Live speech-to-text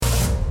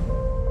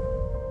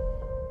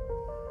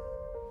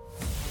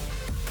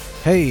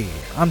Hey,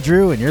 I'm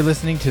Drew, and you're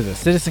listening to the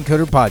Citizen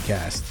Coder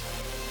Podcast.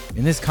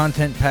 In this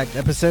content-packed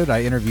episode,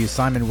 I interview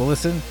Simon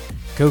Willison,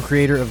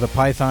 co-creator of the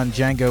Python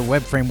Django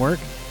web framework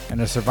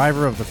and a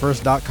survivor of the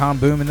first .com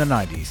boom in the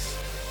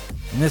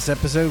 90s. In this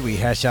episode, we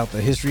hash out the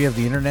history of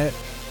the internet,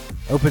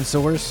 open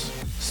source,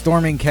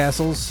 storming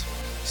castles,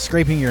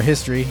 scraping your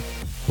history,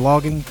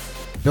 blogging,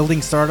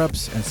 building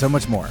startups, and so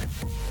much more.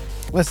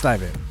 Let's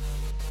dive in.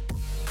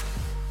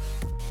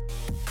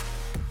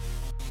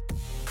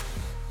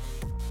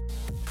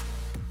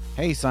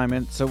 Hey,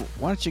 Simon. So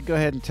why don't you go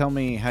ahead and tell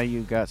me how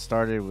you got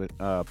started with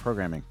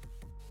programming?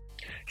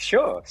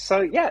 Sure.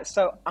 I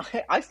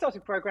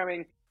started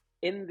programming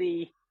in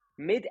the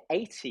mid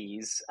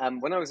 80s.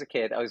 When I was a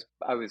kid, I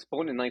was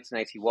born in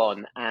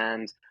 1981,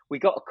 and we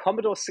got a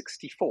Commodore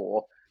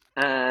 64.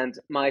 And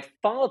my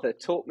father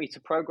taught me to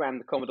program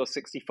the Commodore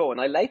 64,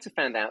 and I later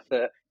found out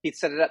that he'd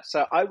set it up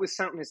so I was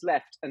sat on his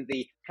left, and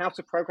the how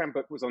to program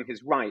book was on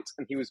his right,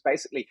 and he was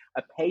basically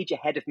a page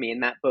ahead of me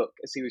in that book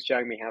as he was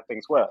showing me how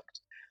things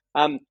worked.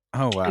 Oh,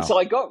 wow. And so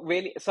I got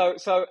really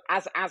as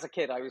a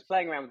kid, I was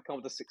playing around with the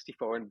Commodore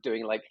 64 and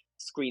doing like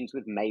screens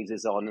with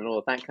mazes on and all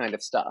of that kind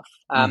of stuff.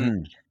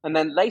 And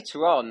then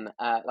later on,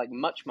 like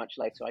much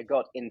later, I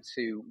got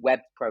into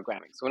web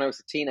programming. So when I was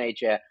a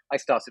teenager, I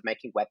started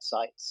making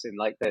websites in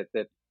like that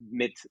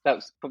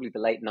was probably the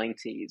late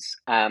 90s.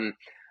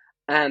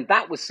 And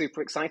that was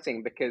super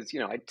exciting because,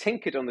 I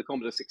tinkered on the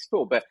Commodore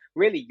 64, but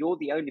really you're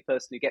the only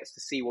person who gets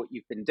to see what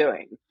you've been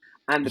doing.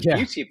 And the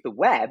beauty of the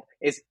web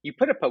is you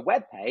put up a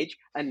web page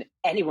and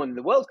anyone in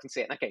the world can see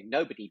it. Okay,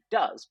 nobody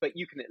does, but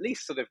you can at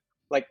least sort of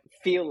like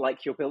feel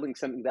like you're building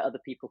something that other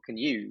people can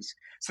use.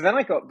 So then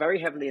I got very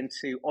heavily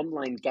into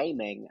online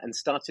gaming and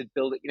started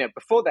building,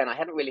 before then I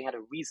hadn't really had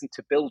a reason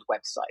to build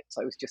websites.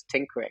 I was just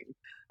tinkering.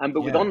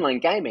 But with online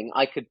gaming,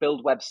 I could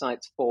build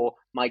websites for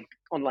my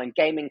online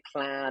gaming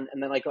clan.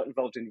 And then I got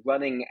involved in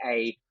running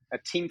a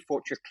Team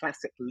Fortress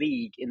Classic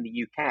League in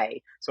the UK.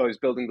 So I was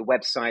building the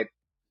website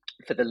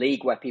for the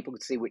league where people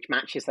could see which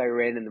matches they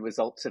were in and the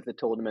results of the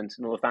tournament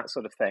and all of that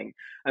sort of thing,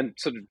 and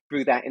sort of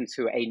grew that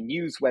into a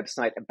news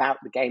website about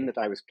the game that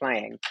I was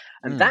playing.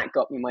 And that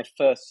got me my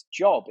first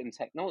job in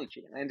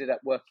technology. And I ended up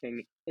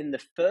working in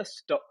the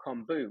first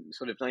 .com boom,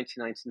 sort of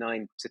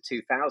 1999 to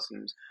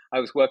 2000. I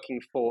was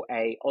working for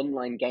a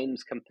online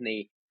games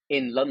company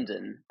in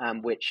London,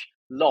 which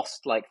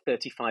lost like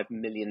 £35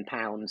 million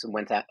and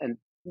went out and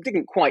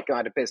didn't quite go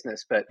out of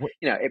business, but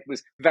it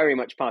was very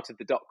much part of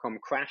the .com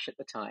crash at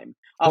the time.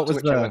 After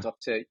which I went off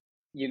to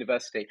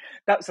university.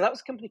 That was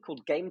a company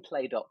called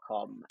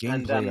Gameplay.com.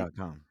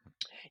 Gameplay.com.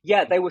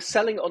 Yeah, they were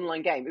selling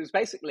online games. It was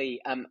basically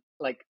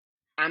like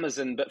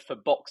Amazon, but for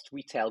boxed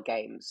retail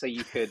games. So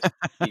you could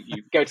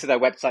you go to their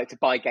website to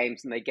buy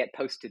games, and they get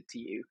posted to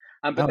you.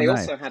 But they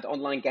also had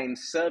online game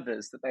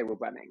servers that they were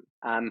running.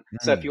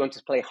 So if you wanted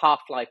to play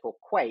Half-Life or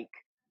Quake,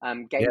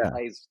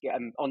 Gameplay's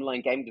online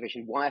game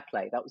division,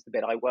 Wireplay, that was the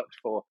bit I worked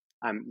for,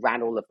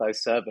 ran all of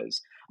those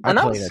servers. And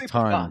that was super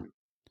fun.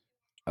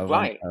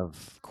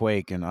 Of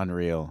Quake and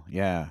Unreal.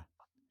 Yeah.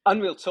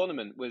 Unreal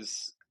Tournament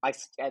was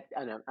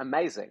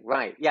amazing.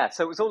 Right. Yeah.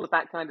 So it was all of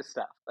that kind of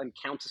stuff. And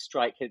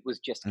Counter-Strike, it was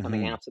just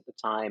coming out at the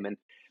time. And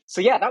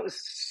so, yeah, that was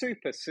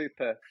super,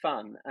 super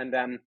fun. And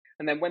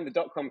then when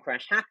the .com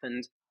crash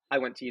happened, I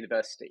went to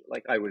university.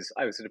 Like I was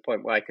at a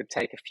point where I could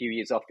take a few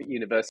years off at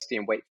university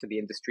and wait for the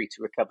industry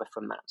to recover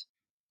from that.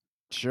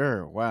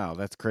 Sure. Wow,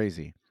 that's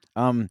crazy.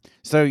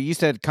 So you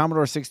said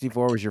Commodore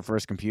 64 was your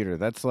first computer.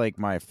 That's like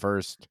my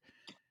first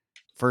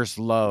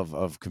love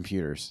of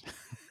computers.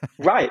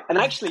 Right. And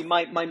actually,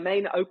 my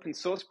main open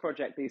source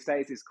project these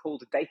days is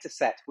called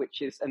Dataset,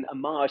 which is an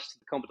homage to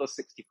the Commodore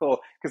 64,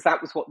 because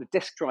that was what the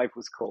disk drive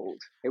was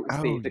called. It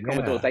was the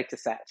Commodore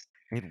Dataset.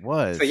 It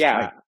was. So, yeah.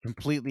 I'd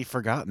completely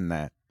forgotten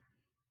that.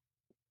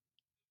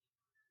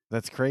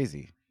 That's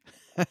crazy.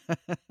 Did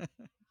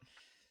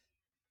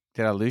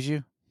I lose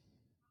you?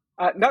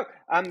 No.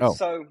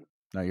 So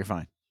no, you're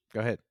fine. Go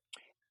ahead.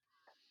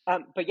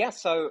 But yeah,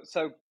 so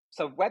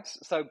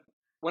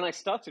when I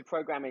started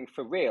programming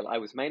for real, I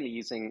was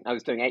doing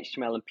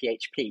HTML and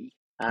PHP.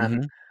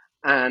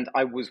 And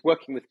I was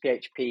working with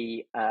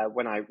PHP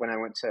when I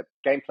went to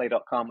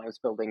Gameplay.com. I was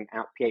building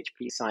out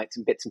PHP sites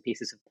and bits and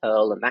pieces of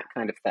Perl and that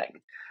kind of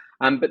thing.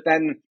 But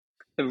then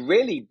the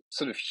really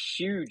sort of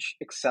huge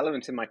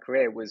accelerant in my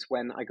career was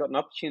when I got an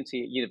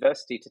opportunity at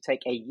university to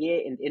take a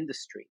year in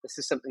industry. This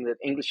is something that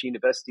English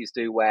universities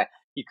do, where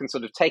you can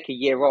sort of take a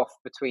year off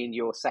between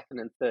your second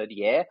and third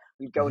year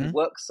and go and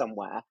work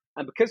somewhere.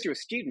 And because you're a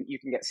student, you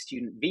can get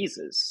student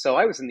visas. So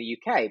I was in the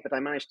UK, but I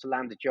managed to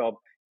land a job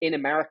in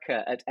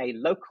America at a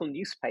local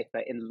newspaper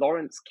in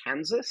Lawrence,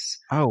 Kansas.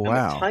 Oh,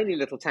 wow. A tiny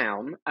little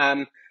town.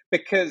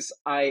 Because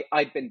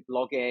I'd been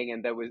blogging,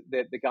 and there was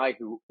the guy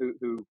who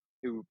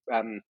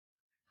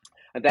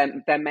and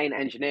then their main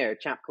engineer, a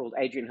chap called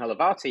Adrian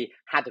Halavati,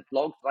 had a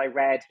blog that I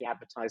read. He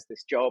advertised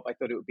this job. I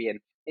thought it would be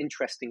an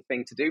interesting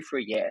thing to do for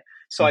a year.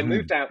 So I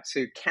moved out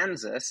to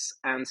Kansas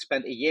and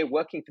spent a year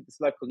working for this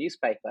local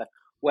newspaper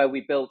where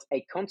we built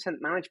a content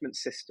management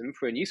system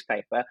for a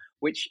newspaper,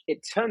 which it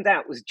turned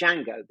out was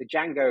Django, the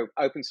Django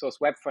open source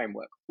web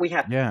framework. We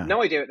had Yeah.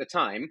 no idea at the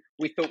time.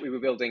 We thought we were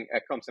building a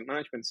content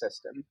management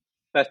system.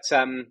 But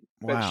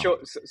Wow.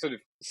 sort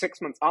of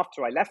 6 months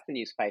after I left the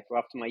newspaper,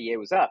 after my year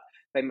was up,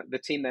 the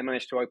team they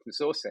managed to open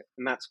source it,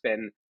 and that's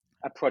been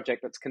a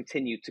project that's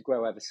continued to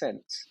grow ever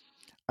since.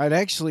 I'd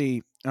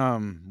actually,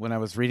 when I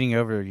was reading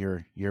over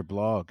your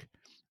blog,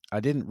 I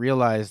didn't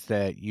realize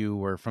that you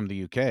were from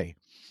the UK,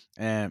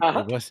 and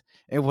Uh-huh.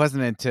 it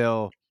wasn't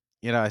until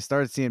I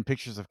started seeing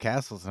pictures of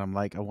castles, and I'm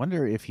like, I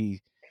wonder if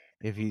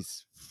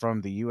he's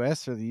from the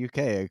US or the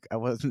UK. I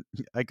wasn't,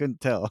 I couldn't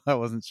tell. I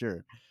wasn't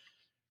sure.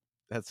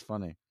 That's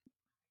funny.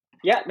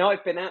 Yeah, no,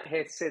 I've been out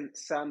here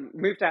since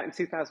moved out in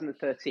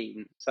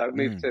 2013. So I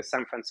moved Mm. to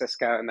San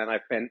Francisco, and then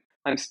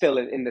I'm still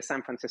in the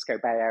San Francisco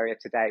Bay Area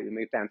today. We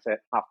moved down to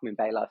Half Moon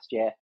Bay last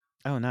year.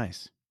 Oh,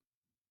 nice.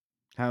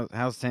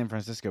 How's San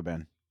Francisco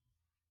been?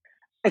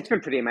 It's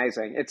been pretty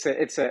amazing. It's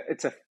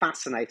a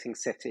fascinating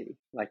city.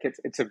 Like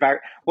it's a very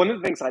one of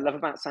the things I love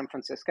about San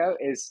Francisco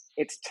is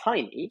it's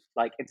tiny.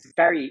 Like it's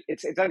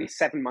only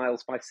 7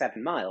 miles by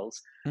 7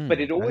 miles, but it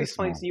That is always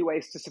finds small. new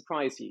ways to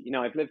surprise you. You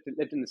know, I've lived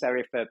in this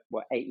area for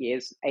what 8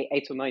 years,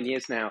 8 or 9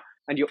 years now,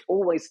 and you're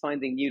always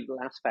finding new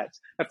little aspects.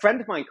 A friend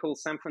of mine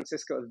calls San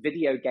Francisco a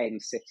video game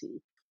city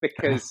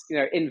because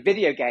in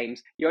video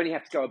games you only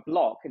have to go a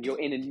block and you're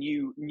in a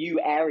new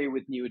area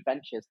with new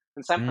adventures,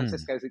 and San Mm.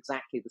 Francisco is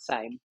exactly the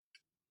same.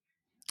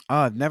 Oh,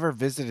 I've never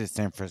visited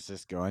San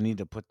Francisco. I need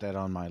to put that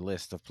on my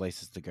list of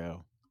places to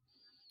go.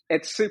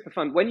 It's super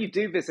fun. When you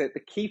do visit, the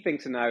key thing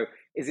to know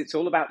is it's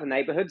all about the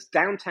neighborhoods.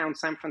 Downtown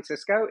San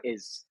Francisco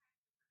is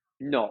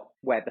not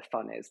where the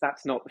fun is.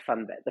 That's not the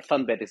fun bit. The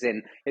fun bit is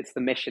it's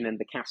the Mission and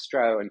the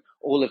Castro and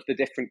all of the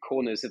different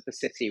corners of the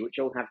city, which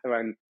all have their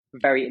own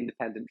very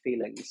independent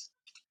feelings.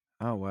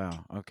 Oh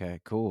wow. Okay.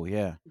 Cool.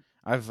 Yeah.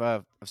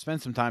 I've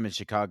spent some time in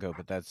Chicago,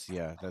 but that's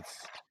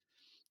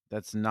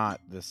not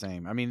the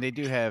same. I mean, they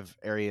do have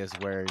areas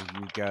where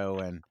you go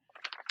and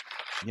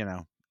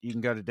you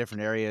can go to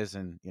different areas,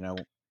 and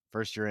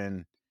first you're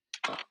in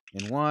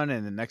one,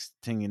 and the next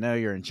thing you know,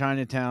 you're in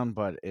Chinatown.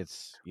 But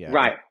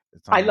Right.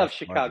 it's I on a love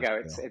much larger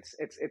Chicago. scale.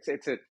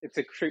 It's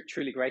a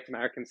truly great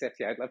American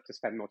city. I'd love to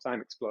spend more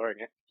time exploring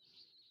it.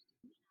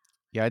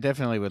 Yeah, I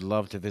definitely would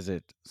love to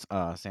visit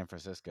San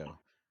Francisco.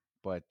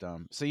 But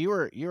so you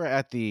were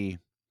at the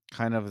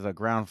kind of the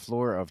ground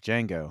floor of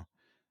Django.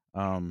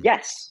 Um,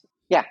 Yes.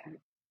 Yeah.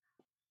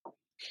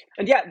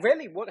 And yeah,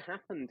 really what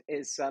happened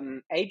is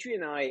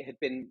Adrian and I had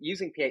been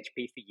using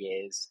PHP for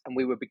years, and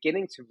we were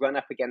beginning to run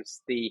up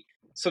against the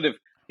sort of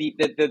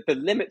the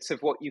limits of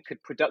what you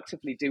could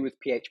productively do with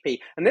PHP.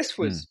 And this mm,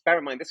 was, bear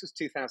in mind, this was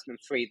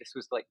 2003. This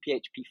was like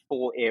PHP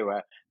 4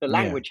 era. The yeah.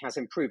 language has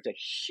improved a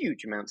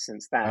huge amount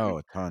since then. Oh,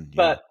 a ton. Yeah.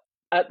 But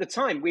at the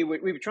time, we were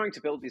trying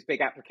to build these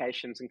big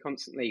applications and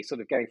constantly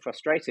sort of getting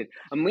frustrated.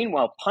 And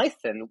meanwhile,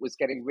 Python was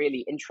getting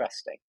really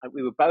interesting.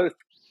 We were both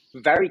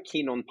very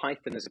keen on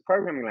Python as a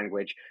programming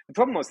language. The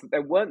problem was that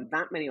there weren't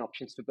that many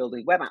options for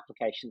building web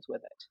applications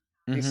with it.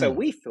 And so Hmm.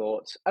 we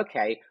thought,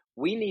 okay,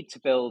 we need to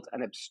build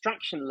an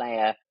abstraction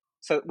layer.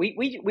 So we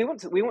want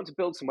to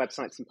build some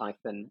websites in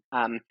Python.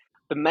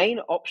 The main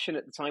option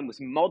at the time was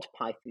mod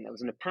Python. There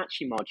was an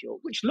Apache module,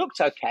 which looked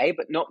okay,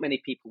 but not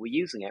many people were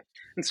using it.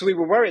 And so we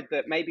were worried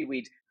that maybe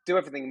we'd do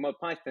everything in mod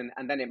Python,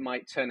 and then it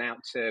might turn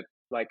out to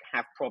like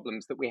have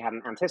problems that we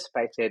hadn't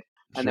anticipated,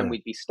 and then Sure.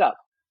 we'd be stuck.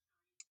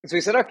 So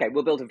we said, okay,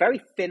 we'll build a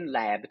very thin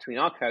layer between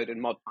our code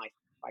and mod Python,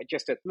 right?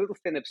 Just a little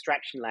thin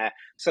abstraction layer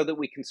so that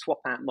we can swap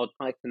out mod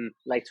Python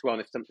later on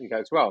if something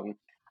goes wrong.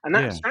 And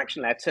that Yeah.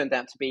 abstraction layer turned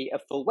out to be a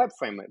full web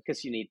framework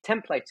because you need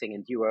templating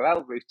and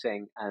URL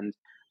routing and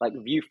like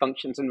view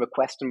functions and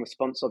request and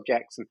response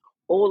objects and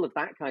all of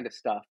that kind of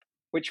stuff,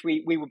 which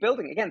we were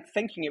building, again,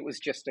 thinking it was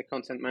just a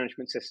content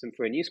management system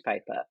for a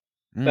newspaper.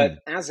 But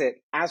Mm.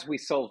 as we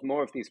solved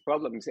more of these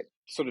problems, it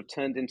sort of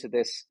turned into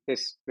this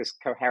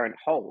coherent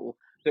whole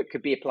that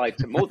could be applied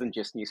to more than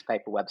just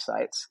newspaper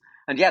websites.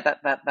 And yeah,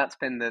 that's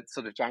been the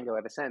sort of Django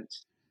ever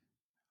since.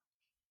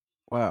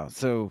 Wow.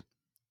 So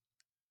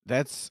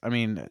I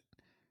mean,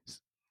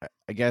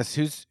 I guess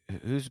who's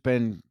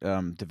been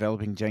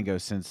developing Django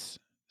since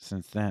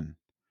then?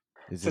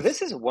 Is So it?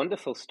 this is a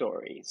wonderful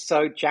story.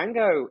 So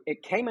Django,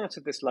 it came out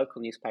of this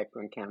local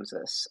newspaper in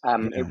Kansas.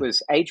 It Yeah.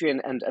 was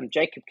Adrian and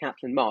Jacob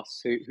Kaplan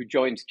Moss who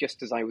joined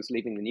just as I was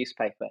leaving the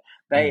newspaper.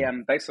 They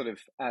Mm. they sort of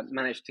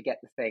managed to get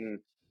the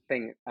thing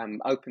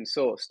open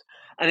sourced,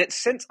 and it's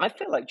since I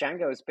feel like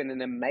Django has been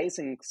an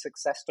amazing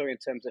success story in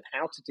terms of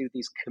how to do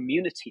these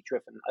community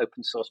driven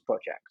open source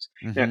projects.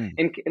 Hmm.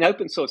 In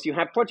open source, you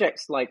have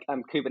projects like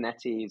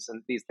Kubernetes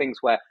and these things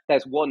where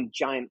there's one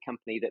giant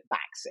company that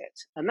backs it,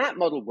 and that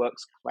model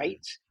works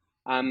great.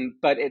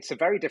 But it's a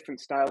very different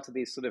style to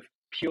these sort of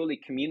purely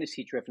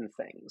community driven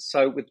things.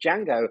 So with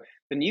Django,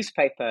 the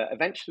newspaper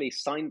eventually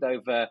signed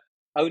over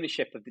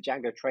ownership of the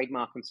Django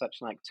trademark and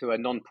such like to a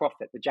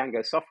non-profit, the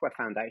Django Software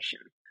Foundation.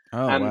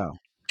 Oh Um, wow.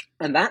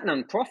 and that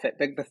non-profit,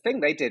 the thing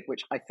they did,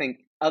 which I think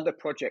other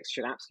projects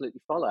should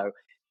absolutely follow,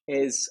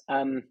 is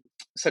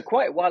so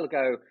quite a while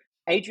ago,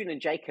 Adrian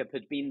and Jacob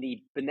had been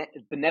the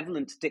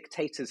benevolent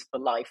dictators for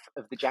life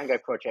of the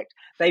Django project.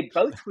 They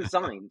both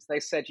resigned. They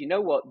said, you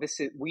know what,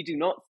 we do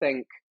not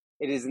think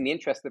it is in the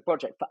interest of the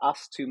project for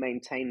us to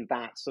maintain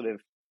that sort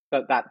of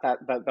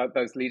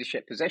those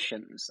leadership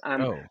positions.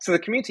 So the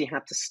community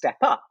had to step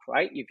up,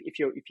 right? If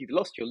you've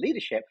lost your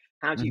leadership,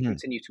 how do you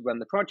continue to run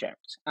the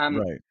project?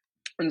 Right.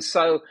 And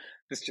so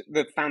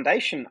the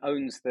foundation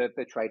owns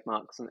the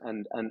trademarks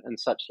and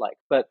such like,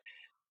 but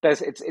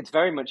it's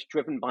very much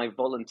driven by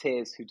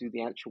volunteers who do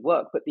the actual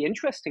work. But the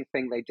interesting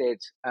thing they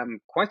did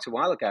quite a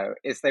while ago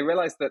is they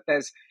realized that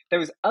there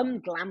is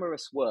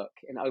unglamorous work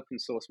in open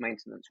source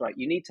maintenance, right?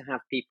 You need to have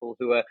people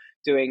who are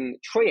doing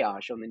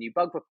triage on the new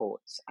bug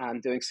reports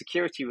and doing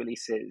security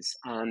releases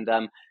and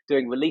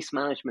doing release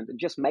management and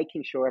just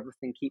making sure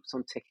everything keeps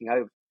on ticking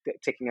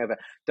over,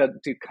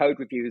 do code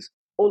reviews,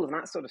 all of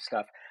that sort of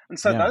stuff. And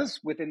so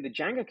those within the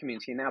Django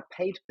community are now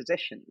paid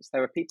positions.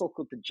 There are people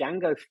called the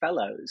Django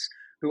Fellows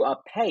who are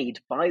paid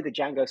by the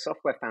Django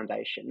Software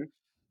Foundation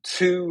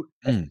to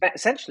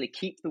essentially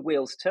keep the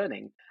wheels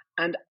turning.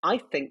 And I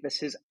think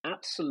this is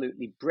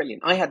absolutely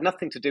brilliant. I had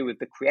nothing to do with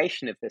the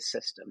creation of this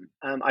system.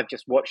 I've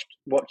just watched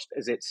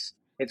as it's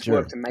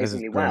worked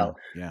amazingly well.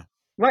 Yeah.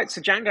 Right,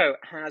 so Django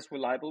has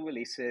reliable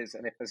releases,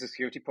 and if there's a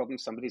security problem,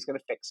 somebody's going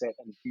to fix it,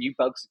 and new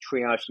bugs are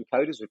triaged and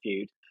code is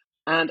reviewed.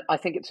 And I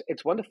think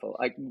it's wonderful.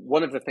 Like,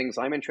 one of the things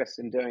I'm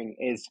interested in doing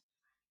is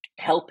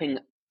helping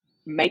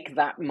make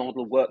that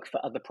model work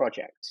for other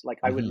projects. Like,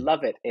 I would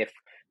love it if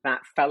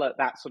that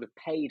sort of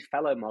paid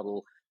fellow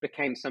model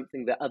became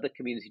something that other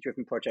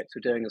community-driven projects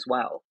were doing as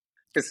well.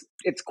 Because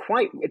it's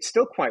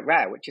still quite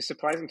rare, which is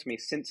surprising to me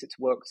since it's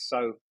worked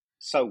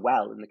so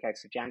well in the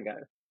case of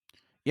Django.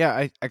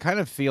 Yeah, I kind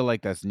of feel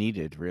like that's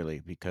needed, really,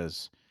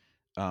 because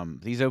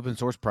these open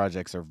source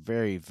projects are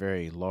very,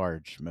 very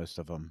large, most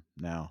of them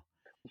now.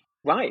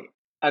 Right.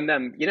 And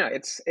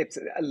it's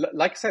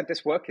like I said,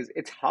 this work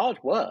it's hard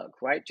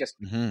work, right? Just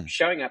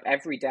showing up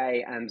every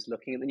day and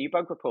looking at the new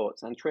bug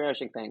reports and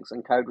triaging things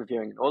and code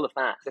reviewing and all of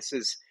that.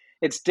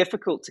 It's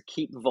difficult to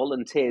keep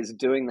volunteers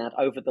doing that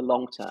over the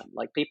long term.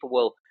 Like, people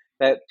will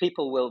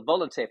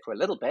volunteer for a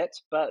little bit,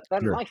 but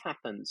then life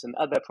happens and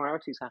other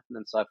priorities happen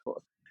and so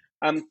forth.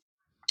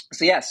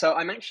 So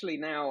I'm actually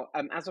now,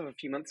 as of a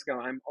few months ago,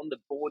 I'm on the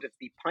board of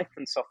the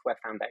Python Software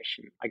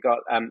Foundation. I got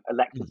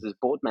elected as a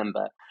board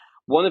member.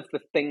 One of the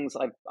things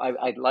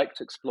I'd like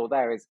to explore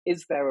there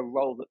is there a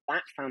role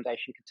that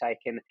foundation could take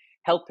in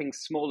helping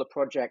smaller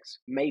projects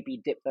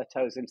maybe dip their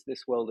toes into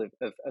this world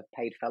of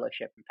paid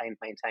fellowship and paid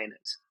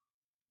maintainers?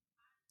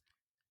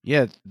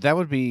 Yeah, that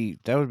would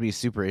be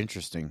super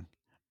interesting.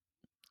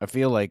 I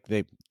feel like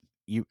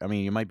you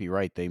might be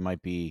right. They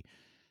might be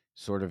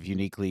sort of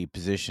uniquely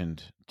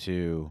positioned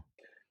to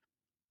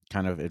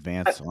kind of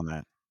advance on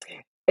that.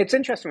 It's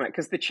interesting, right?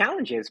 Because the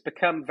challenges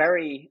become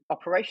very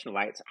operational,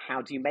 right?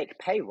 How do you make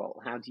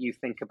payroll? How do you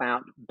think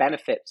about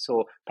benefits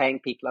or paying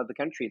people in other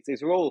countries?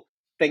 These are all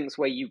things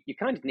where you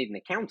kind of need an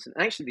accountant.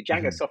 And actually, the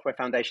Django Software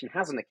Foundation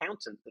has an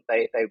accountant that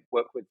they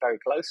work with very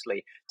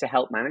closely to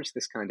help manage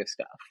this kind of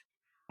stuff.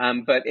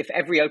 But if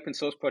every open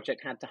source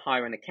project had to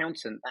hire an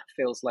accountant, that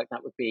feels like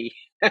that would be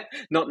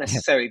not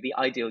necessarily the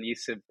ideal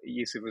use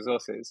of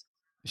resources.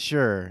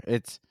 Sure,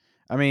 it's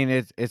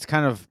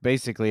kind of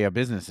basically a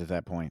business at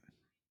that point.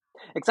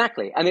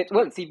 Exactly. And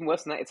it's even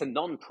worse than that. It's a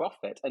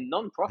non-profit, and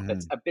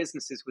non-profits are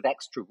businesses with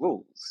extra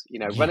rules.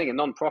 Running a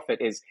non-profit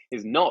is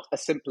not a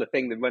simpler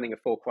thing than running a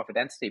for-profit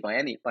entity by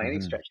any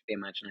stretch of the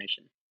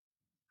imagination.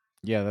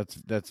 Yeah,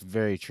 that's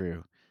very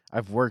true.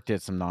 I've worked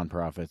at some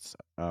nonprofits.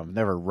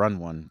 Never run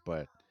one,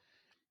 but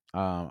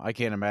I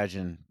can't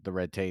imagine the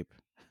red tape.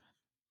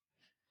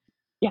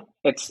 Yeah,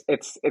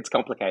 it's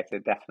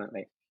complicated,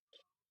 definitely.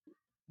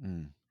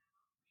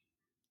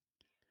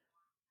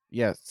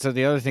 Yeah. So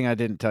the other thing I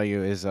didn't tell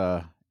you is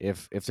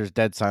if there's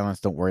dead silence,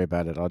 don't worry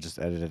about it. I'll just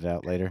edit it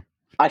out later.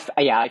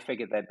 I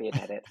figured there'd be an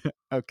edit.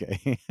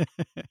 Okay.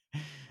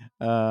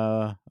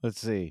 Let's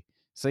see.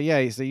 So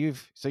yeah, so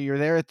you're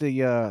there at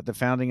the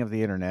founding of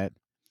the internet,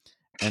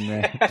 and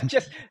then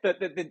just the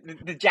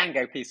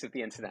Django piece of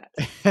the internet.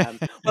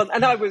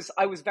 And I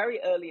was very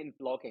early in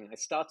blogging. I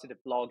started a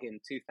blog in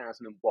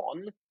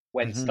 2001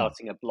 when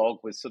starting a blog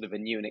was sort of a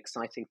new and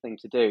exciting thing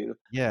to do.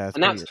 Yeah,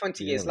 and that's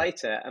 20 years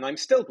later, and I'm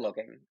still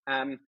blogging.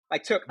 I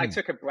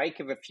took a break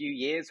of a few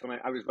years when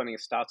I was running a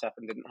startup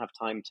and didn't have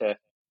time to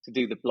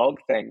do the blog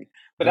thing.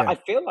 But I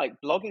feel like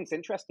blogging's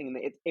interesting,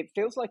 and it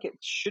feels like it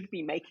should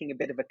be making a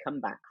bit of a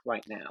comeback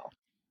right now.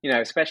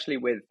 Especially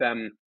with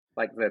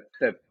like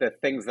the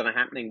things that are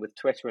happening with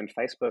Twitter and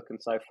Facebook and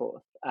so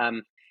forth.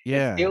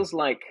 It feels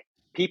like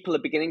people are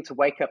beginning to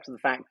wake up to the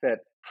fact that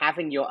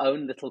having your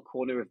own little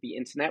corner of the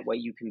internet where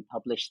you can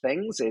publish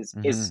things is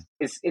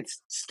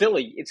it's still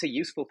a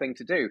useful thing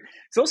to do.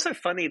 It's also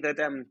funny that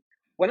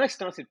when I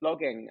started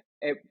blogging,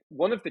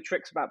 one of the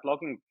tricks about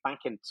blogging back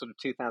in sort of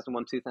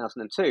 2001,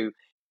 2002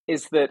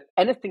 is that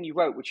anything you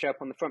wrote would show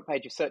up on the front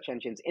page of search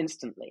engines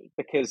instantly,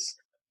 because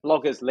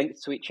bloggers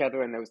linked to each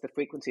other and there was the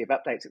frequency of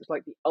updates. It was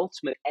like the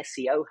ultimate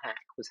SEO hack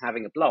was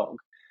having a blog.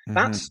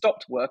 That Mm-hmm.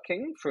 stopped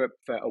working for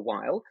a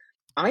while.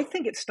 I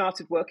think it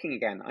started working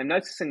again. I'm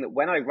noticing that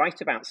when I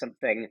write about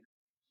something,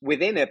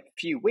 within a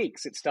few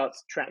weeks, it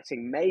starts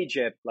attracting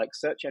major like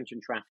search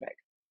engine traffic.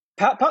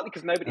 Partly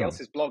because nobody Oh, else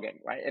is blogging,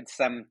 right? It's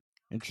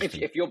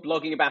interesting. if you're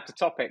blogging about a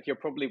topic, you're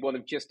probably one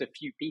of just a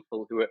few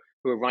people who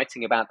are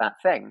writing about that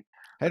thing.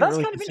 I But hadn't that's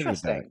really kind of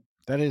considered that. interesting.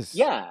 That is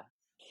Yeah,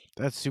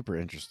 that's super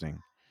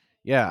interesting.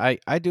 Yeah,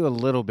 I do a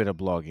little bit of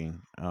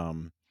blogging.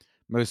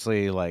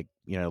 Mostly like,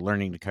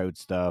 learning to code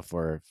stuff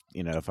or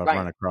if I've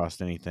run right.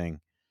 across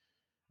anything.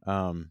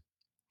 Um,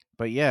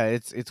 but yeah,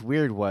 it's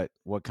weird what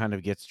kind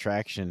of gets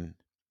traction,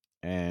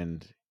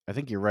 and I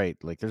think you're right.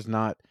 Like there's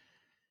not,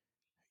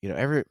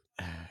 every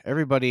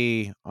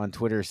everybody on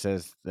Twitter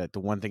says that the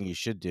one thing you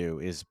should do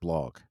is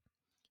blog.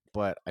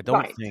 But I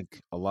don't Right.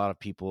 think a lot of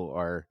people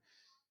are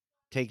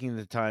taking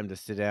the time to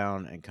sit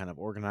down and kind of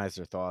organize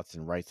their thoughts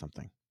and write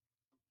something.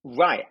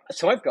 Right.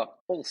 So I've got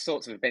all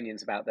sorts of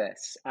opinions about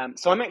this.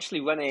 So I'm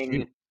actually Shoot.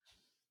 running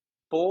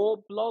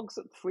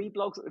three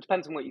blogs. It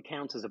depends on what you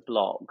count as a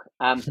blog.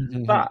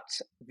 But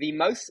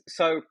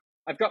so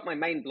I've got my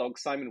main blog,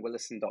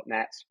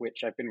 simonwillison.net,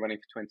 which I've been running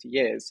for 20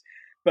 years.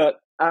 But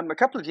a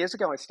couple of years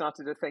ago, I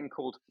started a thing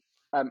called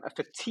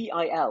for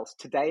TIL,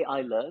 Today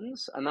I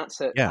Learns, and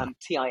that's at Yeah.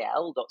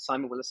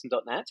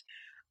 til.simonwillison.net.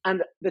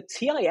 And the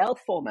TIL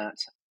format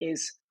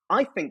is,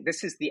 I think,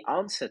 this is the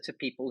answer to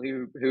people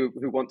who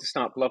want to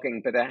start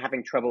blogging but are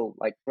having trouble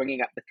like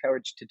bringing up the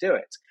courage to do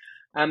it.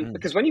 Mm.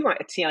 Because when you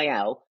write a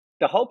TIL,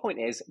 the whole point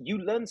is you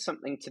learn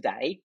something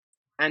today,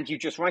 and you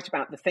just write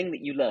about the thing that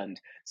you learned.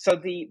 So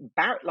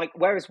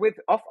whereas with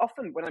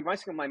often when I'm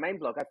writing on my main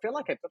blog, I feel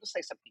like I've got to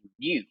say something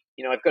new.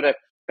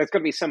 There's got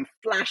to be some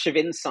flash of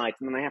insight,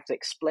 and then I have to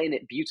explain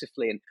it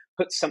beautifully and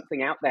put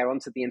something out there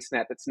onto the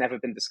internet that's never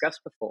been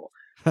discussed before.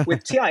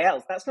 With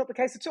TILs, that's not the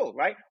case at all,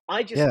 right?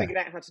 I just Yeah. figured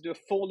out how to do a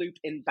for loop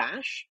in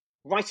Bash,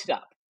 write it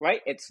up,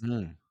 right? It's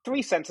Mm.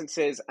 3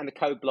 sentences and a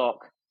code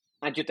block,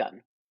 and you're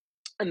done.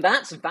 And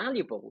that's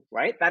valuable,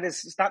 right?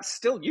 That's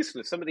still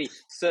useful. If somebody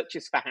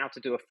searches for how to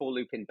do a for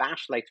loop in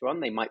Bash later on,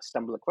 they might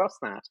stumble across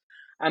that.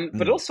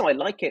 But Mm. also, I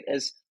like it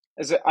as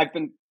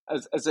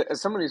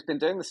someone who's been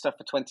doing this stuff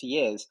for 20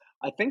 years.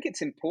 I think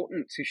it's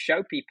important to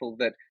show people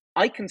that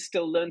I can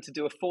still learn to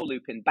do a for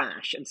loop in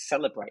Bash and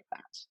celebrate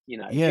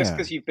that. Just Yeah.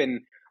 because you've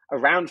been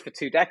around for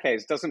 2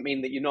 decades doesn't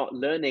mean that you're not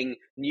learning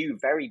new,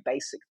 very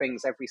basic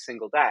things every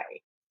single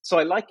day. So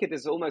I like it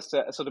as almost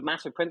a sort of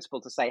matter of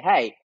principle to say,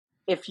 hey,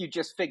 if you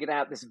just figured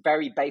out this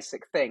very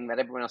basic thing that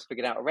everyone else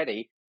figured out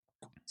already,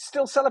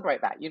 still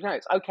celebrate that.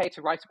 It's okay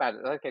to write about it.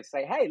 It's okay to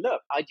say, hey,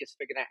 look, I just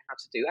figured out how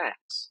to do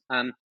X.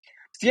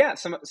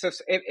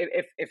 So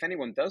if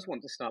anyone does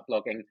want to start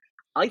blogging,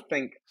 I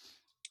think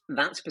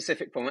that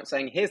specific format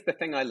saying, here's the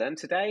thing I learned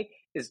today,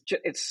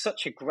 it's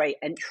such a great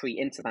entry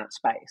into that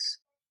space.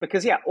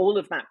 Because, all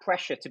of that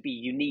pressure to be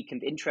unique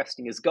and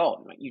interesting is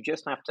gone. Right? You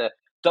just have to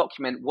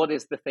document what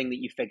is the thing that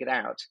you figured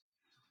out.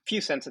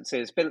 Few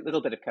sentences, a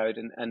little bit of code,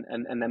 and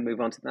then move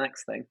on to the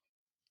next thing.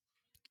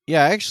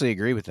 Yeah, I actually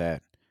agree with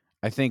that.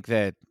 I think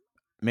that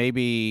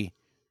maybe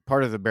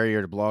part of the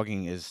barrier to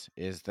blogging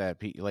is that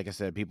like I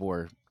said, people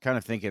were kind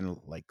of thinking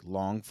like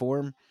long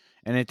form,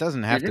 and it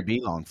doesn't have to Mm-hmm. be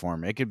long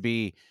form. It could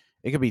be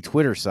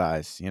Twitter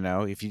size,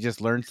 if you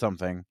just learned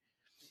something,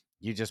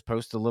 you just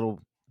post a little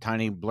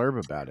tiny blurb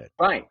about it.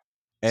 Right.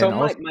 So And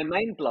my, also my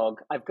main blog,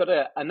 I've got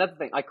another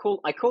thing. I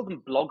call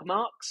them blog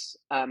marks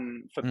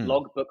for mm,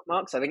 blog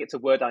bookmarks. I think it's a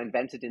word I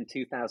invented in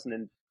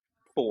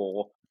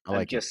 2004 I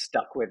and like it. just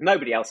stuck with.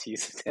 Nobody else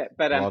uses it,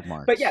 Blog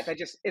but yeah, marks. they're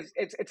just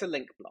it's a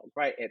link blog,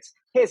 right? It's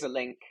here's a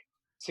link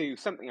to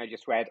something I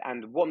just read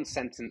and one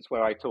sentence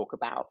where I talk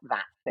about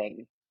that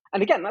thing.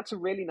 And again, that's a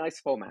really nice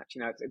format.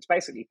 It's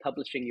basically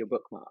publishing your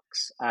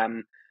bookmarks.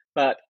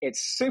 But it's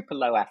super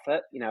low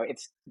effort.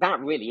 That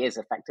really is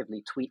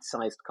effectively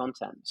tweet-sized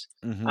content.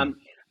 Mhm. Um,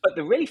 but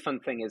the really fun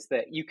thing is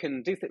that you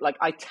can do things like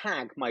I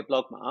tag my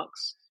blog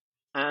marks,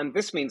 and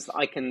this means that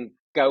I can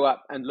go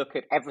up and look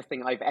at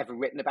everything I've ever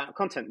written about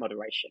content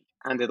moderation,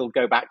 and it'll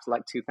go back to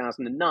like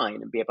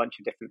 2009 and be a bunch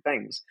of different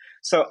things.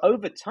 So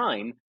over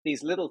time,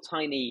 these little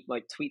tiny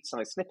like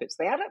tweet-sized snippets,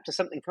 they add up to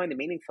something kind of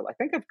meaningful. I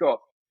think I've got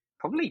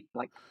probably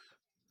like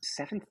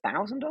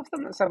 7,000 of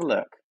them. Let's have a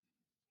look.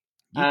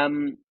 You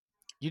Um,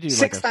 you do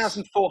like a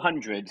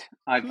 6,400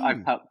 I've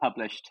whew,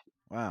 published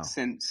wow.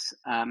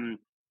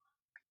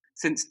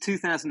 since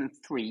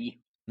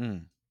 2003,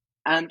 Mm.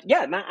 and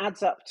yeah, that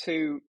adds up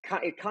to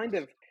it. Kind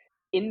of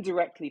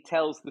indirectly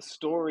tells the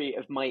story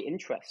of my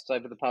interests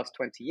over the past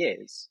 20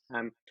 years.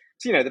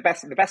 So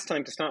the best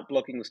time to start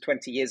blogging was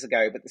 20 years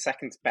ago, but the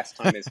second best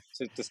time is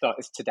to start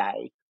is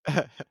today.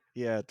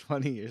 Yeah,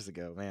 20 years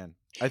ago, man.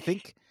 I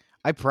think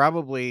I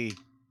probably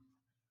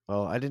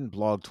well, I didn't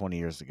blog 20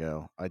 years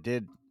ago. I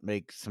did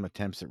make some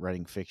attempts at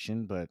writing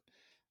fiction, but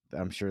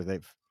I'm sure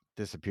they've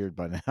disappeared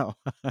by now.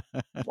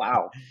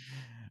 Wow,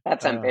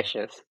 that's uh,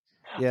 ambitious.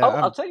 yeah, Oh,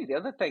 I'll tell you the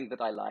other thing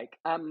that I like.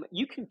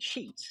 You can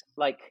cheat.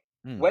 Like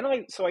mm,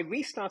 I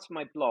restarted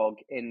my blog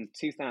in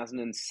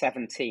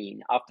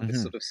 2017 after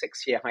this mhm. sort of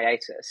 6-year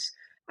hiatus,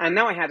 and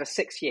now I had a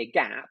 6-year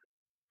gap.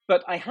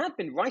 But I had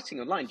been writing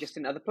online just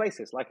in other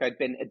places. Like I'd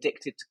been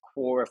addicted to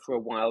Quora for a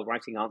while,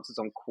 writing answers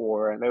on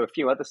Quora, and there were a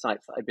few other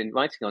sites that I'd been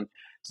writing on.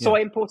 So Yeah.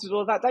 I imported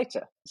all of that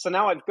data. So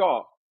now I've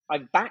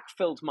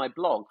backfilled my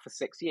blog for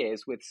 6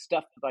 years with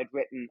stuff that I'd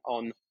written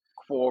on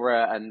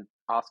Quora and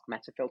Ask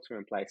Metafilter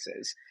and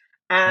places.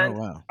 Oh And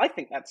wow. I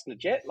think that's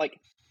legit. Like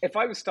if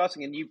I was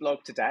starting a new blog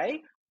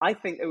today, I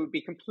think it would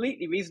be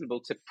completely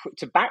reasonable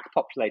to back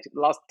populate it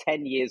the last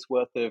 10 years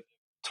worth of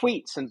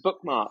tweets and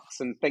bookmarks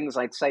and things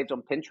I'd saved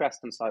on Pinterest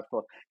and so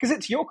forth. Because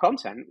it's your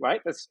content,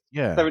 right? There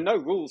Yeah. are no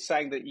rules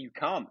saying that you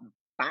can't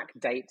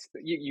backdate,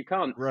 that you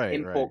can't Right. Right.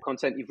 import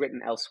content you've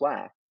written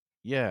elsewhere.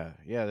 Yeah.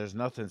 Yeah. There's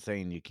nothing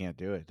saying you can't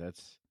do it.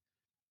 That's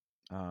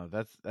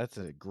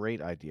a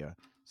great idea.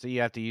 So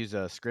you have to use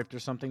a script or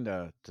something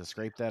to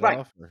scrape that Right.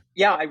 off, or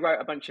Yeah, I wrote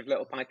a bunch of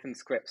little Python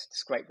scripts to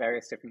scrape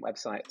various different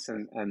websites,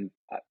 and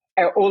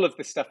all of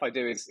the stuff I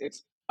do is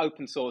it's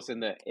open source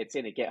in that it's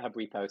in a GitHub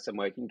repo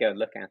somewhere. You can go and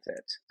look at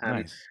it.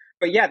 nice.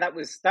 But yeah, that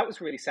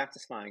was really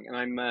satisfying, and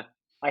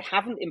I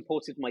haven't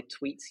imported my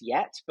tweets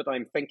yet, but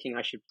I'm thinking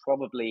I should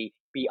probably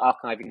be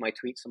archiving my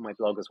tweets on my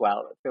blog as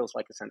well. It feels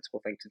like a sensible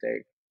thing to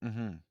do.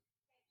 Mm-hmm.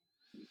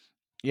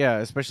 Yeah,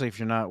 especially if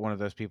you're not one of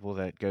those people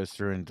that goes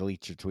through and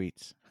deletes your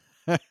tweets.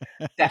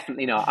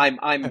 Definitely not.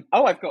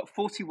 I've got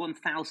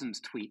 41,000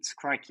 tweets.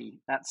 Crikey,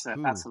 that's Ooh,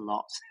 a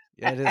lot.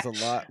 yeah, it is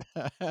a lot.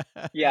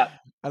 Yeah.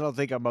 I don't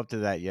think I'm up to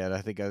that yet.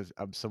 I think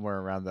I'm somewhere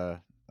around the.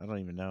 I don't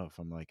even know if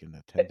I'm like in the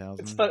It's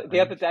 10,000 fun. The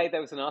other range. day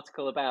there was an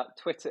article about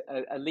Twitter,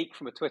 a leak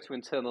from a Twitter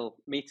internal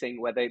meeting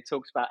where they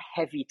talked about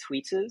heavy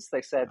tweeters.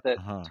 They said that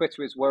Uh-huh.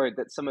 Twitter is worried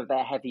that some of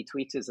their heavy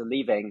tweeters are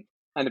leaving,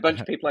 and a bunch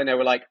of people I know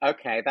were like,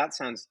 "Okay, that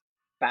sounds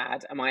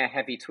bad. Am I a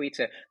heavy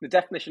tweeter?" The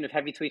definition of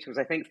heavy tweeter was,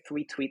 I think,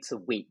 3 tweets a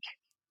week.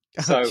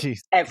 Oh, So jeez.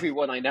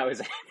 everyone I know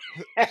is is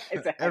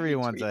a heavy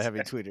Everyone's a heavy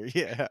tweeter. tweeter.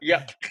 Yeah,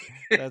 Yep.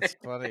 that's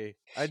funny.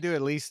 I do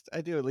at least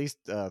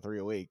 3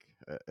 a week,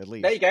 at There you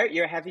least. go.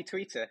 You're a heavy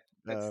tweeter.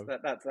 Uh,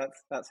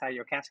 That's how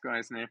you're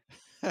categorized now.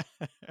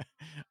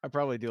 I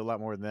probably do a lot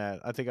more than that.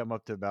 I think I'm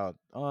up to about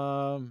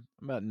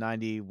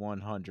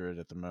 9,100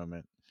 at the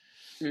moment.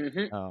 Hmm.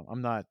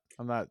 I'm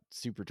not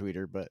super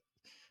tweeter, but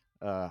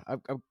I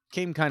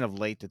came kind of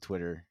late to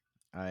Twitter.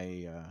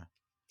 I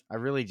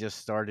really just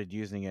started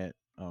using it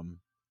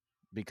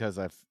because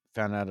I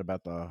found out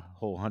about the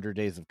whole 100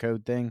 days of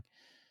code thing,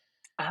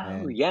 Oh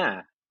and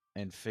yeah.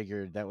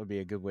 figured that would be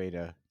a good way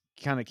to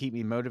kind of keep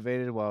me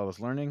motivated while I was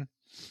learning.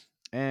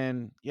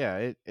 And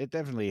yeah, it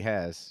definitely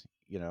has.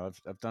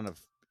 I've done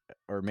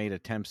or made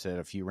attempts at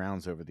a few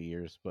rounds over the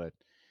years, but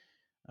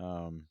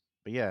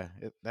yeah,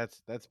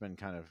 that's been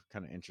kind of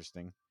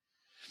interesting.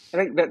 I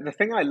think that the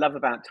thing I love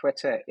about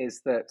Twitter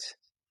is that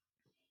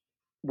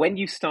when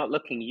you start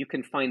looking, you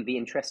can find the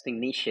interesting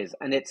niches,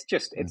 and it's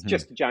Hmm.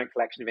 just a giant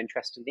collection of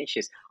interesting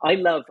niches. I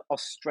love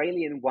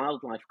Australian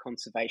wildlife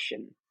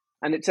conservation,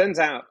 and it turns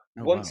out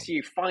Oh wow. once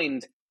you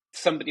find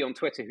somebody on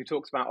Twitter who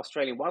talks about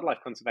Australian wildlife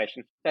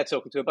conservation, they're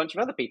talking to a bunch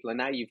of other people, and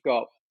now you've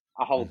got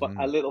a Hmm.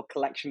 little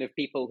collection of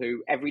people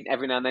who every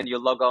now and then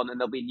you'll log on and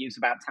there'll be news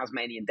about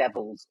Tasmanian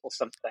devils or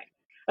something,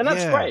 and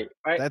that's Yeah, great,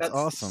 right? that's That's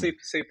awesome.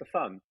 super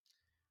fun.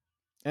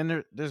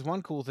 And there's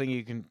one cool thing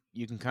you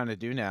can kind of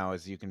do now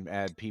is you can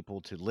add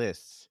people to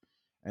lists,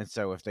 and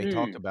so if they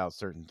talk Mm, about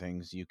certain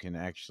things, you can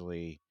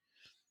actually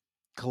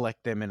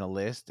collect them in a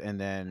list, and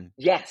then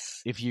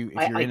yes, if you're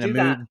I in a do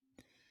that. mood.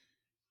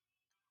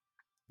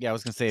 Yeah, I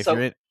was gonna say if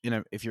you're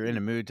So in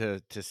a mood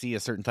to see a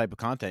certain type of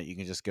content, you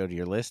can just go to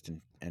your list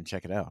and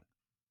check it out.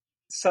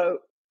 So,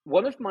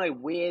 one of my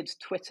weird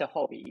Twitter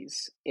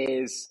hobbies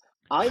is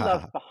I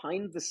love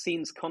behind the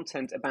scenes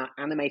content about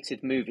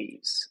animated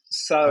movies.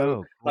 So, Oh,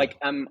 cool. like,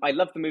 I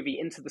love the movie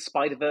Into the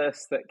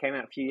Spider-Verse that came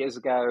out a few years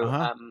ago.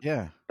 Uh-huh.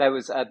 Yeah. There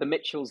was the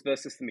Mitchells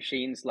versus the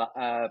Machines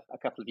a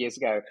couple of years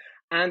ago.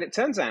 And it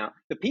turns out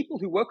the people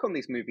who work on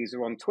these movies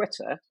are on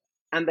Twitter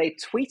and they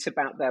tweet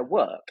about their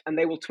work. And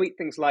they will tweet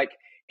things like,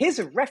 here's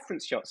a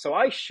reference shot. So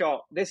I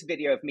shot this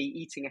video of me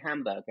eating a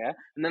hamburger,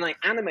 and then I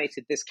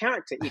animated this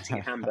character eating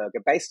a hamburger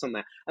based on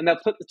that, and they'll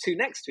put the two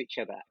next to each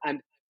other,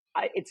 and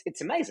it's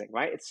amazing,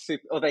 right? It's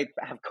super. Or they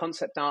have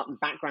concept art and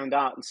background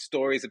art and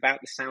stories about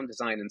the sound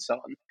design and so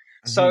on.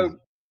 Hmm. So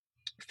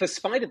for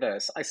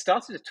Spider-Verse, I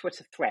started a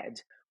Twitter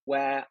thread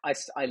where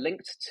I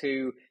linked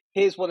to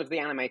here's one of the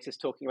animators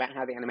talking about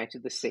how they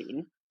animated the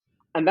scene.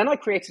 And then I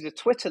created a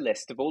Twitter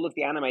list of all of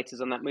the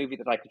animators on that movie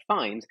that I could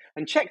find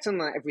and checked on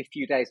that every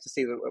few days to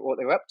see what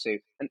they were up to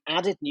and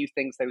added new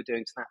things they were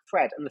doing to that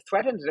thread. And the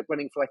thread ended up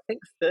running for, I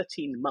think,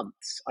 13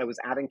 months. I was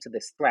adding to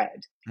this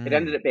thread. It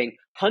ended Mm. up being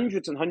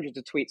hundreds and hundreds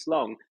of tweets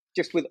long,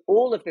 just with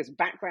all of this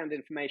background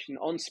information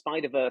on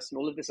Spider-Verse and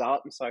all of this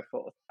art and so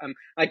forth.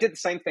 I did the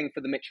same thing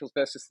for the Mitchells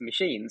versus the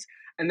Machines.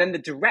 And then the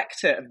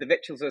director of the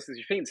Mitchells versus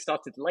the Machines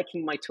started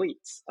liking my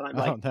tweets. And I'm Oh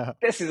like, no.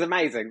 this is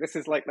amazing. This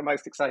is like the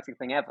most exciting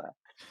thing ever.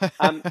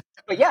 Um,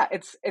 but yeah,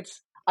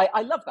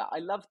 I love that. I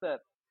love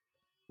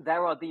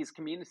there are these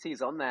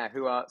communities on there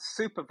who are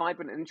super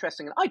vibrant and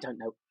interesting. And I don't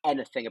know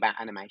anything about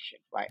animation,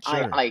 right?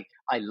 Sure.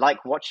 I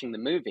like watching the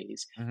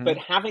movies, Hmm. but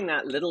having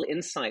that little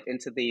insight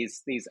into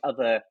these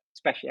other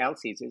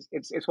specialities is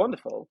it's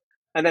wonderful.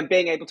 And then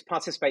being able to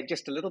participate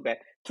just a little bit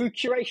through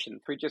curation,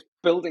 through just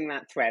building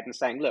that thread and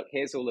saying, look,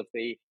 here is all of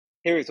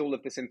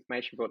this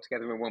information brought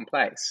together in one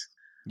place.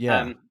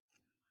 Yeah. Um,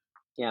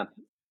 yeah.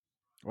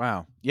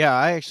 Wow. Yeah,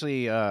 I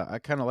actually I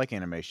kind of like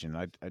animation.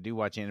 I do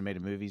watch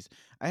animated movies.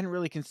 I hadn't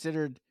really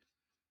considered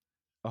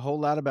a whole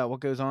lot about what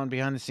goes on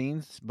behind the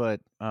scenes,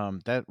 but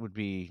that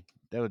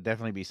would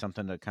definitely be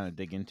something to kind of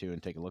dig into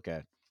and take a look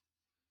at.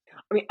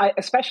 I mean,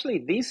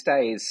 especially these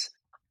days,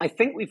 I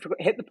think we've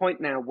hit the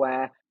point now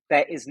where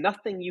there is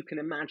nothing you can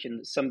imagine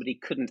that somebody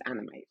couldn't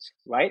animate,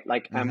 right?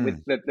 Like, with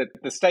Hmm.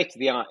 the state of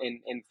the art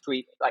in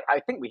three, like I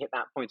think we hit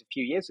that point a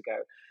few years ago.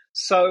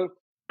 So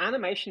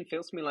animation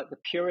feels to me like the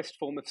purest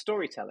form of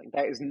storytelling.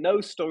 There is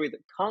no story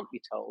that can't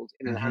be told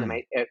in an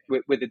Hmm.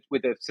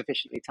 with a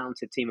sufficiently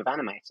talented team of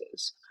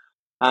animators.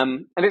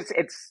 And it's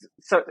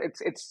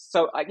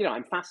so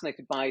I'm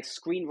fascinated by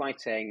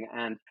screenwriting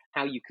and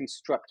how you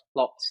construct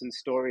plots and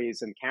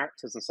stories and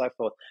characters and so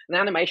forth. And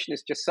animation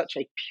is just such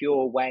a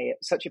pure way,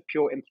 such a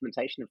pure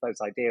implementation of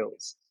those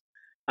ideals.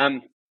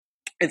 Um,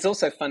 it's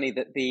also funny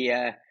that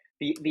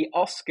the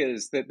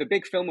Oscars, the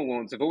big film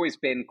awards, have always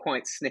been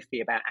quite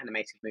sniffy about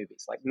animated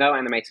movies. Like no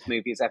animated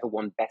movie has ever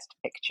won Best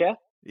Picture.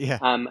 Yeah.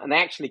 And they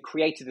actually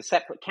created a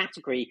separate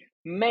category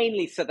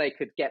mainly so they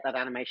could get that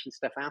animation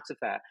stuff out of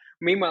there.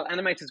 Meanwhile,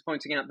 animators are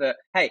pointing out that,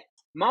 hey,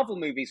 Marvel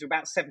movies are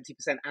about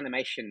 70%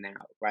 animation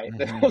now, right?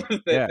 Hmm. All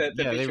of Yeah. the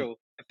Yeah. visual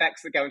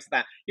effects that go into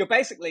that. You're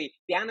basically,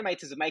 the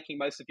animators are making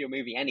most of your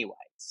movie anyway.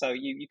 So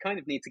you kind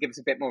of need to give us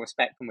a bit more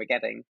respect than we're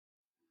getting.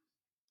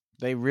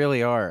 They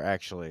really are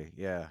actually.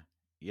 Yeah.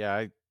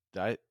 Yeah.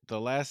 I the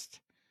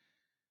last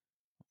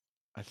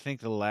I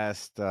think the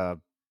last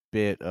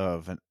bit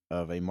of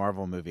a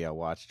Marvel movie I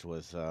watched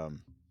was oh,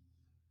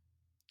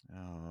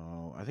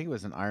 I think it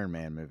was an Iron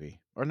Man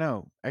movie. Or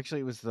no,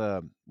 actually it was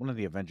the one of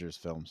the Avengers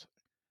films.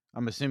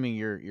 I'm assuming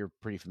you're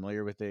pretty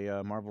familiar with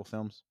the Marvel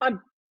films.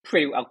 I'm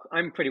pretty well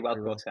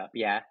Pretty well. caught up.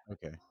 Yeah.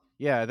 Okay.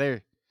 Yeah,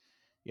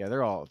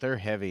 they're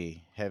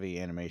heavy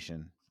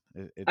animation.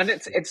 And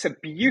It's it's a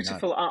pretty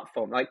nuts. beautiful art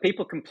form. Like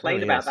people It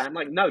complain really about that. is. I'm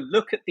like, no,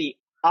 look at the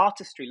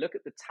artistry, look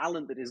at the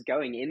talent that is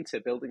going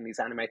into building these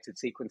animated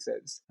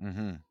sequences.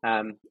 Hmm.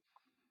 Um,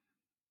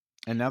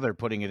 And now they're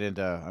putting it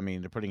into. I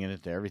mean, they're putting it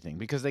into everything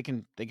because they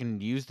can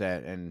use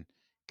that and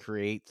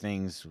create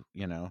things.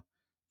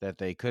 That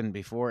they couldn't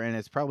before, and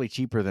it's probably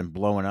cheaper than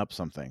blowing up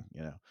something.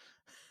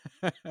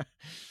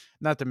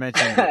 Not to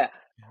mention,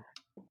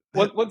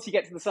 once you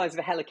get to the size of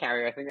a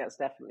helicarrier, I think that's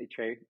definitely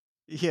true.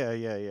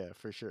 yeah,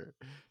 for sure.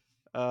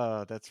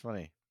 That's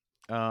funny.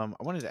 I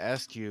wanted to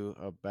ask you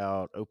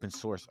about open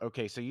source.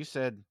 Okay, so you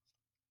said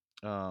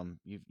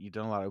you've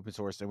done a lot of open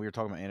source, and we were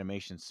talking about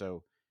animation.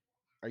 So,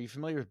 are you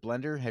familiar with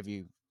Blender? Have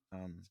you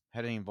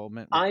had any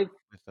involvement with I've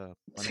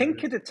Blender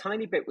tinkered projects? a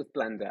tiny bit with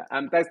Blender.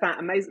 There's that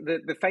amazing,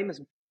 the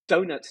famous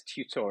donut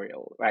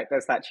tutorial, right?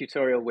 There's that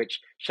tutorial which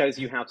shows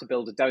you how to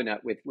build a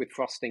donut with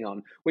frosting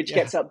on, which Yeah.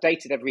 gets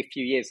updated every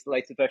few years, the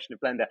latest version of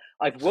Blender.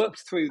 I've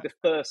worked through the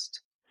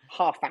first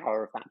half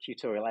hour of that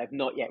tutorial. I have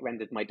not yet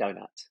rendered my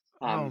donut.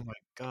 Oh my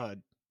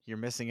God, you're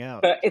missing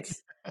out. But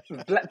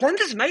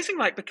Blender's amazing,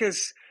 like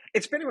because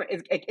it's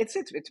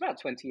about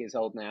 20 years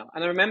old now,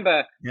 and I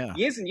remember Yeah,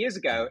 years and years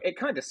ago it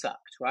kind of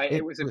sucked, right?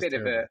 It it was a was bit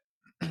of a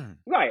terrible.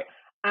 right,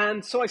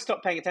 and so I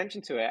stopped paying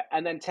attention to it,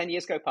 and then 10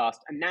 years go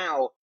past, and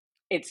now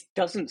it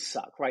doesn't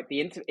suck, right?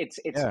 It's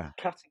Yeah,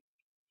 cutting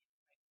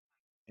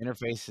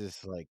interface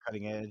is like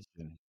cutting edge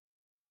and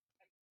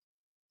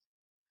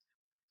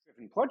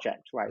driven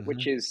project, right?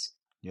 Which hmm is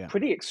yeah,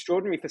 pretty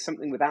extraordinary for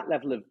something with that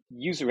level of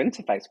user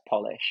interface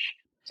polish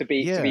to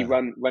be yeah.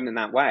 run in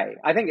that way.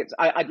 I think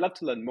I'd love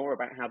to learn more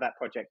about how that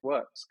project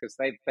works because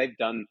they've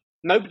done.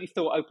 Nobody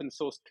thought open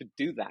source could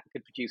do that,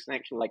 could produce an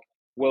actual like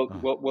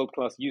Uh, world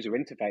class user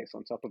interface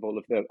on top of all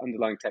of the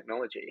underlying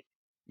technology.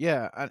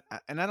 yeah,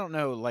 and I don't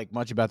know like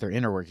much about their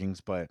inner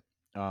workings, but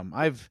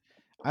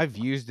I've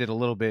used it a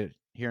little bit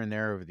here and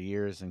there over the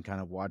years and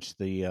kind of watched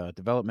the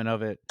development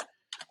of it.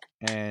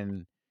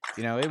 And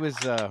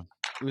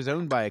it was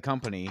owned by a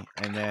company,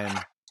 and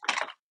then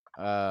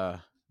uh,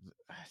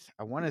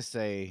 I want to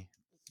say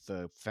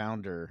the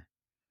founder,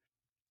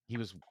 he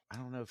was I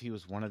don't know if he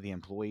was one of the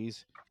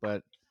employees,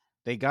 but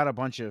they got a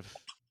bunch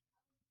of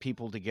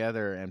people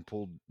together and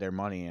pulled their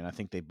money, and I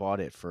think they bought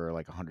it for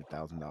like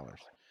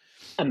 $100,000.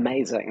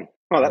 Amazing.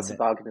 Well, And that's a then,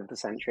 bargain of the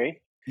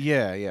century.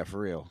 yeah, for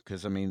real.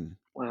 Because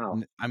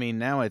Wow. I mean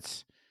now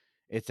it's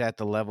at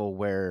the level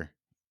where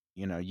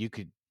you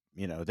could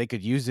they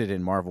could use it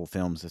in Marvel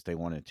films if they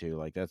wanted to.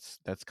 Like that's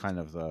kind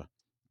of the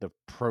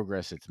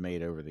progress it's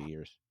made over the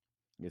years.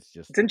 It's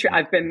just It's interesting.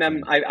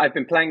 insane. I've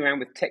been playing around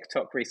with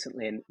TikTok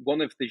recently, and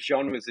one of the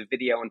genres of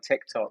video on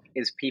TikTok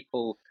is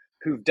people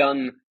who've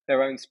done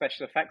their own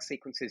special effects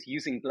sequences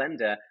using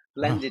Blender,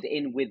 Oh, blended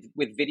in with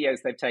videos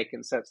they've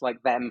taken. So it's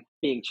like them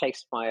being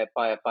chased by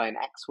an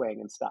X-wing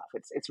and stuff.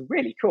 It's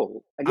really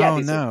cool. And yeah, oh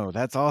these are no,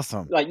 that's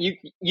awesome. like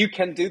you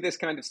can do this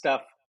kind of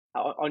stuff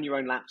on your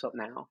own laptop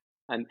now,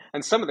 and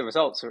some of the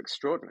results are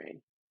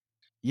extraordinary.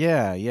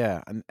 Yeah,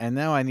 yeah. And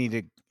now I need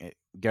to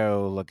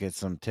go look at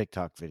some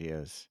TikTok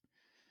videos.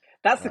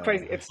 That's the Uh,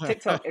 crazy. It's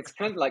TikTok. It's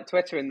kind of like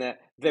Twitter in the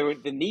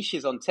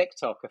niches on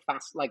TikTok are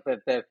fast. Like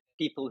the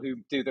people who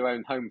do their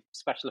own home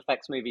special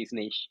effects movies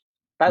niche.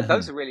 Those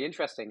mhm. are really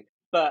interesting.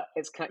 But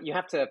it's you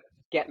have to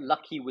get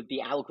lucky with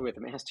the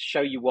algorithm. It has to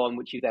show you one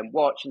which you then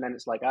watch, and then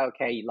it's like,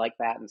 okay, you like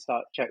that, and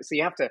start. So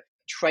you have to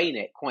train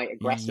it quite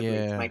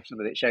aggressively to Yeah. make sure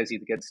that it shows you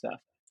the good stuff.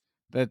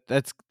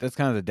 That's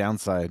kind of the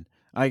downside.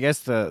 I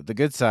guess the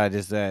good side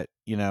is that,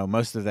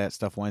 most of that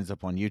stuff winds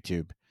up on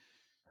YouTube.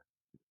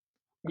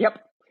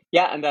 Yep.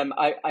 Yeah, and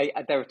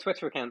there are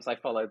Twitter accounts I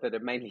follow that are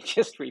mainly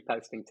just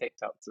reposting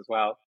TikToks as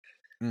well.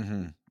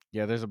 Mhm.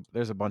 Yeah,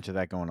 there's a bunch of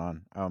that going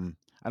on.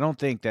 I don't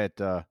think that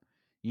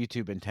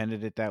YouTube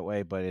intended it that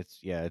way, but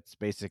it's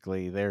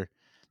basically their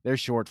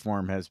short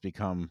form has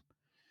become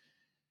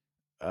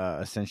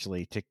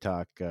essentially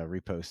TikTok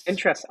reposts.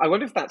 Interest. I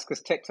wonder if that's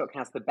because TikTok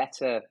has the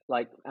better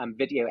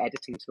video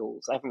editing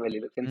tools. I haven't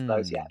really looked into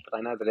those yet, Mm. but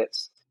I know that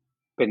it's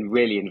been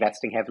really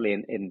investing heavily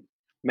in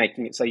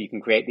making it so you can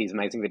create these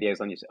amazing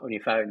videos on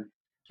your phone.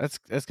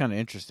 That's kind of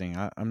interesting.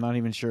 I'm not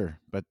even sure,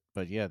 but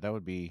yeah, that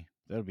would be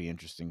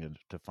interesting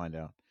to find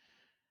out.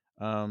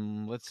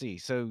 Let's see.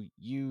 So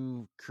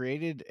you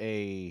created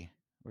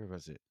where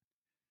was it?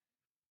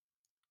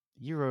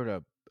 You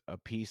wrote a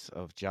piece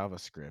of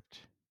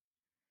JavaScript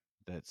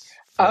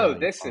that's Oh, fairly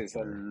this is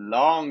a popular.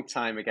 long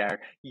time ago.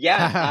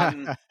 Yeah.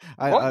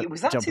 What I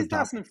was that? jumped on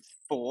top.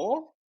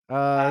 2004.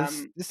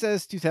 This, Um, this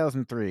says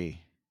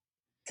 2003.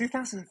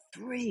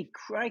 2003.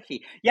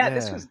 Crikey. Yeah,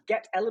 this Yeah, was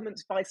get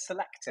elements by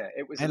selector.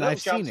 It was a and little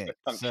I've seen it.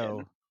 JavaScript function.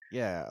 So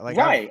yeah, like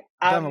I've Right.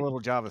 done a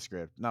little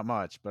JavaScript, not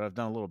much, but I've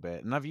done a little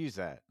bit, and I've used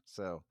that.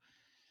 So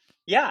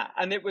Yeah,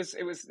 and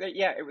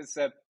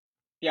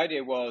the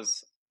idea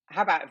was,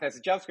 how about if there's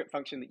a JavaScript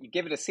function that you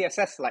give it a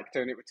CSS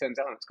selector and it returns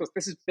elements? Of course,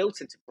 this is built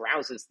into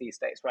browsers these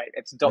days, right?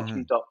 It's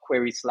hmm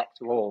document.query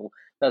selector all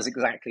does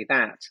exactly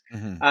that.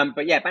 hmm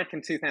But yeah, back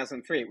in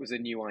 2003, it was a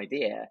new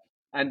idea.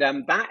 And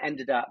that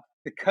ended up,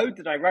 the code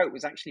that I wrote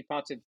was actually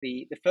part of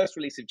the first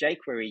release of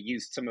jQuery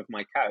used some of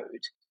my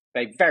code.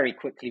 They very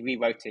quickly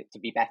rewrote it to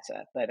be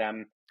better. But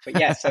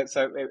yeah,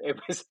 it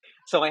was,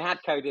 so I had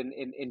code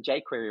in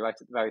jQuery right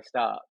at the very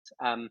start.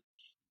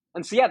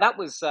 And so yeah, that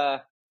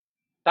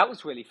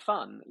was really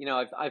fun. You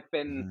know,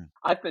 hmm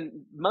I've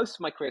been most of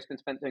my career has been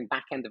spent doing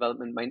back end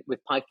development with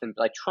Python,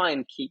 but I try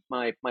and keep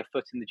my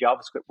foot in the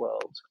JavaScript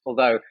world.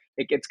 Although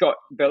it's got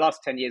the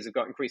last 10 years have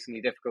got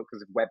increasingly difficult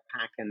because of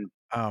Webpack and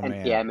Oh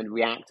man, npm and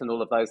React and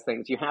all of those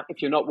things. You have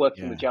if you're not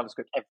working with yeah,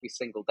 JavaScript every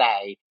single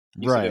day,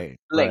 you sort of right,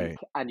 blink right.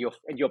 and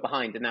you're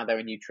behind. And now there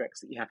are new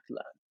tricks that you have to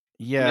learn.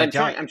 Yeah, I'm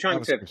trying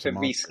JavaScript's to a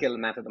monster. reskill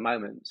in that at the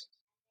moment.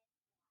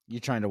 You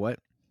trying to what?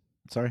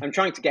 Sorry. I'm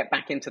trying to get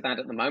back into that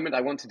at the moment.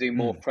 I want to do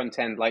more Mm. front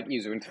end like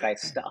user interface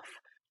stuff.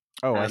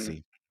 Oh, I Um,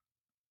 see.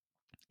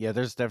 Yeah,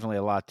 there's definitely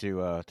a lot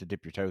to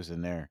dip your toes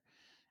in there.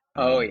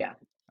 oh Um, yeah,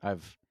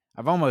 I've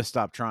almost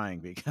stopped trying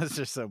because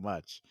there's so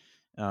much.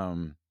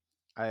 Um,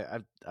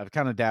 I've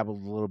kind of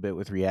dabbled a little bit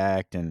with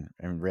React and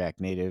React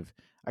Native.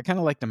 I kind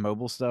of like the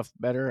mobile stuff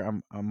better.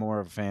 I'm more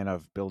of a fan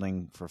of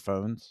building for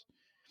phones.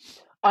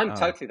 I'm Um,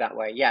 totally that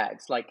way. Yeah,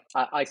 it's like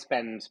I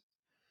spend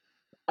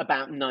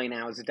about 9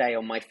 hours a day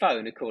on my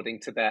phone, according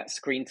to that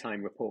screen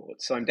time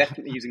report. So I'm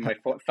definitely using my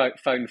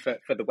phone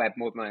for the web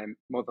more than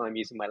I'm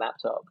using my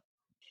laptop.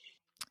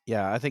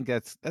 yeah, I think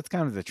that's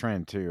kind of the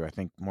trend too. I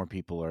think more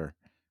people are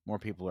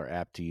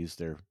apt to use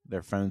their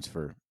phones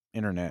for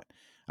internet.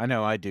 I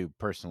know I do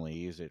personally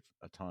use it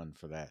a ton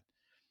for that.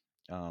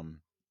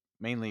 Um,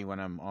 Mainly when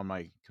I'm on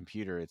my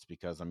computer, it's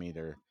because I'm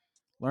either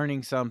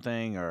learning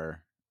something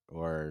or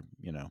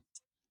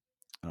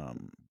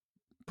um,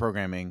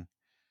 programming.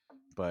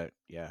 But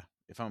yeah,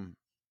 if I'm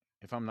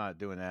not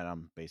doing that,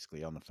 I'm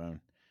basically on the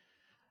phone.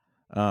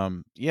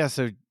 Yeah.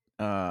 So,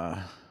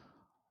 uh,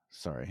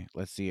 sorry.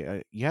 Let's see.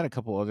 You had a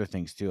couple other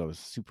things too. I was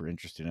super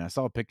interested in. I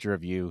saw a picture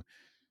of you,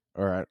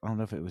 or I don't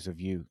know if it was of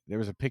you. There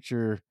was a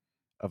picture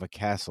of a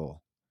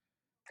castle,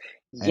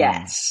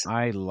 and Yes.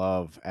 I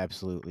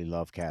absolutely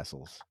love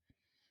castles.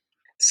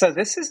 So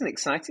this is an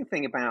exciting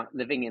thing about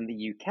living in the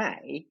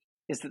UK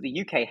is that the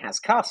UK has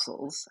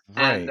castles,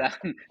 and Right.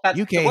 that's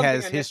the UK one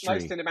thing has I miss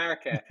most history. in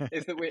America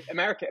is that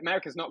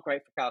America's not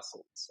great for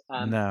castles.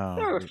 No.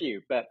 There are a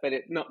few, but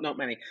not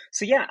many.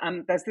 So yeah,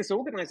 there's this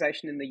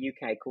organisation in the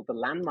UK called the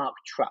Landmark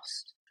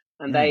Trust,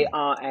 and they Mm.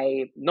 are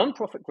a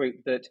non-profit group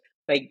that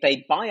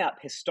they buy up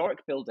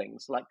historic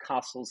buildings like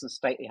castles and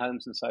stately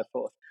homes and so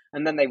forth,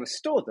 and then they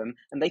restore them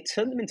and they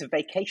turn them into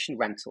vacation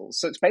rentals.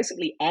 So it's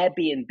basically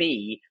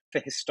Airbnb for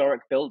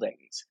historic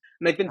buildings.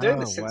 And they've been doing Oh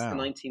this since the wow.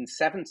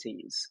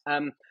 1970s.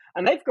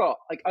 And they've got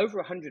like over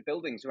 100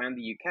 buildings around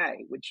the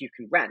UK, which you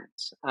can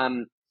rent.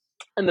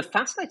 And the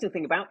fascinating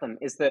thing about them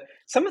is that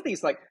some of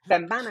these, like, they're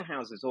manor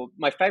houses, or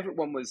my favorite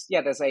one was,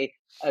 there's a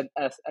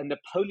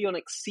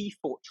Napoleonic sea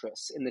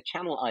fortress in the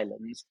Channel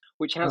Islands,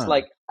 which has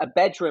like a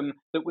bedroom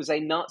that was a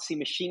Nazi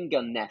machine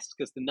gun nest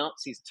because the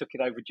Nazis took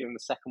it over during the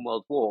Second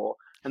World War.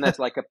 And there's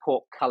like a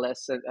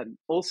portcullis and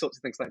all sorts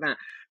of things like that.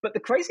 But the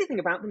crazy thing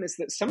about them is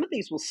that some of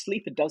these will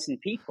sleep a dozen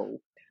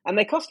people, and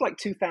they cost like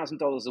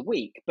 $2,000 a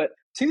week. But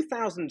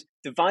 2,000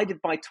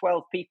 divided by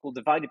 12 people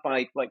divided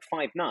by like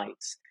 5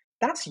 nights,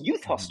 that's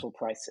youth hostel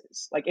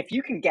prices. Like, if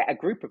you can get a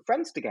group of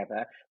friends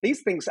together,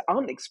 these things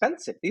aren't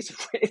expensive.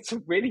 It's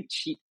a really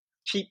cheap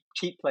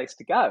place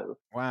to go.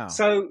 Wow.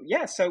 So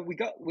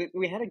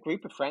we had a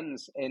group of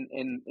friends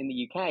in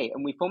the UK,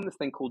 and we formed this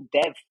thing called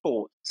Dev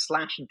Fort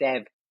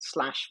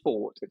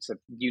 /Dev/Fort. It's a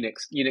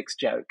Unix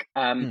joke.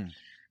 And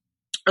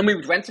we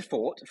would rent a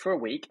fort for a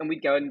week, and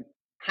we'd go and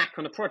hack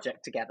on a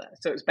project together.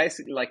 So it was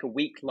basically like a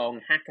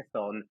week-long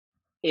hackathon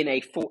in a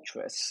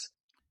fortress.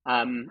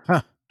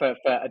 For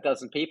a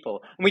dozen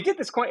people, and we did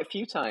this quite a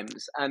few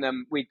times. And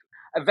we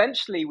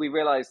eventually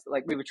realized,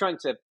 like, we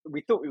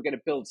thought we were going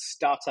to build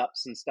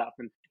startups and stuff,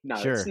 and no,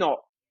 it's not.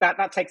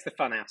 That takes the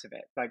fun out of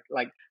it.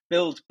 Like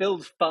build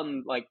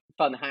fun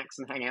hacks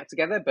and hang out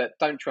together, but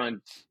don't try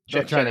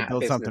to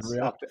build something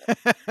real.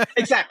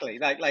 Exactly.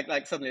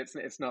 Like suddenly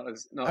it's not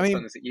as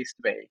fun as it used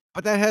to be.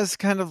 But that has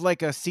kind of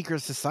like a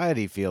secret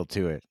society feel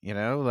to it,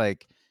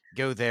 like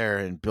go there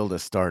and build a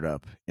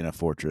startup in a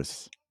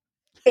fortress.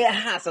 It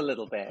has a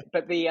little bit,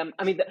 but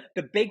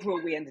the big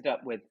rule we ended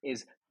up with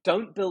is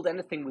don't build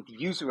anything with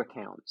user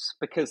accounts,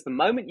 because the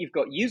moment you've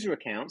got user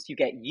accounts, you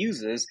get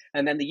users,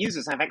 and then the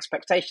users have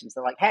expectations.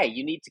 They're like, hey,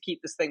 you need to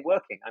keep this thing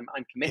working.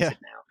 I'm committed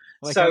now.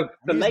 Like, so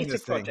the later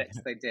projects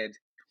they did,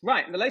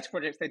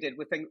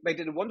 they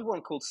did a wonderful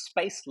one called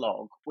Space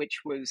Log, which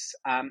was,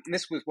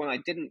 this was one I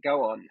didn't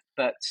go on,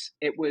 but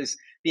it was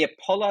the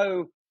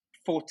Apollo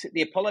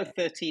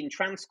 13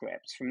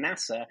 transcripts from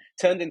NASA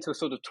turned into a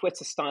sort of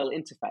Twitter-style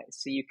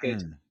interface,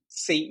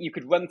 so you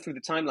could run through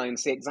the timeline and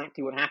see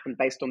exactly what happened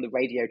based on the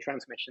radio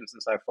transmissions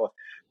and so forth.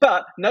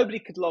 But nobody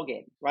could log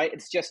in, right?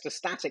 It's just a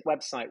static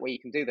website where you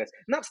can do this,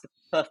 and that's the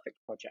perfect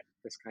project for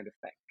this kind of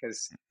thing,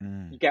 because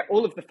you get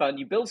all of the fun.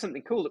 You build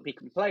something cool that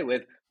people can play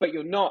with, but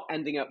you're not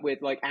ending up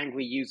with like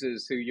angry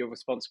users who you're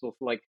responsible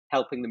for like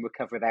helping them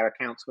recover their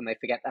accounts when they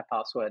forget their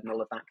password and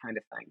all of that kind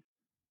of thing.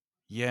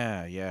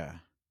 Yeah.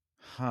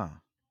 Huh.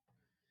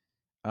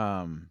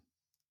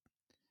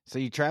 So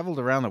you traveled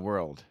around the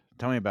world.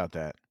 Tell me about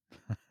that.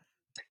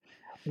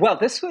 Well,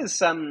 this was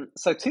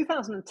so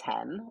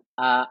 2010.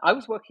 I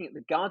was working at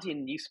the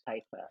Guardian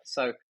newspaper.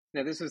 So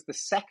this was the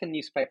second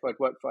newspaper I'd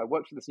worked for. I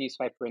worked for this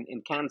newspaper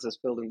in Kansas,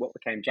 building what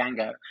became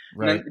Django.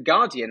 Right. And then at the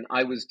Guardian,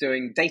 I was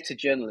doing data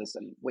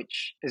journalism,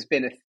 which has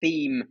been a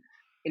theme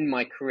in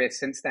my career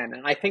since then.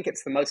 And I think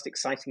it's the most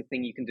exciting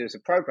thing you can do as a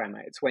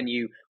programmer. It's when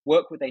you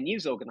work with a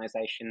news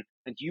organization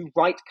and you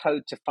write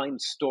code to find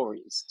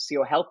stories. So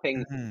you're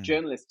helping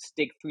journalists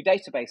dig through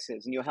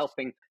databases, and you're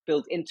helping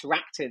build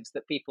interactives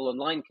that people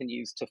online can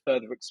use to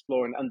further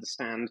explore and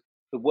understand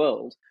the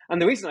world.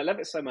 And the reason I love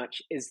it so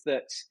much is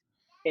that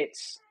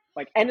it's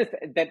like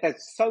anything,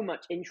 there's so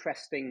much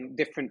interesting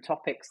different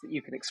topics that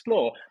you can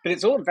explore, but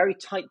it's all on very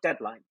tight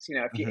deadlines.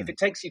 If it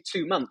takes you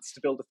 2 months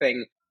to build a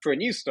thing for a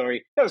news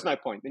story, there was no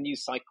point. The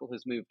news cycle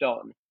has moved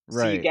on.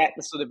 Right. So you get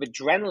the sort of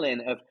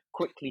adrenaline of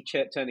quickly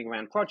turning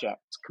around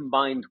projects,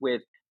 combined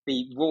with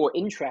the raw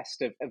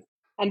interest of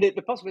and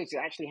the possibility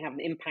to actually have an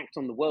impact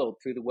on the world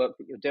through the work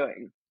that you're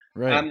doing.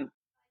 Right.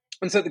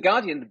 And so at the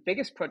Guardian, the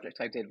biggest project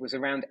I did was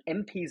around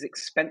MPs'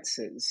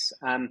 expenses.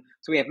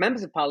 So we have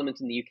members of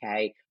parliament in the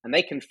UK, and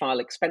they can file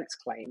expense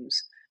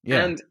claims.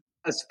 Yeah. And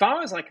as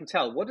far as I can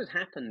tell, what had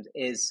happened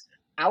is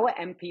our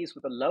MPs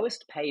were the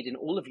lowest paid in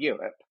all of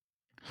Europe.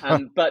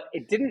 But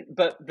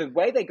the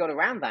way they got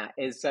around that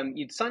is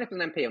you'd sign up as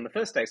an MP on the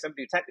first day.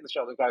 Somebody would tap you on the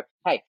shoulder and go,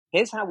 hey,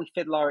 here's how we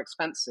fiddle our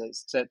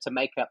expenses to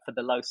make up for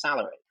the low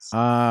salaries.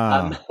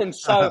 And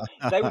so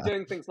they were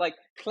doing things like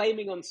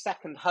claiming on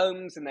second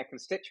homes in their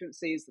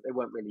constituencies that they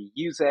weren't really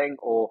using,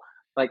 or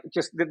like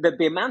just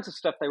the amount of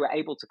stuff they were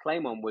able to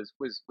claim on was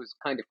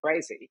kind of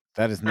crazy.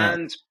 That is nuts.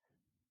 And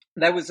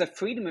there was a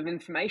Freedom of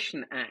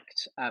Information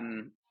Act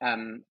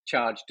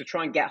charge to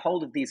try and get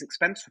hold of these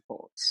expense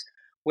reports,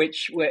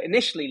 which were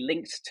initially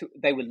leaked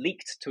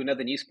to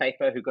another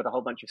newspaper who got a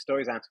whole bunch of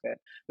stories out of it.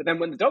 But then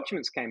when the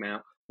documents came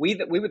out, we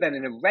were then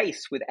in a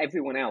race with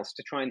everyone else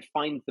to try and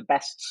find the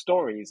best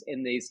stories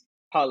in these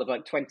pile of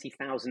like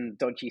 20,000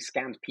 dodgy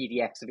scanned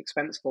PDFs of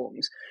expense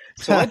forms.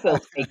 So I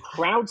built a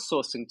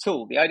crowdsourcing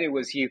tool. The idea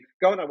was you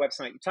go on our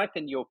website, you type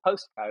in your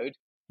postcode,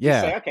 you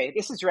say, okay,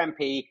 this is your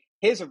MP.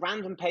 Here's a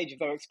random page of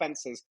their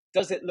expenses.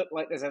 Does it look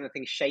like there's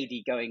anything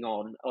shady going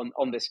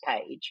on this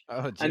page?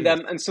 Oh,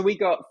 and so we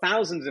got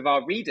thousands of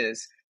our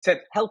readers to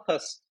help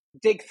us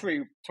dig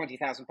through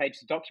 20,000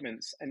 pages of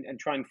documents and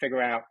try and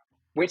figure out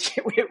which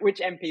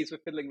MPs were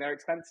fiddling their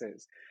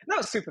expenses. And that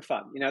was super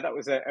fun. That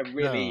was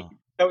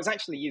that was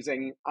actually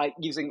using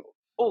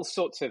all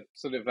sorts of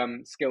sort of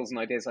skills and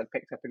ideas I'd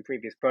picked up in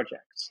previous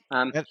projects.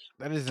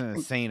 That is an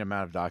insane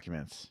amount of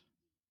documents.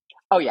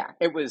 Oh yeah,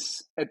 it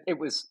was a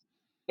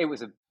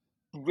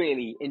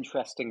really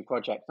interesting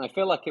project, and I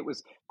feel like it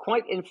was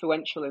quite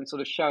influential in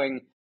sort of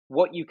showing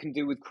what you can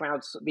do with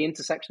the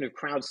intersection of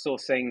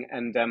crowdsourcing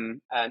and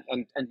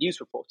news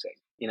reporting.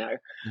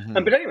 Mm-hmm.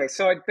 But anyway,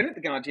 so I'd been at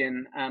the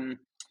Guardian, and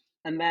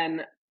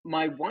then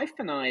my wife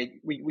and I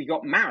we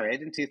got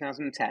married in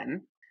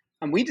 2010,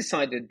 and we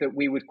decided that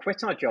we would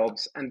quit our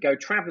jobs and go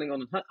traveling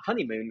on a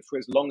honeymoon for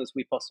as long as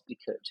we possibly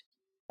could.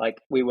 Like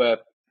we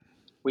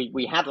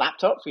had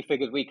laptops. We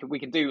figured we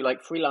could do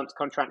like freelance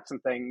contracts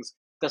and things.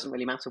 Doesn't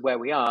really matter where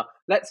we are.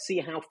 Let's see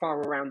how far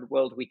around the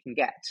world we can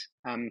get.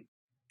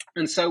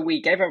 And so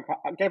we gave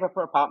up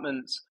our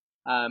apartments.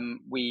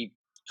 We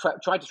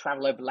tried to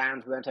travel over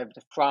land. We went over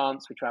to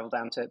France. We traveled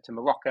down to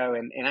Morocco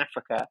in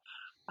Africa,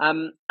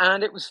 and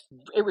it was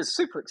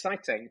super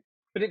exciting.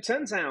 But it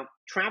turns out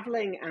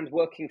traveling and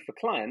working for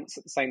clients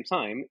at the same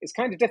time is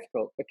kind of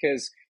difficult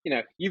because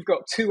you've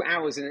got 2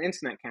 hours in an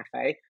internet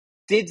cafe.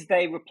 Did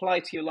they reply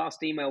to your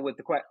last email with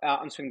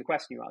answering the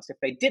question you asked? If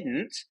they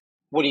didn't,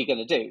 what are you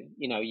going to do?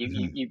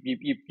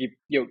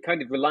 You're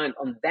kind of reliant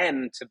on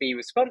them to be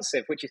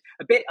responsive, which is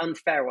a bit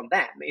unfair on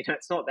them.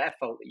 It's not their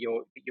fault that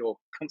you're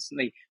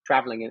constantly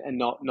traveling and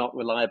not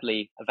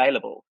reliably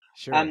available.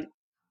 Sure.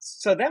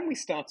 So then we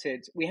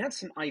had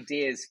some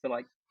ideas for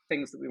like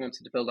things that we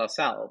wanted to build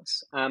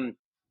ourselves. And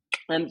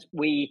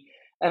we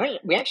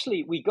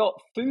got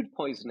food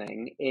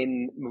poisoning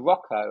in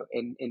Morocco,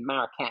 in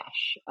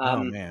Marrakesh.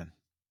 Oh man.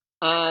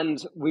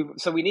 And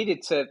we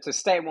needed to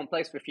stay in one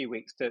place for a few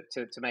weeks to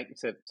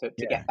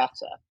get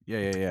better.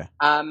 Yeah.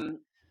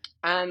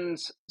 And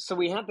so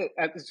we had it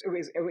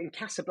was in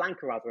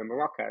Casablanca, rather, in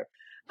Morocco.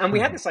 And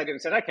we had this idea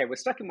and said, okay, we're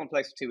stuck in one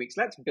place for 2 weeks.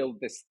 Let's build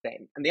this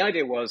thing. And the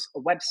idea was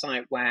a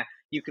website where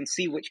you can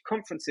see which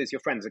conferences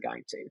your friends are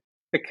going to,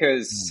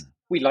 because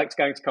we liked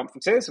going to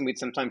conferences and we'd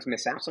sometimes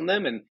miss out on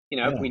them. And,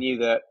 if we knew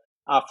that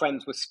our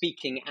friends were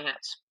speaking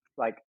at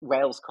like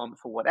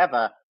RailsConf or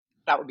whatever,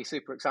 that would be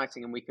super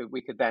exciting. And we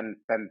could then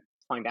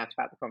find out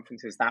about the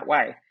conferences that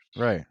way.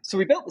 Right. So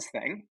we built this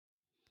thing,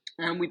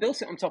 and we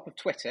built it on top of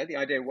Twitter. The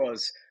idea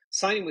was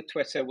signing with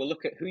Twitter. We'll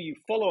look at who you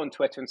follow on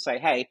Twitter and say,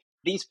 hey,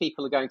 these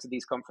people are going to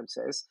these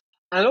conferences.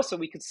 And also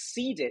we could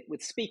seed it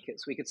with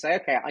speakers. We could say,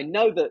 okay, I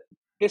know that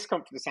this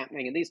conference is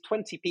happening and these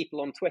 20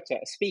 people on Twitter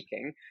are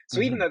speaking.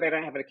 So even though they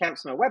don't have an account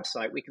on our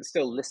website, we can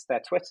still list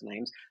their Twitter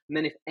names. And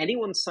then if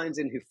anyone signs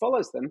in who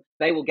follows them,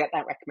 they will get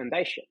that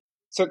recommendation.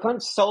 So it kind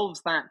of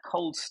solves that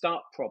cold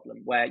start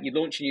problem where you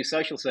launch a new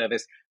social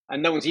service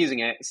and no one's using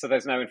it. So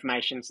there's no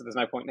information. So there's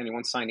no point in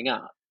anyone signing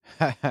up.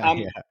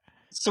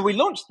 So we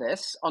launched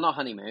this on our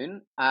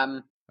honeymoon.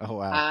 Oh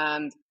wow!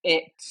 And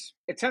it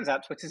turns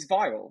out Twitter's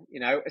viral.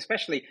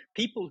 Especially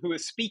people who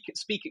speak at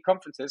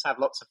conferences have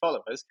lots of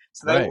followers,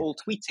 so they were all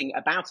tweeting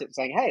about it,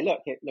 saying, "Hey,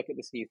 look at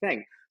this new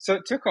thing." So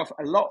it took off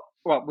a lot.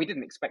 Well, we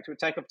didn't expect it would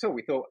take off at all.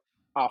 We thought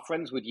our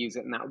friends would use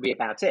it, and that would be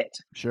about it.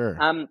 Sure.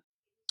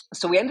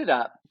 So we ended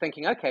up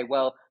thinking, okay,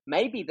 well,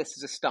 maybe this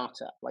is a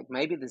startup. Like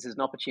maybe this is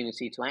an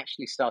opportunity to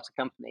actually start a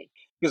company,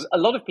 because a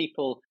lot of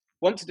people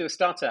want to do a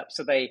startup,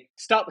 so they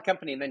start the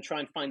company and then try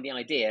and find the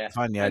idea.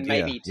 And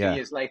maybe 2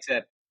 years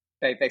later,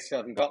 they still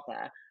haven't got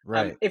there.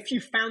 Right. If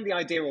you found the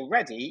idea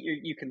already,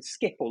 you can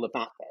skip all of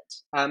that bit.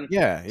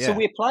 Yeah. So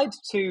we applied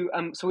to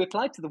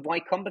the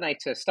Y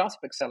Combinator Startup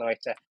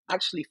Accelerator.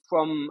 Actually,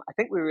 from I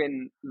think we were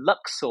in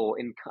Luxor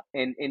in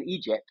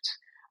Egypt,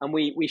 and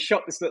we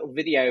shot this little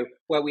video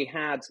where we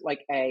had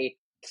like a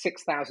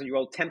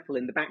 6,000-year-old temple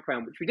in the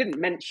background, which we didn't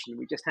mention.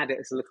 We just had it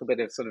as a little bit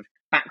of sort of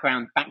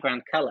background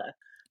color.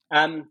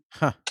 And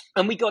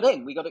we got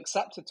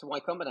accepted to Y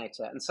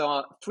Combinator. And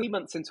so 3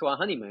 months into our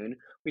honeymoon,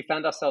 we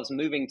found ourselves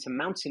moving to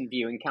Mountain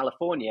View in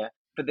California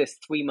for this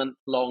 3-month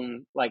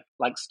long, like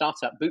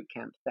startup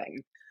bootcamp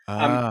thing.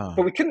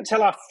 But we couldn't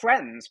tell our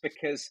friends,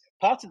 because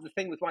part of the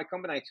thing with Y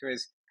Combinator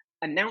is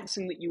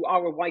announcing that you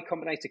are a Y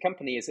Combinator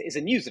company is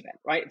a news event,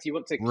 right? So you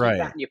want to keep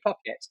that in your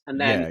pocket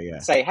and then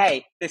say,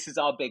 hey, this is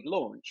our big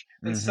launch.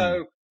 And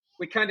so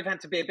we kind of had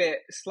to be a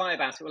bit sly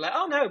about it. We're like,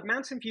 oh no,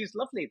 Mountain View's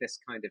lovely this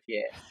kind of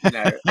year,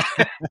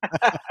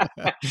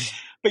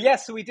 But yeah,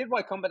 so we did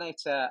Y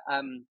Combinator.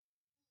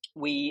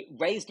 We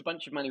raised a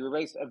bunch of money. We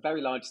raised a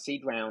very large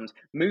seed round,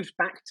 moved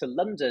back to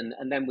London,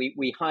 and then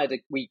we hired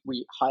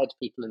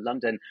people in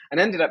London, and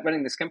ended up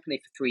running this company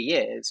for 3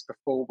 years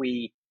before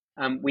we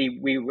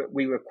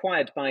were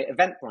acquired by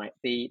Eventbrite,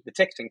 the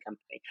ticketing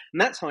company,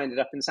 and that's how I ended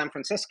up in San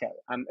Francisco.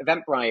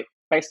 Eventbrite,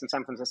 based in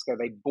San Francisco,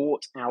 they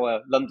bought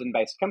our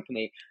London-based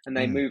company, and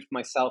they moved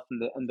myself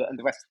and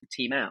the rest of the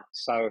team out.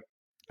 So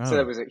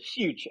there was a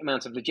huge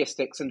amount of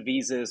logistics and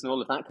visas and all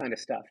of that kind of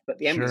stuff. But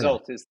the end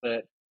result is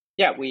that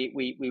we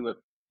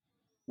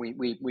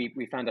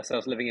found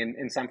ourselves living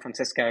in San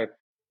Francisco,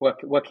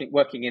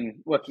 working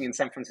in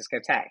San Francisco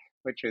tech,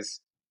 which was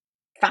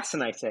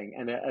fascinating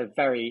and a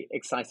very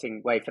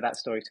exciting way for that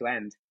story to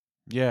end.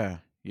 Yeah.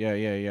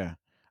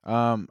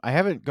 I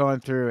haven't gone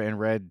through and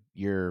read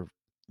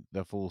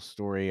the full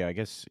story. I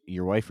guess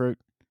your wife wrote,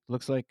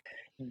 looks like.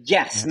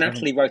 Yes,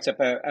 Natalie wrote up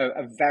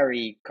a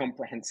very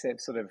comprehensive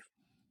sort of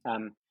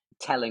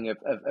telling of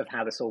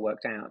how this all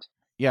worked out.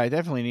 Yeah, I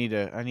definitely need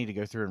to. I need to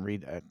go through and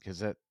read that because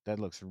that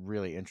looks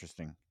really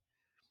interesting.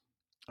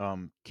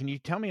 Can you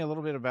tell me a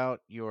little bit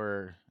about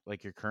your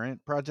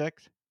current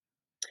project,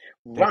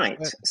 Right.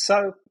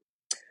 Dataset?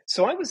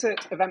 So I was at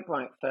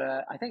Eventbrite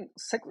for I think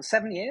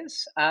 7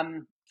 years,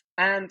 and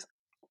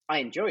I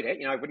enjoyed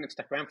it. I wouldn't have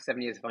stuck around for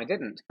 7 years if I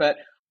didn't. But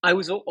I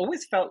was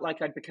always felt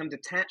like I'd become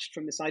detached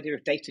from this idea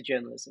of data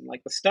journalism.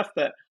 Like the stuff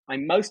that I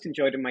most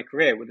enjoyed in my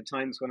career were the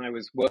times when I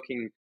was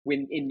working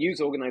in news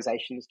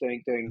organizations, Hmm.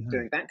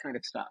 doing that kind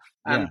of stuff.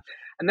 Yeah.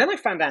 And then I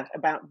found out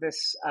about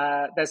this.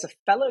 There's a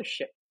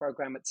fellowship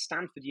program at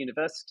Stanford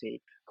University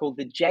called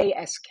the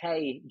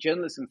JSK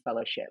Journalism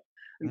Fellowship,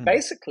 and Mm.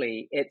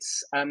 basically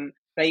it's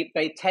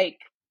they take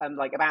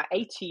like about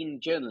 18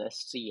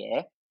 journalists a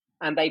year,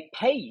 and they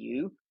pay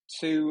you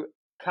to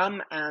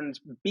come and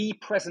be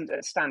present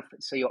at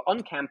Stanford. So you're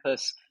on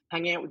campus,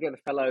 hanging out with the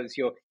other fellows,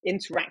 you're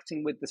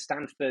interacting with the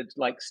Stanford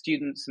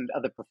students and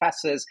other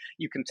professors.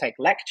 You can take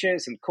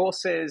lectures and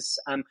courses,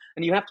 and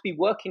you have to be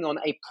working on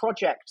a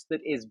project that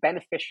is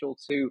beneficial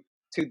to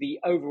the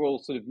overall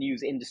sort of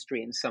news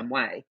industry in some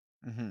way.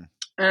 Hmm.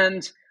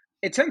 And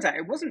it turns out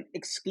it wasn't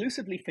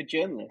exclusively for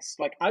journalists.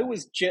 Like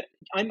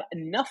I'm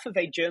enough of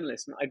a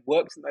journalist, and I'd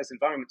worked in those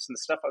environments, and the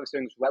stuff I was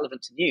doing was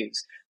relevant to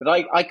news, that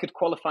I could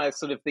qualify as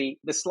sort of the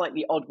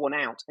slightly odd one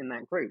out in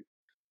that group.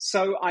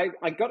 So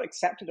I got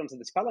accepted onto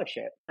this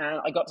fellowship, and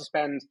I got to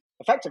spend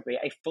effectively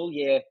a full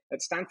year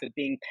at Stanford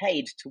being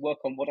paid to work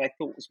on what I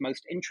thought was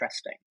most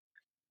interesting,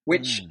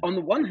 which Mm. on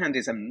the one hand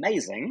is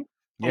amazing.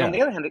 And on Yeah.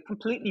 the other hand, it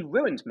completely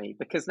ruined me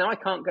because now I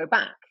can't go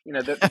back.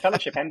 The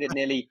fellowship ended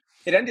nearly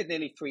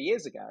 3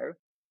 years ago,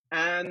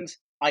 and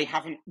I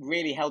haven't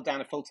really held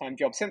down a full time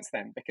job since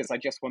then because I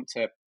just want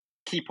to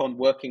keep on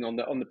working on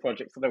the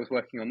projects that I was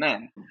working on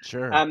then.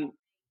 Sure. Um,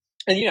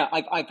 and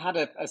I've had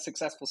a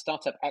successful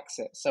startup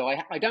exit, so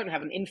I don't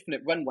have an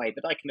infinite runway,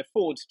 but I can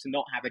afford to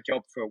not have a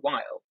job for a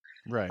while.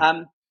 Right.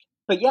 Um,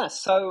 but yeah,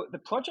 so the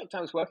project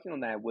I was working on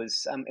there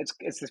was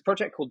it's this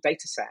project called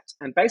Dataset,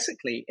 and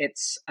basically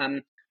it's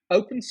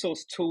open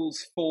source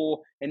tools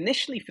for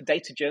initially for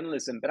data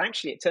journalism, but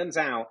actually it turns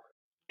out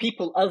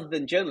people other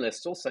than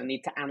journalists also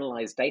need to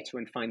analyze data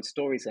and find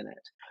stories in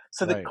it.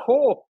 So the Right.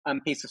 core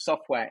piece of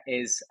software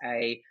is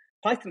a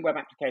Python web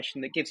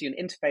application that gives you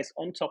an interface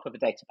on top of a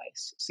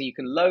database, so you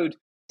can load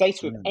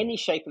data of Mm. any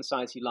shape and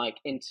size you like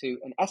into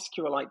an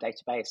SQLite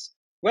database,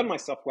 run my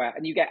software,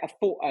 and you get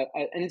an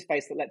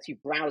interface that lets you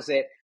browse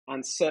it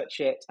and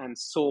search it and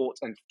sort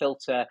and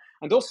filter,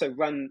 and also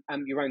run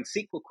your own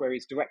SQL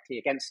queries directly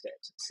against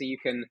it. So you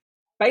can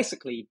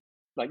basically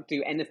like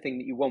do anything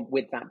that you want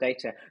with that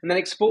data, and then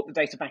export the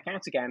data back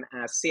out again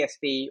as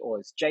CSV or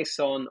as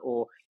JSON,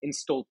 or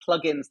install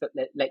plugins that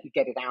let you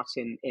get it out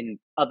in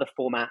other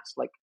formats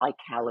like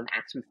iCal and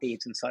Atom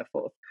feeds and so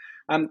forth.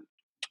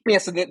 Yeah,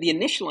 so the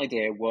initial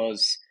idea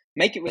was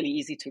make it really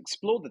easy to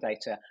explore the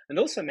data and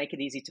also make it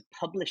easy to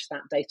publish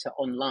that data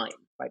online.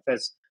 Right?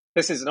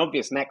 This is an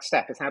obvious next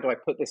step, is how do I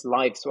put this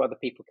live so other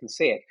people can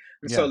see it?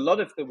 And so Yeah. a lot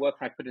of the work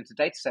I put into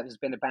Dataset has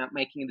been about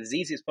making it as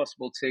easy as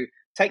possible to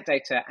take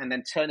data and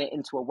then turn it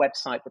into a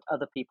website that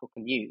other people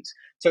can use.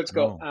 So it's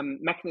got Oh.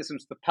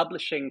 mechanisms for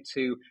publishing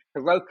to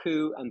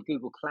Heroku and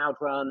Google Cloud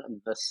Run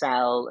and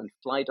Vercel and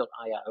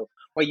Fly.io,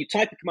 where you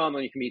type a command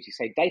on your computer, you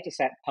say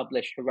Dataset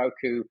publish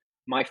Heroku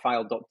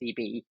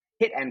myfile.db,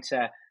 hit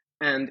enter,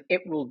 and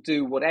it will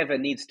do whatever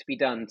needs to be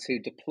done to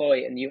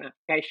deploy a new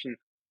application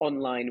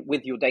online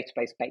with your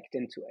database baked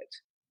into it.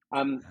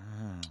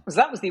 Ah. So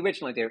that was the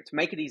original idea, to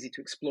make it easy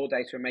to explore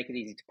data and make it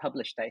easy to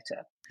publish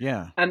data.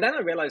 Yeah. And then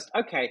I realized,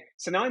 okay,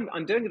 so now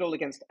I'm doing it all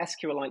against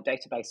SQLite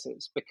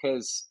databases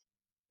because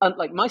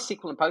like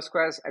MySQL and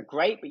Postgres are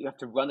great, but you have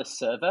to run a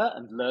server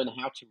and learn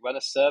how to run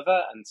a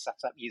server and set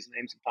up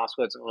usernames and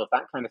passwords and all of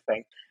that kind of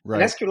thing. An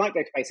Right. SQLite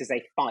database is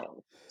a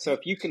file. So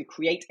if you can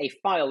create a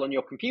file on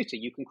your computer,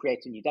 you can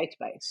create a new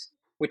database,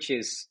 which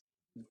is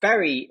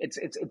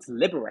it's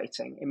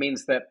liberating. It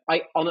means that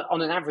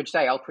on an average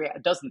day, I'll create a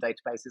dozen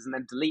databases and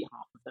then delete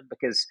half of them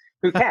because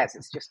who cares?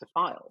 It's just a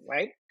file,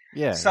 right?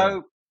 Yeah. Yeah.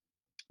 So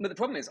but the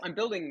problem is, I'm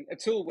building a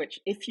tool which,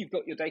 if you've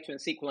got your data in a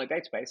SQLite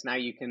database, now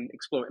you can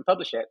explore it and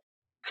publish it.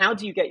 How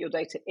do you get your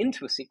data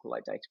into a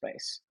SQLite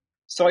database?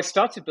 So I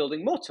started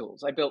building more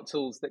tools. I built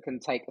tools that can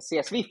take a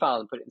CSV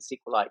file and put it in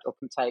SQLite, or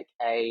can take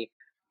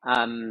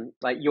an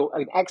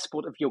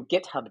export of your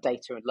GitHub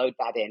data and load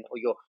that in, or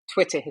your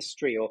Twitter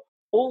history, or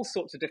all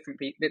sorts of different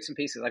bits and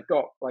pieces. I've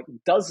got like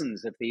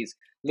dozens of these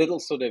little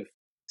sort of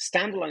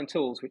standalone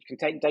tools which can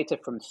take data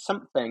from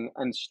something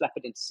and schlep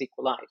it into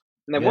SQLite.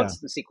 And then Yeah.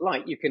 once it's in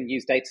SQLite, you can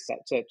use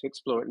Dataset to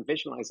explore it and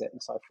visualize it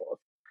and so forth.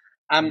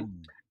 Um,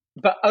 Mm.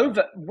 but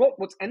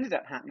what's ended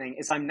up happening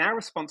is I'm now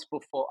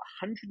responsible for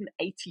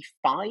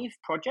 185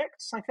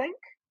 projects, I think,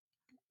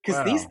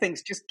 because these Wow.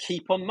 things just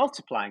keep on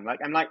multiplying. Like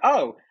I'm like,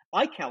 oh,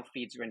 iCal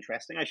feeds are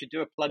interesting. I should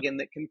do a plugin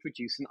that can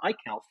produce an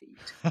iCal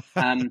feed.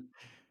 Um,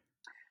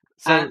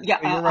 So, and yeah,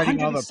 you're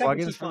writing all the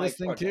plugins for this 175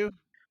 thing projects. too?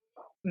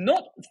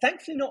 Not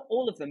thankfully, not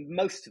all of them.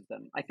 Most of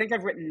them. I think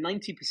I've written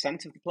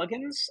 90% of the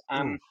plugins.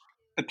 Ooh.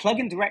 The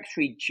plugin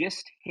directory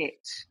just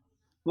hit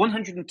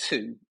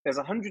 102. There's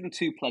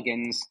 102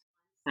 plugins,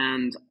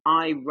 and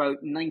I wrote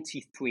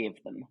 93 of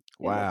them. It looks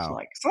Wow.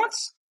 like. So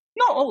that's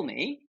not all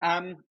me.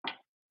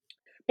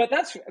 But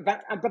that's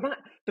that. But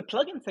the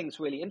plugin thing's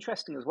really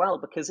interesting as well,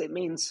 because it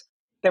means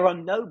there are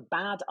no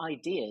bad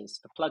ideas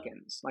for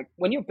plugins. Like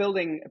when you're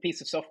building a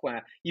piece of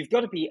software, you've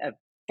got to be a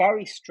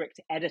very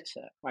strict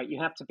editor, right?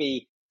 You have to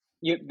be.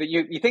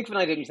 You think of an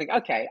idea and you think,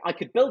 okay, I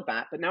could build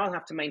that, but now I'll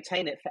have to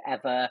maintain it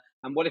forever.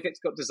 And what if it's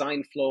got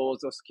design flaws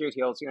or security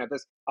holes? You know,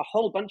 there's a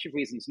whole bunch of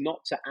reasons not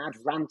to add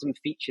random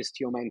features to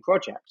your main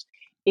project.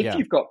 If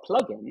you've got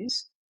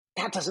plugins,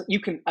 that doesn't.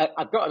 You can.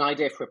 I've got an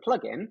idea for a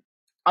plugin.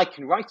 I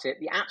can write it.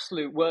 The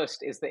absolute worst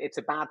is that it's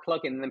a bad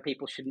plugin and then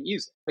people shouldn't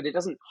use it, but it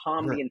doesn't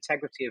harm the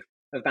integrity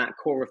of that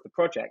core of the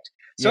project.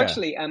 So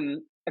actually,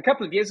 a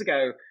couple of years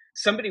ago,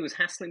 somebody was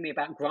hassling me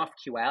about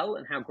GraphQL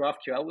and how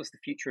GraphQL was the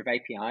future of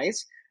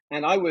APIs.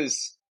 And I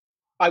was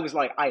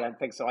like, I don't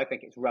think so. I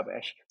think it's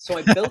rubbish. So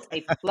I built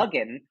a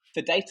plugin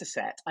for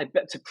Dataset.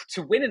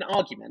 To win an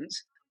argument,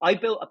 I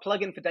built a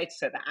plugin for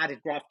Dataset that added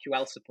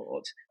GraphQL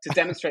support to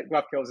demonstrate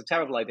GraphQL was a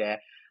terrible idea.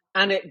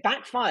 And it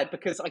backfired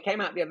because I came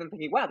out the other end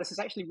thinking, wow, this is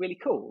actually really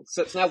cool.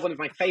 So it's now one of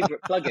my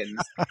favorite plugins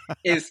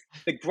is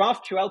the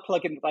GraphQL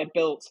plugin that I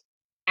built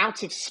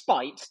out of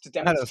spite to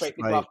demonstrate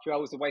that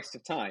GraphQL was a waste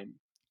of time.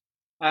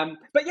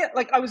 But yeah,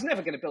 like I was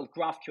never going to build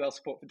GraphQL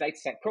support for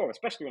Dataset Core,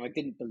 especially when I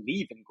didn't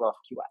believe in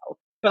GraphQL.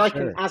 But I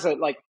can, as a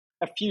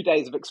few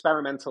days of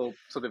experimental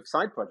sort of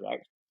side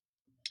project,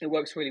 it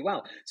works really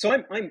well. So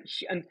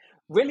and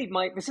really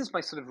this is my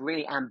sort of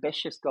really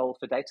ambitious goal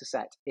for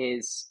Dataset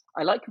is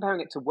I like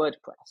comparing it to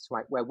WordPress,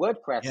 right? Where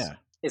WordPress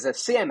is a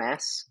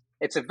CMS.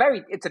 It's a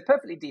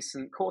perfectly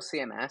decent core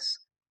CMS.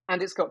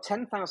 And it's got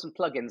 10,000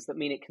 plugins that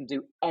mean it can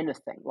do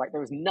anything. Like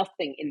there is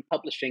nothing in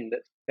publishing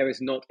that there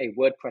is not a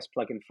WordPress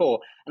plugin for.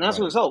 And as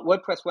a result,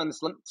 WordPress runs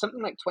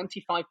something like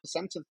 25%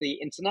 of the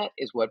internet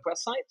is WordPress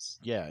sites.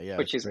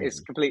 Which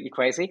is completely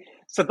crazy.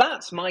 So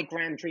that's my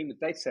grand dream with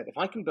Dataset. If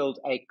I can build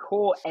a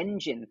core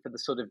engine for the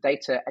sort of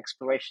data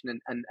exploration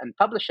and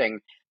publishing,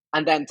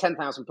 and then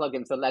 10,000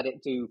 plugins that let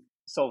it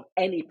solve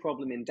any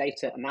problem in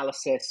data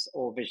analysis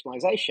or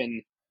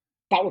visualization,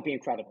 that would be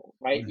incredible,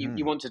 right? Mm-hmm.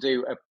 You want to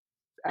do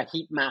a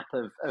heat map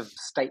of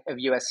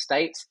US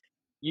states,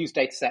 use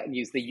Dataset and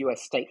use the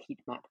US state heat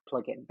map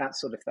plugin, that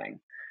sort of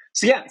thing.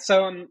 So yeah,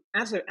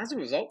 as a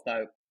result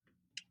though,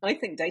 I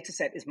think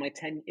Dataset is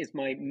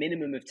my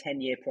minimum of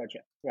 10-year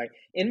project, right?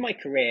 In my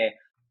career,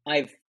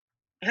 I've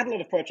had a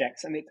lot of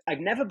projects, and I've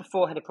never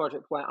before had a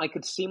project where I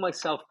could see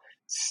myself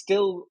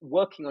still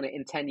working on it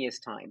in 10 years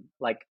time,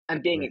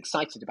 and being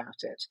excited about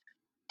it.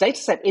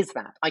 Dataset is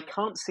that. I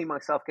can't see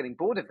myself getting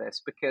bored of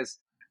this because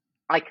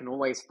I can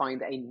always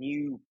find a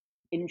new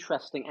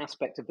interesting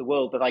aspect of the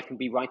world that I can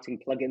be writing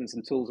plugins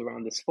and tools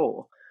around this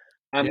for.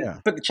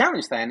 But the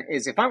challenge then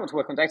is if I want to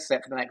work on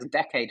Dataset for the next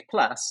decade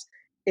plus,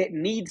 it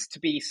needs to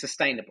be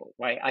sustainable,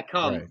 right? I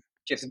can't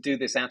just do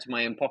this out of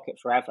my own pocket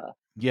forever.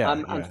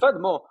 And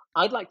furthermore,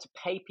 I'd like to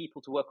pay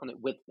people to work on it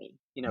with me.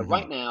 You know,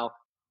 right now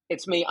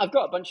it's me. I've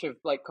got a bunch of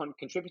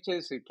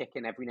contributors who kick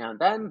in every now and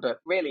then, but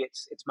really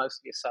it's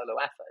mostly a solo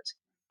effort.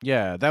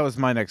 Yeah, that was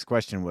my next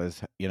question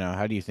was,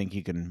 how do you think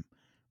you can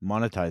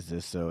monetize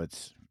this so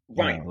it's a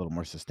little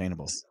more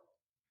sustainable?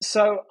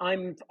 So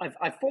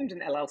I've formed an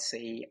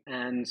LLC,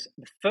 and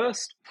the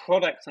first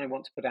product I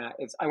want to put out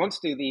is I want to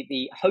do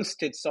the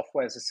hosted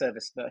software as a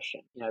service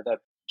version. You know, the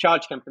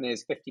charge company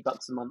is $50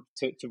 a month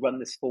to run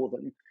this for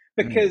them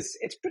because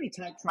it's pretty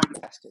tried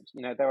and tested.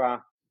 You know,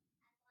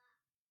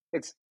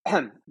 it's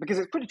because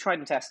it's pretty tried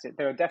and tested.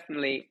 There are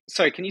definitely.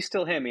 Sorry, can you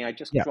still hear me? I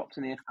just dropped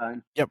an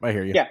earphone. Yep, I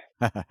hear you.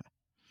 Yeah.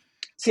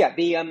 So yeah,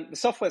 the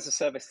software as a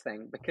service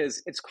thing,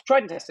 because it's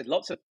tried and tested.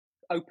 Lots of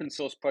open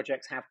source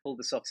projects have pulled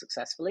this off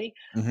successfully.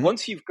 Mm-hmm.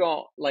 Once you've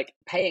got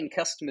paying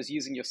customers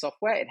using your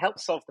software, it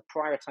helps solve the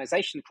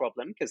prioritization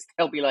problem because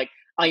they'll be like,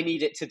 I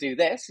need it to do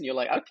this. And you're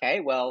like, okay,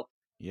 well,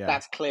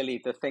 that's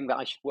clearly the thing that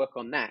I should work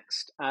on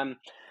next.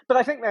 But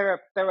I think there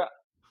are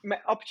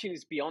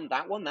opportunities beyond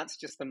that one. That's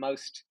just the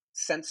most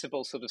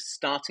sensible sort of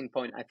starting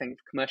point, I think,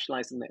 for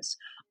commercializing this.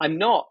 I'm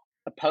not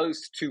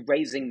opposed to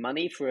raising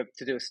money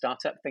to do a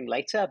startup thing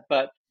later,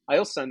 but I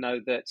also know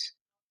that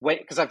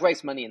because I've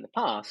raised money in the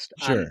past,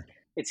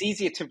 it's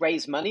easier to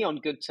raise money on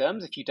good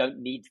terms if you don't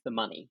need the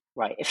money,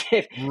 right?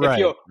 If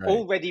you're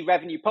already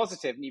revenue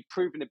positive and you've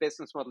proven a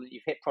business model that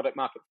you've hit product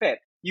market fit,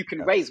 you can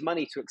raise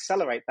money to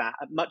accelerate that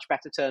at much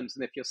better terms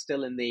than if you're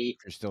still in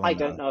I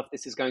don't know if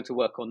this is going to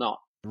work or not.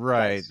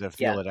 Right, the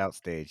feel it out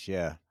stage,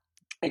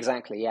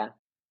 Exactly, yeah.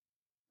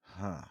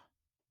 Huh.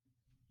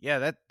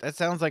 Yeah, that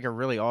sounds like a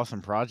really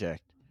awesome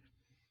project.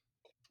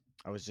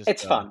 I was just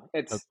it's fun.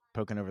 It's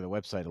poking over the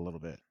website a little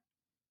bit.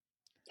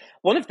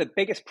 One of the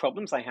biggest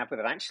problems I have with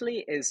it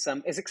actually is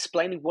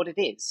explaining what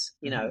it is.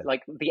 You know,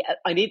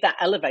 I need that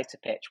elevator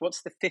pitch.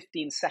 What's the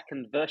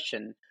 15-second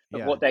version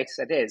of what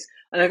Dataset is?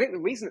 And I think the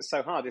reason it's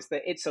so hard is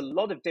that it's a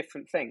lot of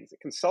different things. It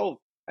can solve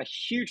a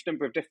huge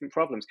number of different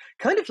problems.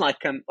 Kind of like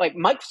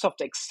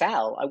Microsoft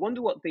Excel. I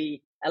wonder what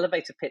the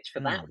elevator pitch for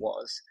that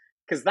was,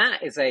 because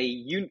that is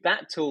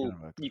that tool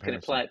you can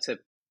apply it to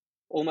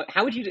almost.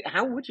 How would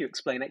you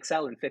explain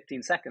Excel in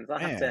 15 seconds? I'll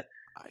Man,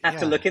 have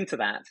to yeah, look into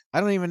that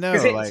I don't even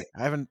because know. it's Like,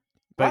 I haven't,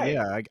 but right.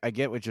 yeah, I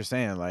get what you're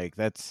saying. Like,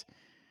 that's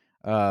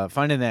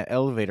finding that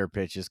elevator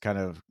pitch is kind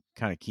of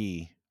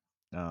key.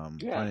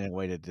 Yeah. Finding a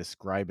way to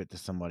describe it to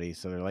somebody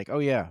so they're like, oh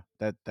yeah,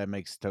 that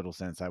makes total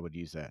sense. I would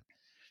use that.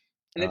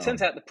 And it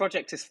turns Um, out the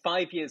project is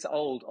 5 years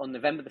old on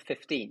November the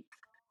 15th.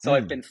 So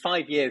I've mm. been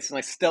 5 years and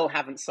I still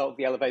haven't solved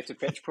the elevator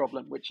pitch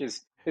problem, which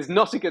is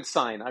not a good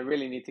sign. I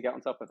really need to get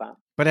on top of that.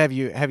 But have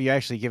you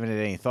actually given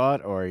it any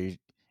thought, or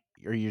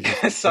are you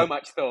just So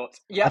much thought.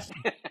 I, Yep. f-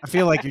 I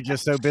feel like you're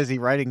just so busy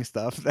writing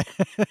stuff,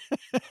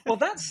 Well,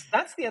 that's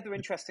the other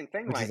interesting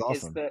thing, which is right?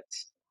 Is awesome. that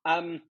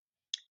um,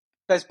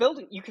 there's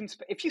building. You can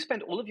if you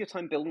spend all of your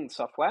time building the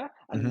software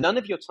and Hmm. none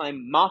of your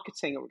time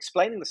marketing or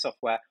explaining the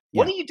software,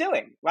 what Yeah, are you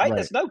doing, right? right.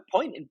 There's no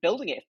point in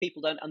building it if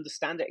people don't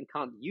understand it and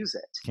can't use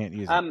it. Can't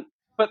use it. Um,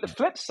 but the Yeah.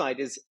 flip side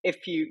is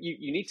if you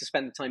need to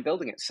spend the time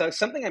building it. So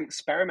something I'm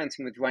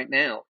experimenting with right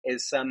now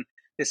is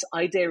this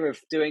idea of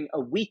doing a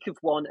week of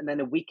one and then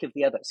a week of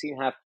the other. So you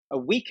have a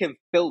week of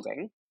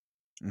building,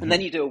 and then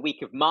Hmm. you do a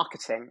week of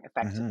marketing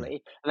Hmm.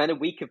 effectively, and then a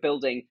week of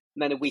building,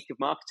 and then a week of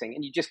marketing,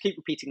 and you just keep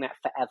repeating that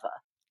forever.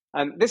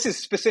 This is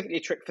specifically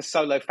a trick for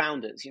solo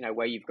founders,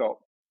 where you've got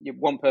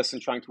one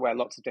person trying to wear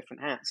lots of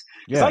different hats.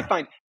 Because I Yeah,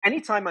 find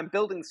anytime I'm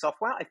building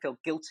software, I feel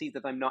guilty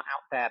that I'm not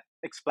out there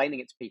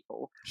explaining it to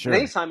people. And sure.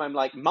 anytime I'm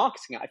like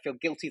marketing it, I feel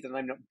guilty that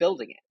I'm not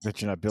building it.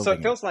 That you're not So it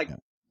building it. feels like Yeah.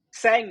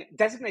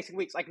 designating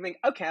weeks, I can think,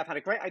 okay, I've had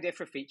a great idea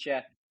for a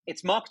feature.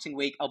 It's marketing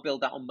week. I'll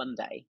build that on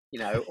Monday,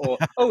 or,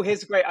 oh,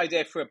 here's a great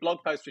idea for a blog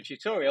post or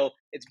tutorial.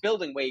 It's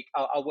building week.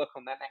 I'll work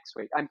on that next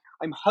week.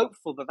 I'm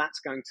hopeful that that's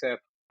going to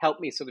help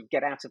me sort of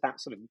get out of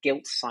that sort of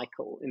guilt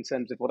cycle in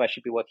terms of what I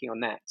should be working on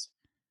next.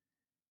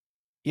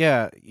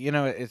 Yeah,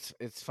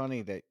 it's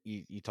funny that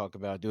you talk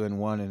about doing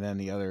one and then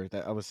the other.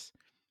 That I was,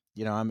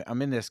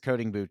 I'm in this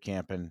coding boot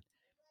camp, and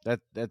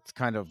that's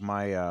kind of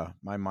my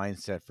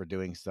mindset for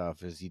doing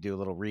stuff is you do a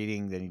little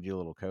reading, then you do a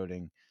little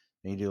coding,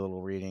 then you do a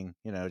little reading,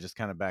 just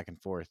kind of back and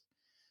forth.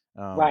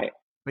 Um, Right.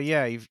 but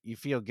yeah, you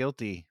feel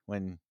guilty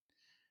when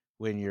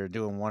you're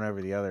doing one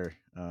over the other.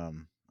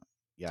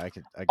 Yeah, I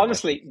could definitely.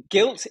 Honestly,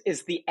 guilt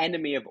is the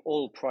enemy of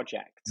all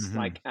projects. Hmm.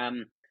 Like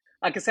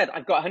I said,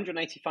 I've got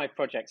 185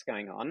 projects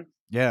going on.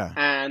 Yeah,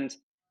 And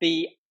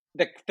the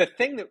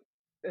thing that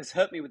has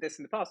hurt me with this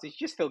in the past is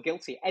you just feel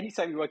guilty.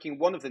 Anytime you're working on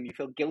one of them, you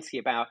feel guilty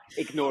about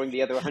ignoring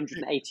the other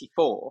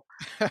 184.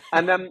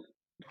 And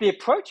the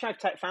approach I've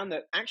found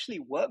that actually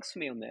works for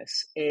me on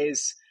this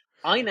is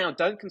I now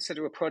don't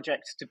consider a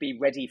project to be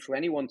ready for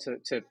anyone to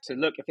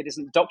look if it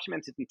isn't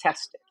documented and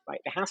tested,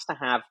 right? It has to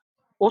have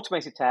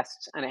automated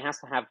tests and it has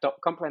to have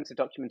comprehensive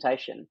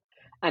documentation.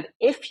 And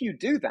if you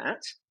do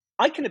that,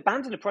 I can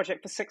abandon a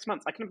project for 6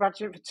 months. I can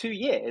abandon it for 2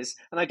 years,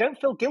 and I don't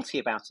feel guilty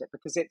about it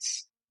because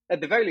it's,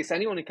 at the very least,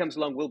 anyone who comes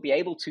along will be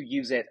able to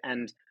use it,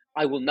 and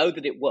I will know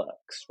that it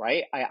works.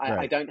 Right? I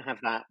right. don't have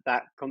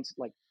that concept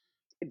like,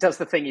 does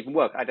the thing even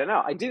work? I don't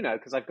know. I do know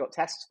because I've got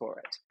tests for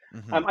it.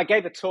 Hmm. I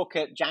gave a talk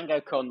at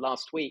DjangoCon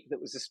last week that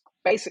was just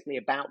basically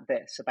about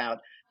this, about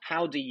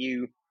how do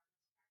you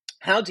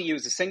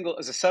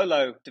as a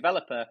solo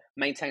developer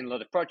maintain a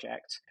lot of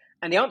projects.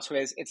 And the answer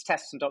is it's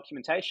tests and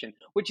documentation,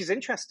 which is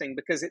interesting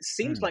because it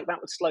seems Mm. like that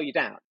would slow you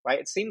down, right?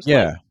 It seems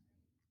like Yeah,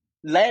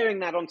 layering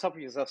that on top of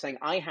yourself, saying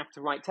I have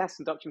to write tests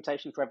and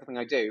documentation for everything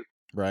I do.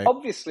 right.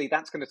 Obviously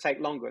that's going to take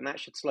longer and that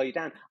should slow you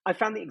down. I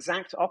found the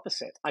exact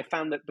opposite. I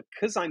found that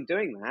because I'm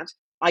doing that,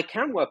 I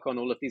can work on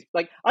all of these.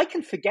 Like, I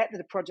can forget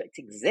that a project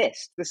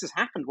exists. This has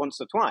happened once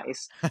or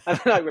twice, and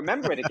then I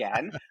remember it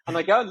again, and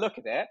I go and look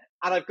at it,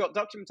 and I've got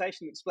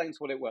documentation that explains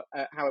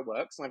how it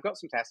works, and I've got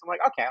some tests. I'm like,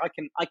 okay, I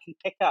can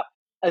pick up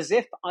as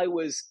if I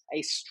was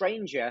a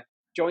stranger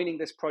joining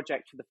this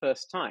project for the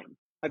first time.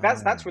 Like,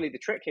 that's really the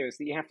trick here, is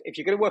that you have to, if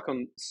you're going to work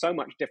on so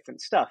much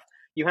different stuff,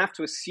 you have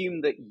to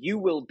assume that you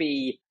will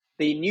be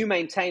the new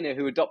maintainer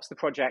who adopts the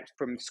project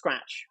from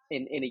scratch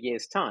in a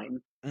year's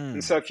time.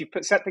 And Mm. so if you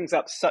set things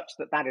up such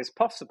that that is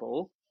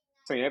possible,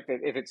 so if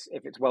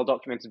it's well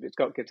documented, if it's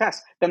got good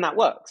tests, then that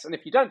works. And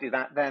if you don't do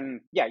that,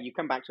 then yeah, you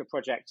come back to a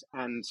project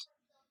and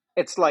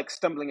it's like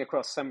stumbling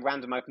across some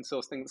random open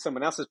source thing that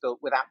someone else has built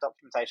without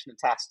documentation and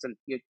tests, and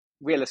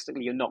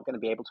realistically you're not going to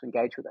be able to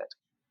engage with it.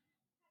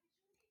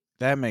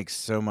 That makes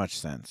so much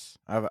sense.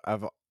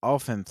 I've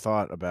often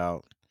thought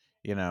about,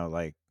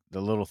 like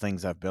the little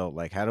things I've built.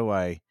 Like how do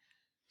I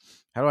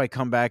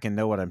come back and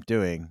know what I'm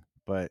doing?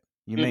 But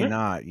you may Mm-hmm.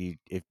 not.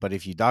 But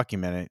if you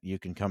document it, you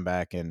can come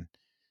back and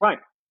Right.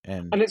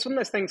 and And it's one of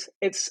those things,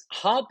 it's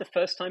hard the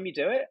first time you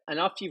do it. And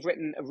after you've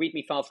written a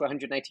README file for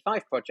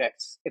 185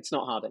 projects, it's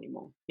not hard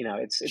anymore.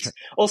 It's tr-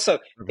 also,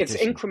 it's repetition.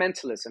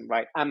 incrementalism,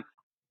 right?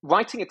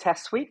 Writing a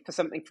test suite for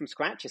something from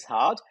scratch is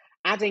hard.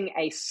 Adding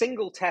a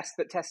single test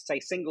that tests a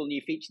single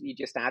new feature that you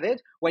just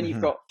added when you've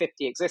Hmm. got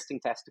 50 existing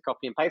tests to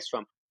copy and paste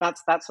from,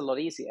 that's a lot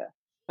easier.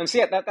 And so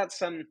yeah,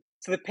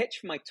 so the pitch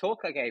for my talk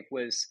I gave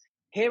was,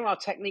 here are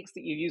techniques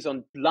that you use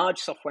on large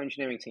software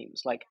engineering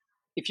teams. Like,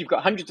 if you've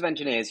got hundreds of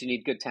engineers, you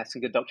need good tests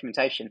and good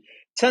documentation.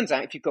 Turns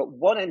out if you've got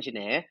one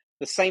engineer,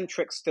 the same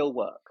tricks still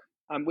work.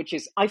 which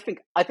is I think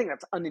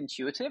that's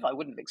unintuitive. I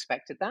wouldn't have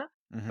expected that,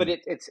 but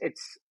it's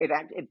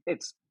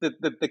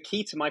the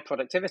key to my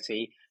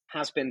productivity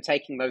has been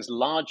taking those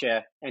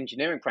larger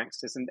engineering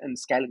practices and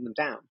scaling them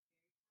down.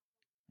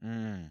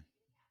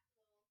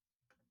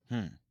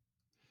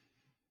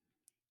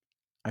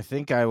 I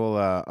think I will.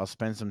 I'll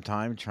spend some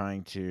time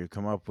trying to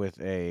come up with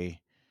a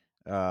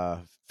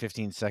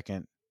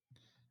 15-second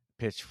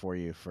pitch for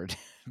you for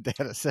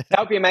data set. That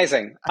would be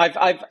amazing.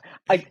 I've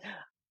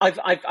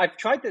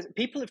tried this.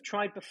 People have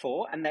tried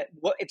before, and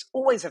it's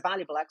always a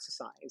valuable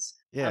exercise.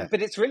 Yeah.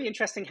 But it's really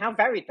interesting how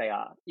varied they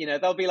are. You know,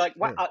 they'll be like,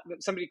 wow,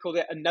 somebody called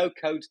it a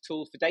no-code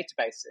tool for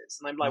databases,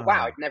 and I'm like,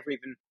 wow, I'd never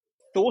even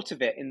thought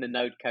of it in the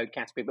no-code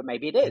category, but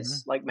maybe it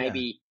is. Like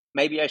maybe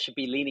I should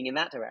be leaning in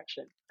that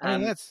direction. I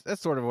mean,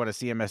 that's sort of what a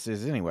CMS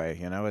is anyway.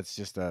 You know, it's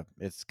just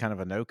it's kind of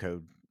a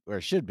no-code, or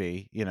it should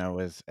be. You know,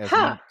 as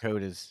no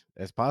code as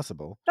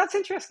possible. That's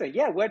interesting.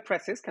 Yeah,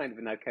 WordPress is kind of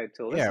a no-code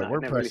tool. Yeah, isn't it? WordPress.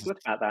 I never really thought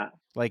about that.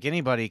 Like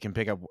anybody can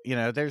pick up. You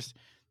know, there's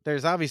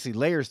obviously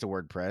layers to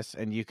WordPress,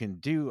 and you can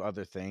do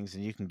other things,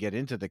 and you can get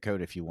into the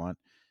code if you want.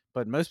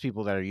 But most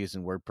people that are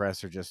using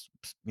WordPress are just,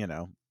 you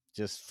know,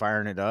 just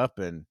firing it up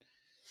and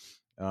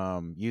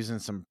using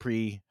some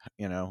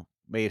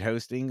made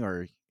hosting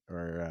or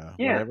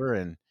whatever,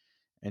 and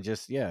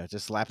just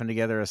slapping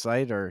together a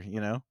site, or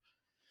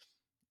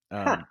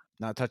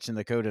not touching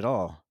the code at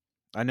all.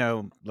 I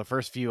know the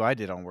first few I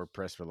did on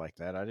WordPress were like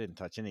that. I didn't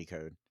touch any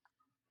code.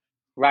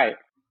 Right.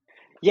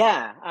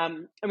 Yeah. I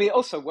mean,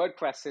 also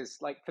WordPress is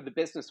like, for the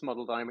business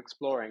model that I'm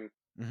exploring,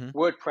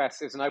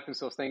 WordPress is an open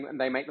source thing, and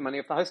they make the money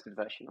off the hosted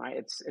version, right?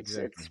 It's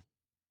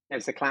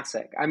a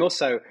classic. I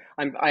love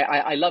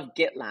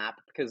GitLab,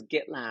 because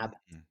GitLab,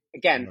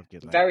 again,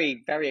 GitLab.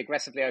 Very, very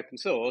aggressively open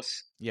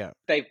source. Yeah.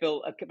 They've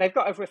got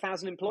over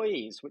 1,000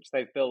 employees, which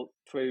they've built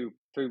through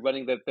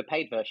running the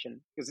paid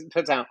version. Because it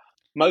turns out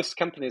most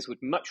companies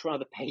would much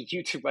rather pay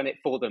you to run it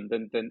for them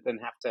than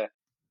have to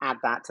add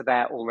that to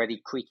their already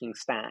creaking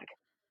stack.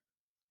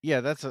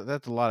 Yeah, that's a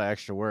lot of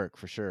extra work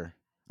for sure.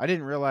 I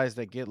didn't realize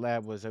that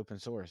GitLab was open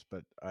source,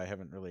 but I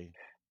haven't really.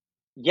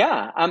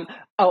 Yeah.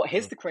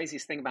 Here's the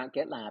craziest thing about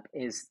GitLab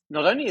is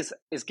not only is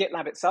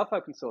GitLab itself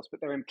open source, but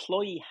their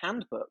employee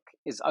handbook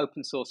is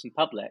open source and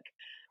public.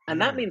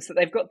 And that means that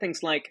they've got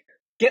things like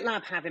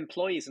GitLab have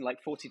employees in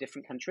like 40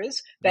 different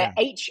countries. Their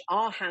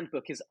HR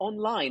handbook is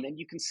online, and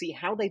you can see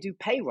how they do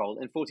payroll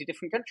in 40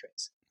 different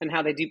countries and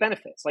how they do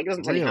benefits. Like, it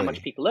doesn't tell you how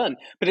much people earn,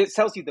 but it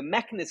tells you the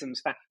mechanisms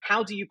for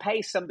how do you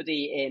pay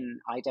somebody in,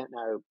 I don't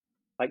know,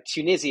 like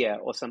Tunisia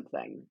or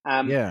something.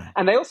 And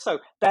they also,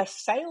 their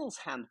sales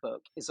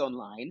handbook is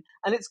online,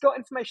 and it's got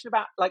information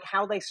about like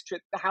how they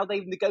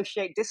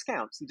negotiate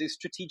discounts and do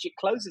strategic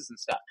closes and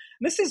stuff.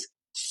 And this is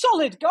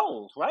solid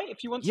gold, right?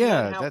 If you want to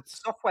learn how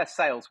software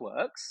sales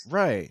works,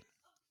 right?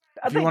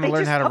 If you want to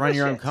learn how to run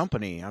your own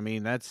company, I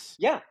mean, that's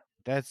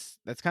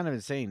kind of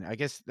insane. I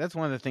guess that's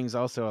one of the things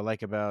also I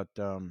like about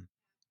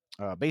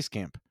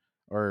Basecamp,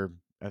 or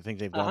I think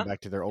they've gone back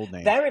to their old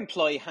name. Their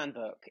employee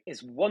handbook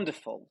is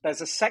wonderful. There's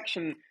the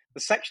section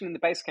in the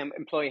Basecamp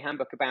employee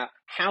handbook about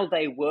how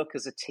they work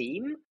as a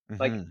team,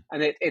 like, and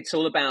it's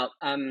all about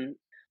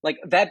like,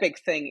 their big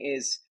thing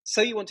is,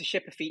 so you want to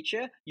ship a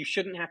feature, you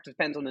shouldn't have to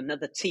depend on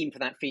another team for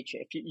that feature.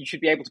 If you should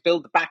be able to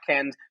build the back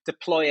end,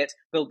 deploy it,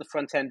 build the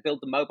front end, build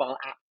the mobile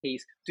app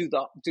piece, do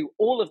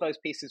all of those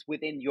pieces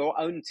within your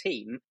own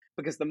team.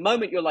 Because the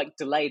moment you're like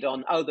delayed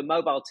on, the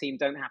mobile team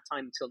don't have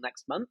time until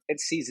next month, it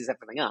seizes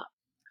everything up.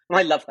 And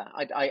I love that.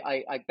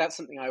 I that's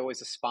something I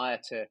always aspire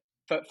to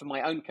for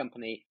my own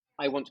company.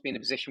 I want to be in a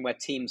position where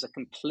teams are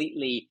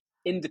completely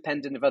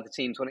independent of other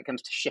teams when it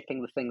comes to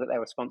shipping the thing that they're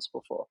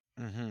responsible for.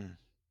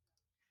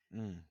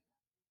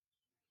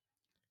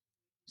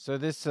 So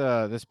this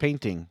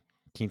painting,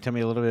 can you tell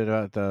me a little bit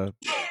about the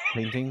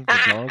painting, the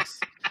dogs?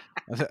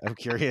 I'm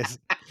curious.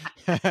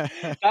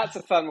 That's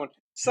a fun one.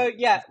 So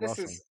yeah, That's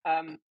this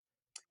awesome. is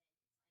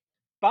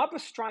Barbara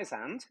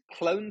Streisand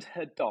cloned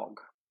her dog.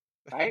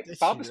 Right?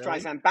 Barbara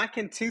Streisand, back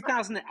in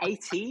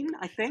 2018,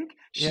 I think,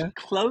 she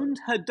cloned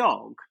her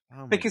dog.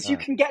 Because you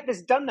can get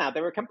this done now.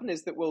 There are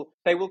companies that will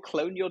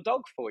clone your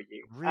dog for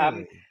you.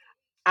 Really?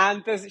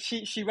 And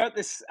she wrote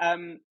this.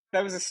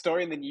 There was a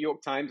story in the New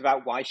York Times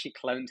about why she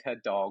cloned her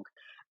dog,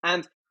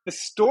 and the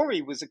story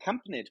was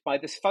accompanied by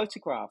this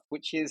photograph,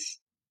 which is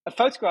a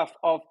photograph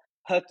of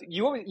her.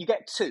 You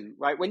get two,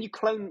 right? When you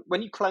clone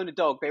a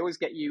dog, they always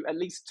get you at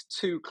least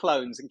two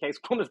clones in case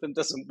one of them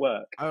doesn't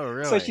work. Oh,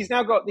 really? So she's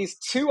now got these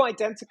two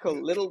identical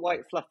little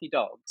white fluffy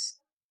dogs,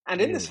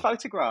 and in this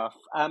photograph,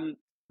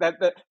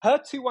 her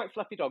two white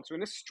fluffy dogs are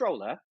in a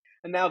stroller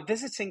and now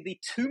visiting the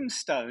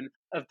tombstone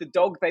of the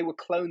dog they were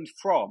cloned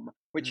from,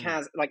 which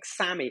has like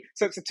Sammy.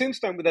 So it's a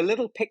tombstone with a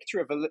little picture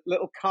of a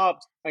little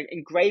carved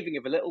engraving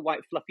of a little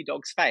white fluffy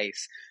dog's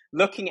face,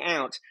 looking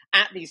out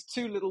at these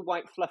two little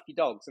white fluffy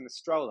dogs in a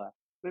stroller.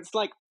 And it's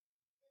like,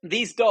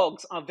 these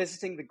dogs are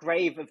visiting the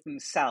grave of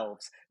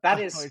themselves. That Oh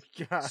is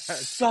my god.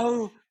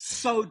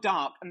 so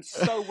dark and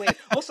so weird.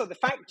 Also, the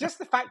fact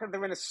that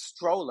they're in a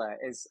stroller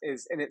is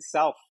in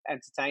itself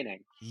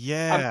entertaining.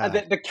 And Yeah.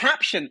 the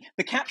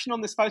caption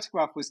on this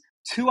photograph was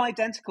two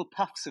identical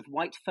puffs of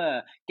white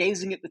fur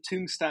gazing at the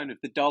tombstone of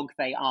the dog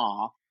they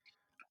are.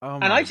 Oh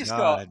And my I just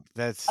got god.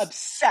 That's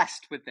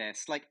obsessed with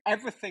this. Like,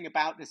 everything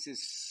about this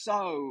is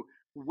so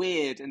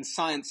weird and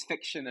science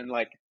fiction and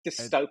like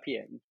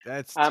dystopian.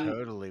 that's Um,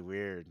 totally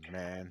weird,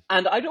 man.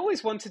 and I'd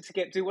always wanted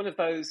to do one of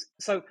those.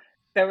 So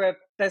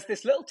there's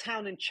this little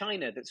town in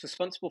China that's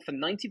responsible for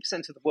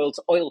 90% of the world's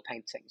oil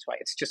paintings. Right,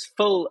 it's just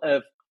full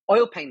of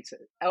oil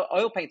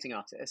painting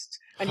artists,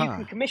 and you Huh.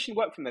 can commission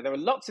work from there. There are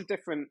lots of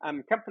different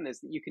companies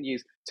that you can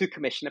use to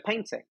commission a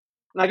painting.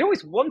 And I'd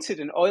always wanted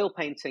an oil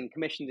painting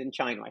commissioned in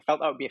China. I felt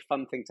that would be a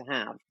fun thing to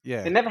have.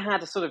 Yeah. I'd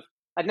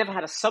never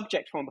had a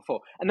subject for one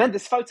before. And then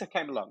this photo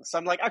came along. So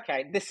I'm like,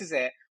 okay, this is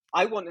it.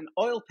 I want an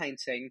oil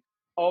painting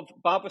of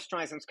Barbara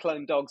Streisand's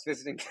clone dogs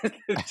visiting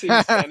the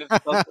tombstone of the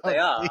dog that Oh, they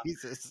are.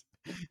 Jesus.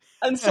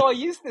 And so I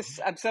used this,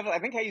 I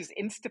think I used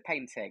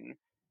Instapainting,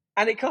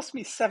 and it cost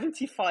me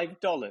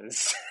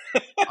 $75.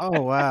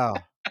 Oh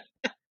wow.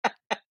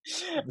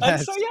 And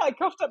so, That's yeah, I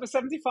coughed up with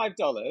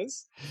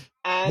 $75,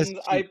 that's and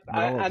cheap for an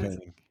oil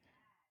painting.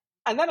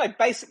 and then I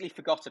basically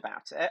forgot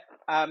about it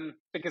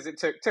because it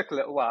took a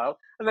little while.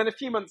 And then a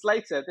few months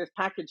later, this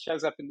package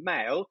shows up in the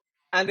mail,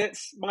 and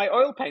it's my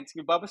oil painting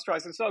of Barbra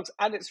Streisand's dogs,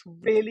 and it's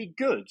really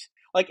good.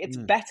 Like, it's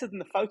better than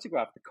the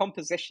photograph. The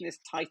composition is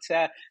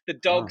tighter. The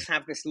dogs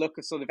have this look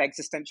of sort of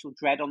existential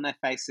dread on their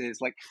faces.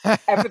 Like,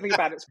 everything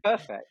about it's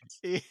perfect.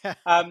 Yeah,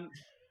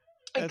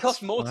 It that's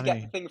cost more to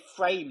get the funny. thing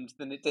framed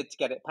than it did to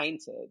get it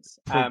painted.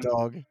 Poor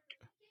dog.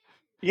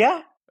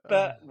 Yeah, Oh,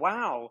 but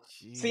wow.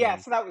 So yeah,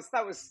 jeez. so that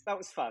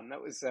was fun.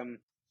 That was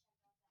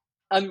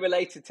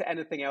unrelated to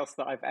anything else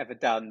that I've ever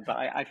done, but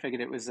I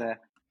figured it was a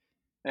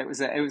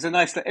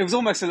nice. It was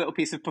almost a little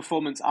piece of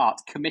performance art.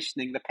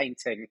 Commissioning the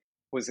painting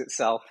was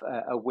itself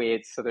a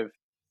weird sort of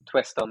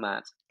twist on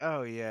that.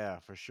 Oh yeah,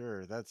 for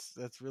sure. That's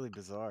really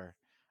bizarre.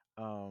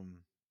 Um,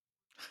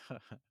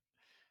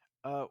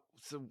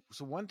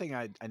 so one thing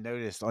I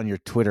noticed on your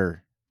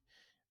Twitter,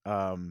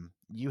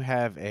 you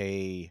have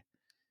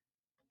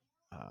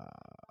uh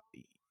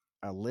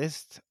a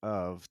list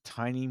of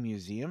tiny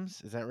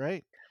museums. Is that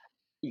right?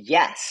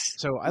 Yes,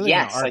 So I live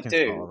in yes, I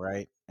Arkansas, do.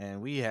 right?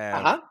 And we Uh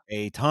have huh.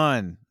 a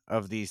ton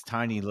of these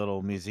tiny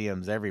little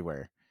museums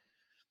everywhere.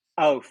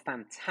 Oh,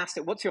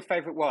 fantastic! What's your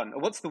favorite one, or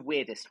what's the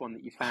weirdest one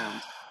that you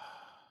found?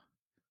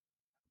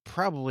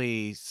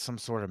 Probably some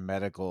sort of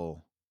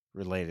medical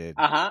related,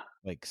 Uh huh.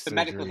 like The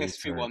medical surgeries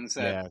history or ones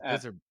are yeah,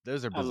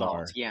 those are a lot.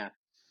 bizarre. Yeah.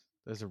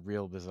 Those are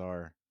real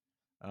bizarre.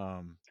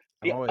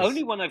 I've The always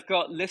only one I've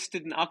got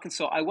listed in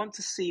Arkansas, I want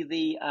to see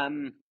the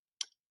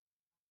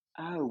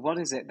oh, what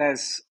is it?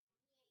 There's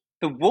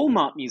the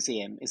Walmart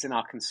Museum is in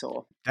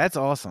Arkansas. That's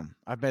awesome.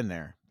 I've been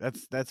there.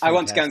 That's I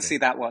want to go and fantastic. see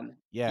that one.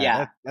 Yeah,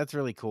 Yeah, that's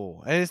really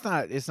cool. And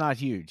it's not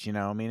huge, you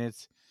know. I mean,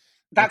 that's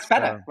it's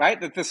better, right?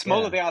 The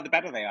smaller yeah. they are, the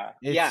better they are.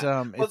 It's Yeah.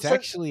 Well, it's so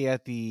actually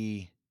at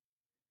the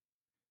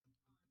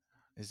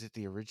is it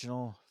the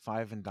original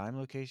Five and Dime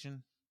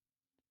location?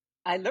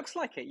 it looks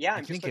like it. Yeah,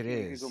 I I'm just think it looking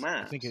at Google is.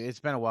 I think Maps. it's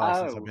been a while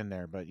since I've Oh, been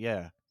there, but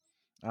yeah.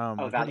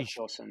 oh, I'm that pretty looks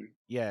sure. awesome.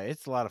 Yeah,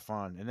 it's a lot of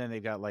fun. And then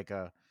they've got like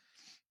a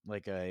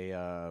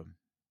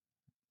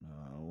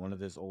one of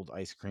those old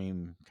ice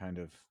cream kind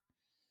of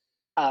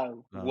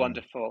Oh, um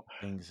wonderful.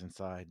 things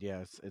inside.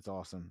 Yeah, it's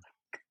awesome.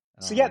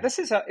 So yeah, Um, this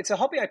is it's a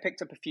hobby I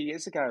picked up a few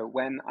years ago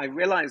when I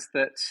realized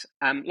that,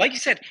 like you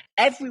said,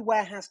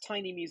 everywhere has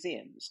tiny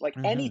museums. Like,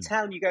 any mhm.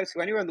 town you go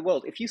to anywhere in the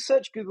world, if you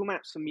search Google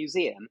Maps for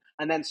museum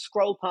and then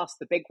scroll past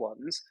the big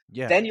ones,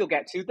 Yeah, then you'll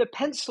get to the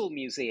Pencil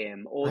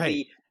Museum or right.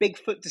 the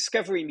Bigfoot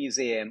Discovery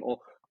Museum or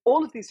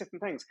all of these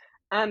different things.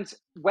 And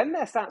when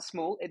they're that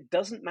small, it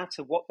doesn't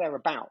matter what they're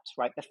about,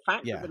 right? The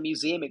fact that Yeah. the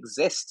museum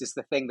exists is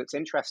the thing that's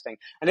interesting.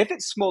 And if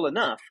it's small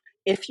enough,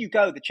 if you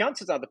go, the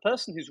chances are the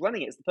person who's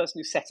running it is the person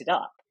who set it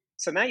up.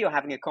 So now you're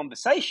having a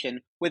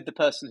conversation with the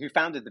person who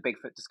founded the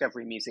Bigfoot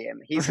Discovery Museum.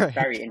 He's a Right.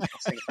 very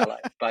interesting fellow,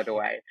 by the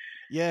way.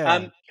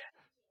 Yeah. Um,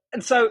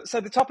 and so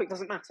the topic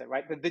doesn't matter,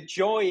 right? But the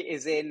joy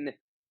is in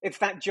it's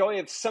that joy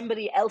of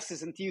somebody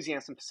else's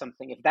enthusiasm for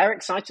something. If they're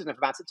excited enough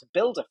about it to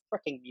build a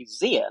freaking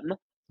museum,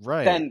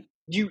 Right. then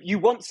you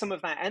want some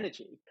of that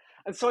energy.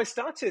 And so I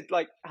started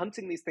like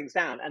hunting these things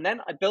down. And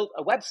then I built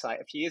a website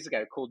a few years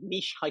ago called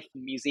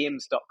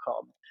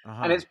niche-museums.com.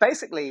 And Uh-huh. it's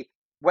basically,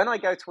 when I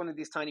go to one of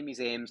these tiny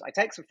museums, I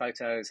take some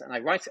photos and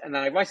then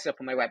I write it up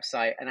on my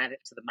website and add it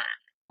to the map.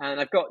 And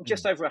I've got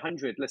just Mm. over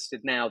 100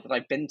 listed now that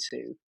I've been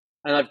to.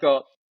 And I've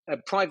got a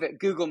private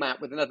Google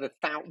map with another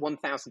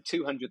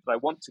 1,200 that I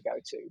want to go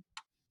to.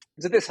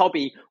 So this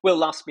hobby will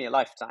last me a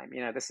lifetime.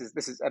 You know, this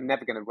is I'm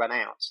never going to run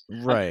out.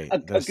 Right. A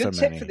There's so good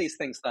tip for many. these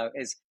things though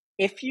is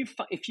if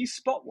you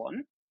spot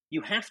one,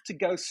 you have to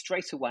go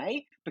straight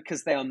away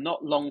because they are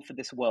not long for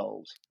this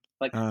world.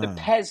 Like the Uh,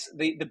 Pez,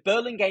 the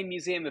Burlingame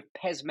Museum of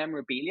Pez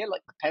Memorabilia,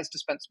 like the Pez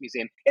Dispenser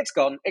Museum, it's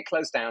gone, it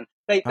closed down.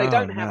 They oh,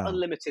 don't have no.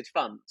 unlimited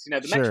funds. You know,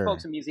 the Sure.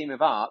 Metropolitan Museum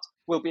of Art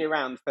will be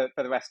around for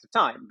the rest of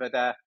time, but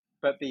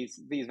these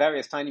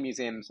various tiny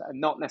museums are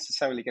not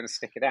necessarily going to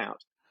stick it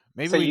out.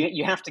 Maybe So we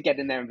you have to get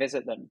in there and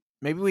visit them.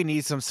 maybe we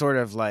need some sort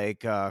of like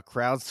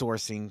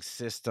crowdsourcing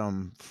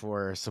system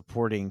for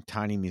supporting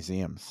tiny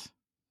museums.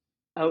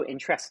 Oh,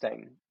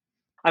 interesting.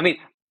 I mean,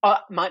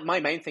 my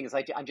main thing is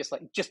I'm just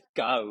like, just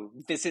go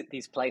visit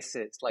these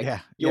places. Like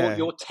Yeah, yeah,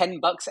 your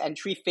 $10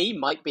 entry fee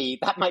might be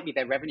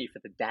their revenue for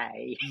the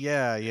day.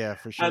 yeah, yeah,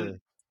 for Um, sure.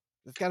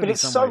 There's got to but be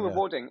it's some so way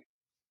to. rewarding.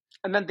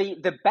 And then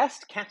the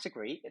best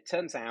category, it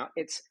turns out,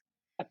 it's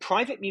a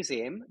private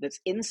museum that's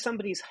in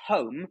somebody's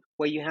home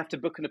where you have to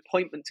book an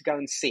appointment to go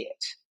and see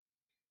it,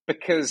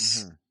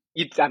 because Hmm.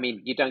 you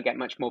don't get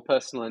much more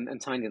personal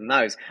and tiny than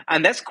those.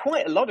 And there's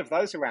quite a lot of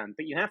those around,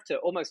 but you have to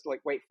almost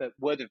like wait for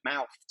word of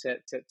mouth to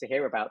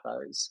hear about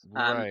those.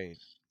 Right.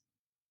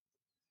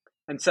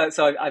 And so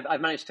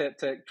I've managed to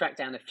track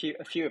down a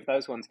few of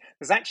those ones.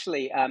 There's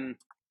actually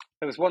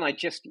there was one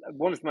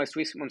one of the most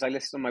recent ones I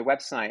listed on my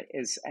website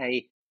is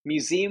a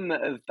museum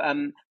of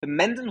the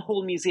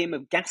Mendenhall Museum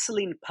of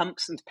Gasoline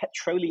Pumps and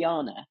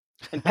Petroliana.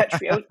 And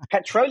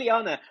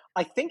Petroliana,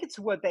 I think it's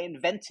a word they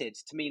invented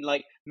to mean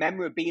like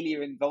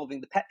memorabilia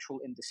involving the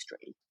petrol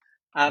industry.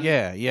 Um,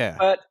 Yeah, yeah.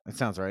 but That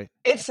sounds right.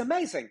 it's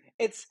amazing.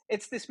 It's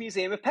this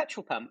museum of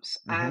petrol pumps,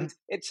 Hmm. and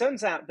it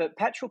turns out that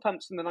petrol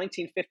pumps from the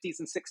 1950s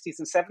and 60s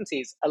and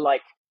 70s are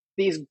like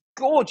these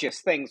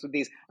gorgeous things with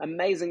these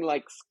amazing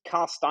like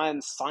cast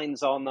iron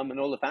signs on them and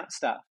all of that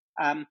stuff.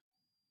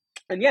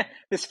 And yeah,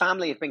 this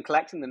family have been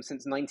collecting them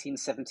since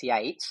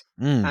 1978,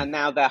 Mm. and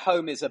now their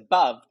home is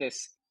above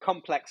this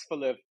complex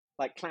full of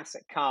like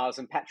classic cars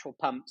and petrol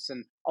pumps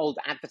and old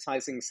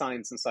advertising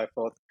signs and so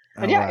forth.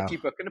 And Oh yeah, if wow. you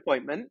book an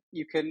appointment,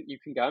 you can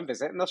go and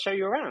visit, and they'll show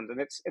you around, and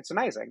it's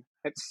amazing.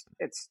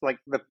 It's like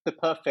the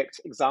perfect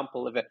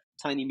example of a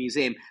tiny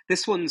museum.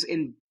 This one's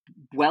in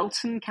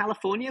Welton,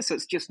 California, so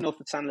it's just north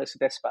of San Luis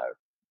Obispo.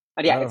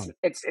 And yeah, Oh,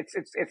 it's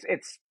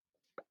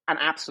an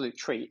absolute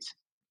treat.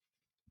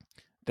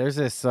 there's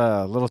this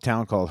little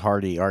town called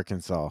Hardy,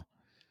 Arkansas,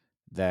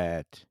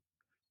 that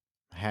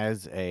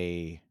has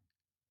a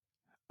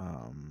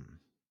um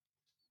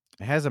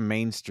it has a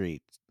main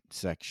street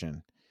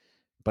section,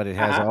 but it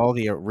has Uh-huh. all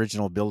the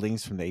original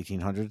buildings from the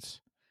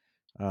 1800s.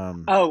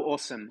 Um, Oh,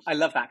 awesome! I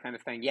love that kind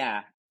of thing.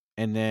 Yeah.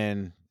 and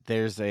then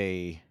there's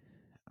a,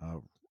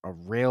 a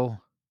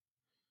rail.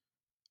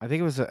 I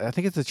think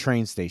it's a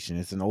train station.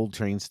 It's an old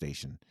train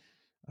station.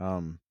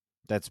 Um,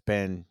 that's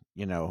been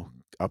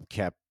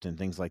upkept and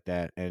things like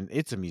that, and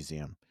it's a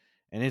museum,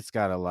 and it's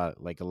got a lot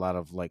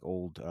of like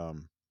old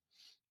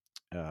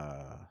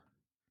uh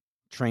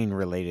train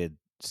related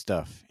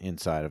stuff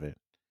inside of it.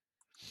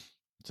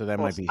 So that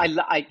might Awesome. be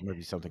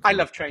something I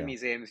cool to love check train out.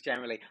 museums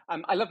generally.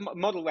 I love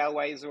model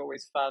railways are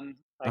always fun.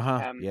 Uh Like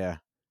huh. Yeah.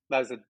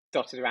 those are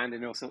dotted around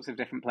in all sorts of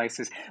different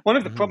places. One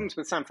of the Hmm. problems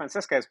with San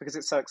Francisco is because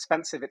it's so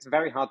expensive. It's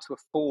very hard to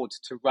afford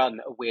to run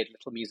a weird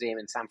little museum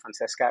in San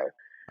Francisco.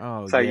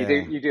 Oh So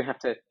yeah. you do have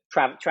to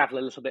travel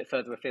a little bit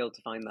further afield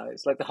to find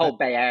those. Like the That whole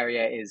Bay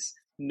Area is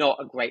not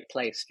a great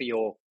place for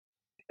your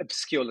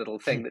obscure little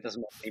thing that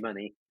doesn't make any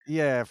money.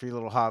 yeah, for your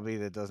little hobby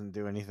that doesn't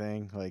do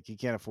anything. Like you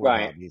can't afford Right.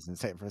 hobbies in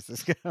San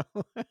Francisco.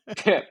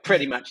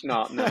 Pretty much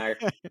not. No.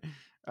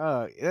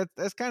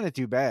 That's kind of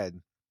too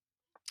bad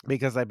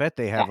because I bet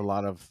they Yeah. have a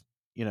lot of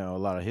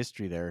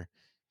history there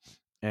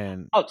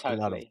and Oh, a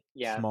lot of totally.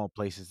 Yeah. small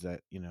places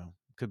that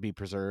could be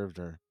preserved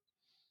or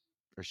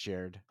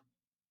shared.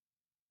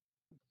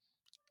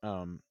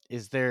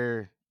 Is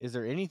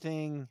there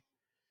anything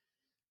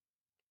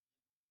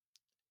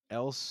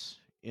else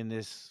in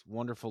this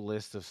wonderful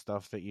list of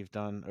stuff that you've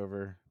done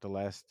over the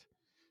last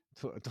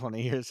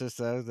 20 years or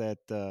so that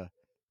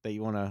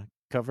you want to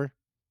cover?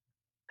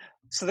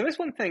 So there is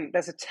one thing.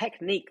 There's a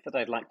technique that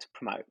I'd like to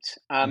promote.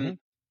 Hmm.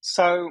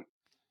 So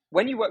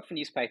when you work for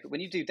newspaper,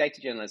 when you do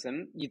data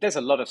journalism, there's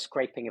a lot of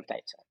scraping of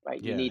data,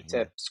 right? You Yeah, need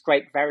to yeah.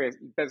 scrape various.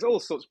 There's all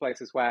sorts of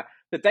places where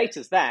the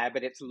data's there,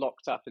 but it's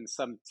locked up in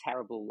some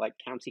terrible like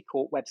county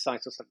court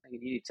website or something,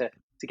 and you need to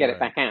get it Right.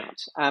 back out.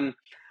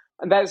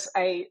 And there's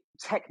a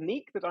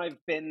technique that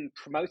I've been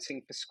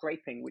promoting for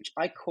scraping, which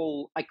I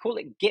call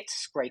it Git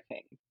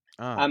scraping.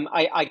 Ah. Um,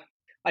 I, I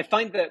I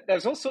find that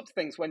there's all sorts of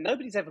things where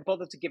nobody's ever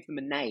bothered to give them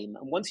a name,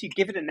 and once you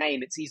give it a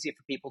name, it's easier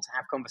for people to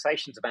have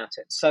conversations about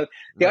it. So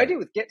the Right. idea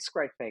with Git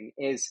scraping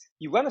is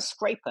you run a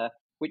scraper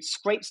which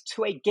scrapes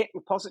to a Git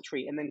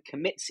repository and then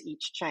commits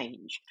each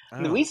change.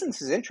 And the Oh. reason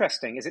this is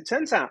interesting is it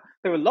turns out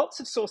there are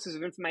lots of sources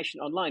of information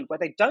online where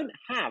they don't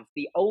have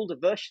the older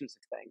versions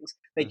of things.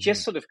 They Hmm.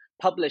 just sort of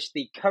publish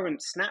the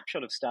current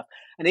snapshot of stuff.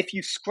 And if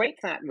you scrape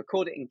that and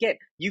record it in Git,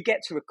 you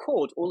get to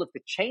record all of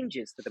the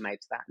changes that are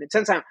made to that. And it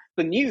turns out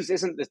the news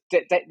isn't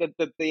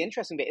the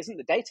interesting bit isn't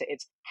the data,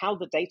 it's how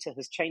the data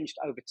has changed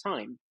over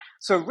time.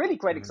 So a really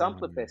great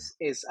example of Mm. this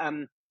is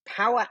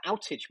power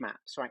outage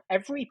maps, right?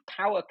 Every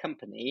power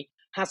company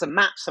has a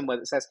map somewhere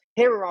that says,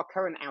 here are our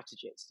current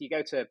outages. You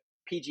go to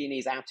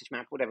PG&E's outage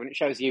map, whatever, and it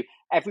shows you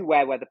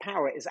everywhere where the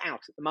power is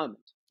out at the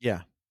moment.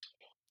 Yeah.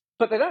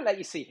 But they don't let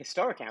you see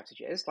historic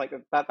outages. Like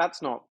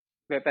that's not.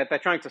 They're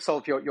trying to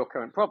solve your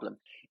current problem.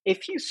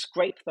 If you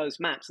scrape those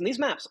maps, and these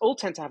maps all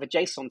tend to have a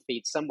JSON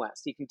feed somewhere,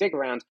 so you can dig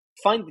around,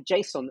 find the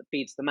JSON that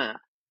feeds the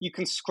map. You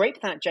can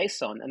scrape that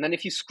JSON, and then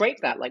if you scrape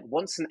that like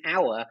once an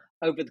hour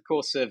over the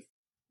course of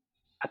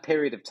a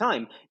period of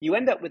time, you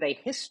end up with a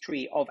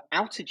history of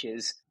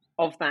outages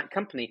of that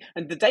company.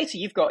 And the data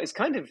you've got is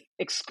kind of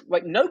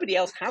like nobody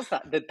else has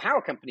that. The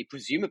power company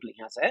presumably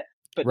has it,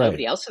 but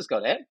nobody else has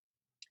got it.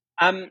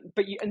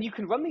 But you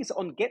can run these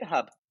on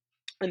GitHub,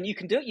 and you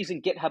can do it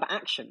using GitHub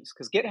Actions,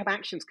 because GitHub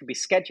Actions can be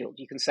scheduled.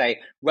 You can say,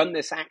 run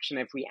this action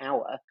every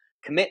hour,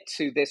 commit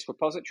to this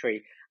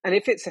repository. And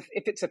if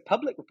it's a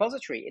public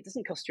repository, it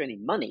doesn't cost you any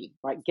money,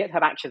 right?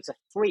 GitHub Actions are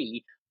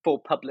free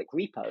for public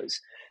repos.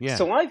 Yeah.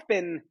 So I've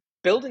been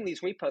building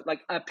these repos,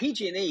 like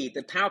PG&E,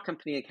 the power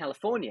company in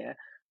California.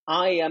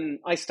 I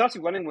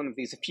started running one of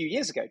these a few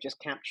years ago, just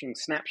capturing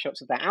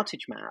snapshots of their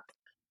outage map,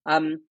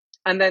 and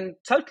then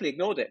totally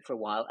ignored it for a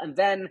while. And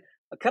then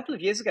a couple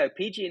of years ago,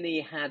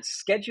 PG&E had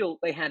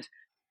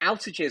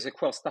outages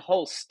across the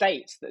whole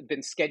state that had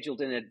been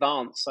scheduled in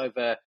advance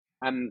over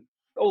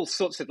all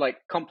sorts of like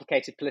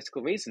complicated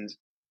political reasons.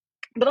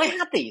 But I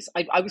had these.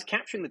 I was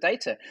capturing the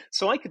data.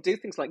 So I could do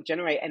things like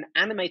generate an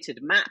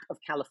animated map of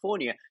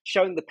California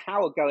showing the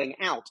power going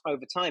out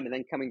over time and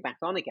then coming back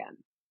on again.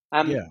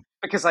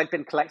 Because I'd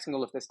been collecting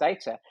all of this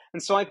data.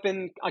 And so I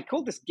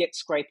called this Git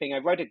scraping. I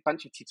wrote a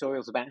bunch of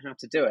tutorials about how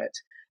to do it.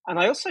 And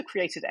I also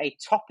created a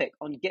topic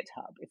on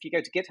GitHub. If you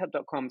go to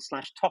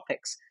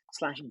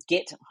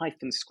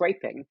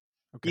github.com/topics/git-scraping,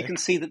 you can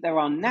see that there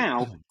are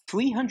now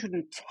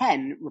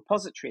 310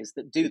 repositories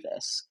that do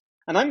this.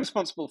 And I'm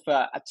responsible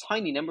for a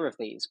tiny number of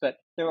these, but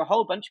there are a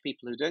whole bunch of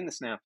people who are doing this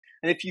now.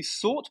 And if you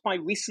sort by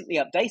recently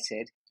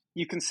updated,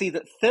 you can see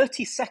that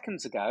 30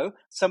 seconds ago,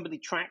 somebody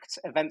tracked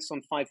events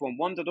on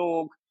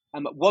 511.org.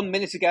 1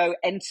 minute ago,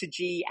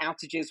 Entergy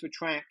outages were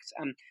tracked.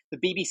 The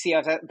BBC,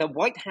 the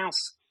White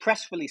House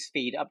press release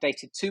feed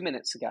updated 2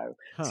 minutes ago.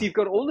 So you've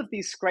got all of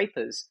these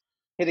scrapers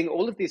hitting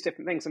all of these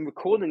different things and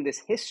recording this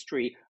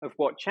history of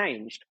what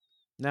changed.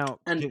 Now,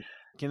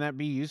 can that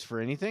be used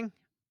for anything?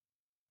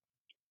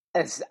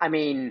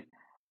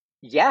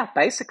 Yeah,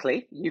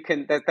 basically, you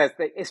can.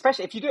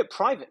 Especially if you do it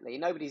privately,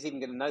 nobody's even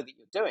going to know that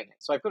you're doing it.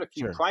 So I've got a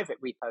few private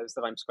repos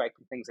that I'm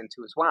scraping things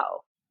into as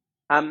well,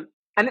 and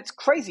it's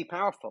crazy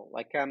powerful.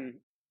 Like,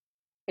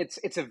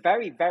 it's a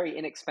very, very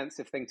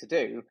inexpensive thing to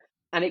do,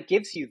 and it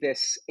gives you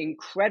this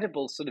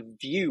incredible sort of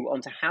view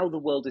onto how the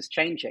world is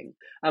changing.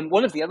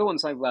 One of the other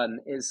ones I run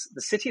is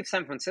the city of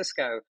San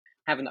Francisco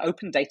have an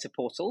open data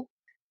portal.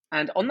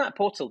 And on that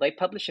portal, they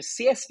publish a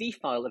CSV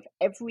file of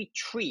every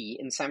tree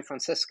in San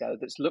Francisco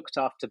that's looked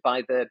after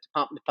by the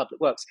Department of Public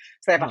Works.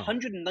 So they have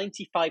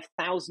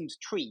 195,000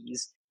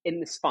 trees in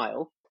this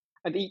file,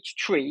 and each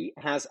tree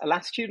has a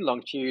latitude and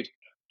longitude,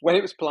 when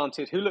it was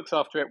planted, who looks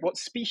after it, what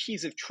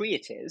species of tree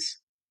it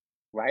is,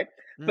 right?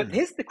 But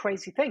here's the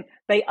crazy thing.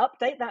 They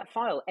update that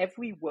file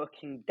every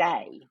working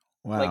day.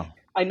 Wow. Like,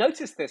 I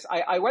noticed this.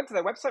 I went to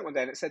their website one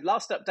day and it said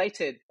last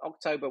updated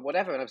October,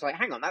 whatever. And I was like,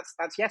 hang on,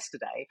 that's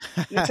yesterday.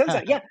 And it turns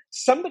out,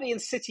 somebody in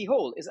City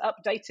Hall is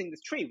updating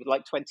this tree with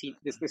like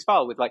this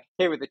file with like,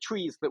 here are the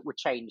trees that were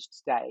changed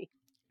today.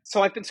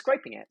 So I've been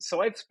scraping it.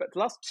 So I've spent the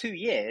last 3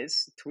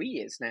 years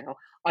now,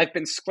 I've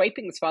been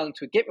scraping this file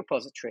into a Git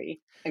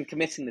repository and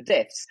committing the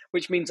diffs,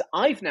 which means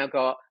I've now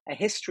got a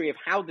history of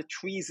how the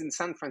trees in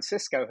San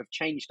Francisco have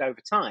changed over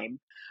time.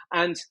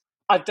 And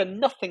I've done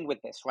nothing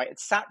with this, right?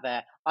 It's sat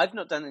there. I've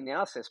not done any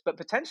analysis, but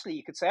potentially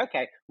you could say,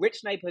 okay,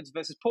 rich neighborhoods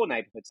versus poor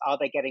neighborhoods. Are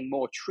they getting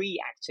more tree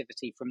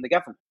activity from the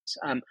government?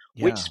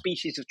 Which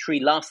species of tree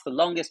lasts the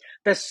longest?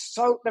 There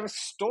are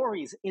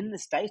stories in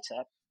this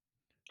data.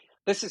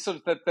 This is sort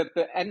of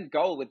the end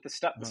goal with the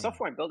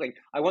software I'm building.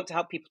 I want to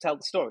help people tell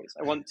the stories.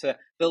 I want to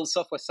build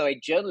software so a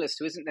journalist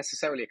who isn't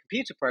necessarily a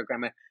computer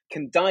programmer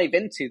can dive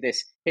into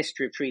this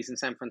history of trees in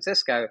San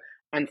Francisco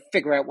and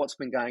figure out what's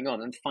been going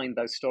on and find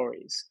those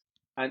stories.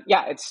 And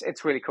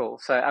it's really cool.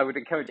 So I would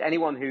encourage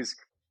anyone who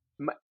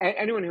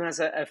has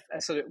a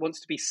sort of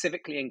wants to be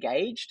civically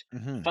engaged,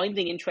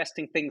 finding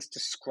interesting things to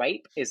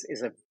scrape is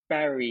a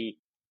very,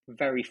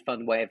 very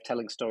fun way of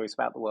telling stories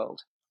about the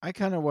world. I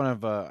kind of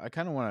want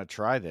to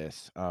try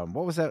this.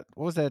 What was that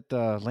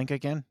link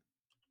again?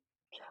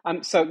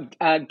 So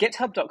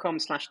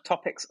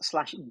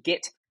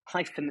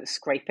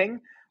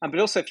github.com/topics/git-scraping. But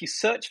also if you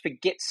search for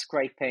Git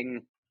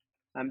scraping,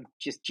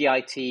 just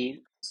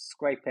GIT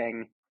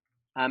scraping.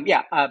 I've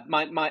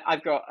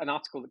got an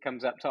article that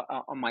comes up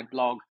on my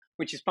blog,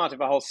 which is part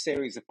of a whole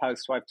series of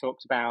posts where I've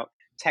talked about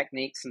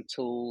techniques and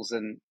tools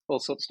and all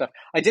sorts of stuff.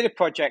 I did a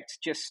project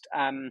just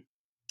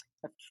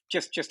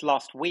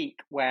last week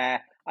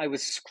where I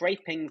was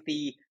scraping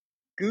the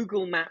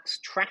Google Maps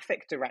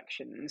traffic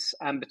directions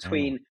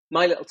between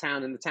my little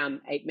town and the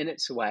town 8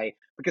 minutes away,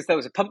 because there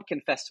was a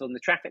pumpkin festival and the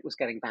traffic was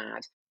getting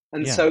bad.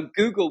 And so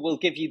Google will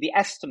give you the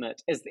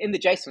estimate, as in the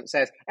JSON it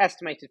says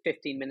estimated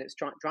 15 minutes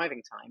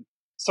driving time.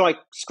 So I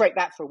scraped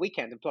that for a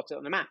weekend and plotted it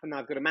on a map. And now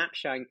I've got a map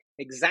showing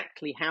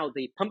exactly how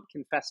the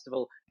Pumpkin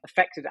Festival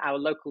affected our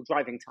local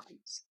driving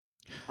times.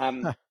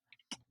 And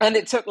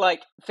it took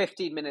like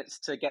 15 minutes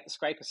to get the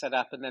scraper set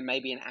up, and then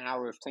maybe an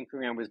hour of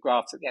tinkering around with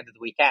graphs at the end of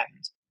the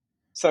weekend.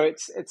 So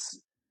it's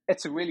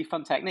a really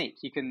fun technique.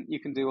 You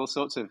can do all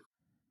sorts of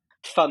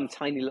fun,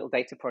 tiny little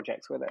data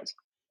projects with it.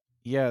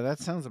 Yeah, that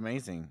sounds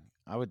amazing.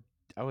 I would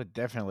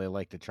definitely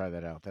like to try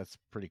that out. That's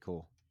pretty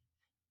cool.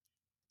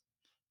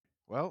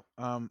 Well,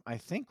 I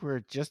think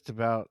we're just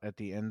about at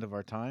the end of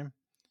our time.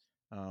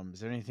 Is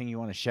there anything you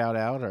want to shout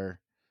out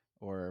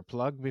or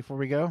plug before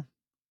we go?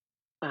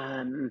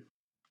 I'm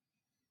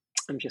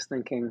just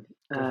thinking.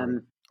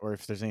 Or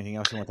if there's anything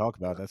else you want to talk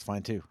about, that's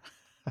fine too.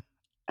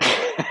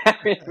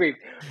 Good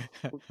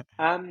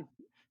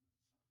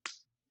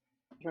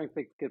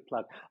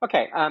plug.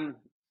 Okay.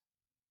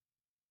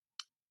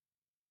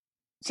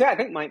 So yeah, I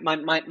think my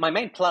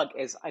main plug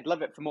is I'd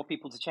love it for more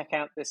people to check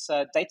out this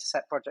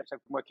dataset project I've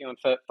been working on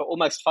for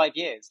almost 5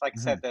 years. Like I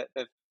said, the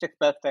fifth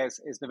birthday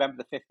is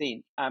November the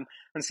 15th. And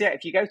so yeah,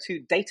 if you go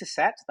to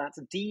Dataset, that's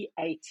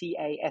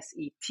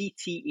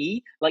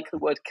DATASETTE, like the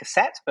word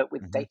cassette, but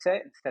with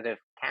data instead of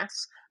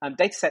CAS.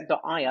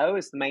 Dataset.io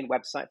is the main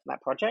website for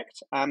that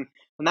project. And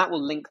that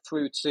will link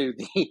through to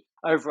the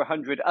over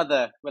 100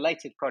 other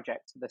related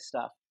projects for this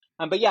stuff.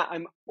 But yeah,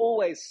 I'm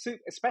always,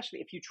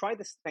 especially if you try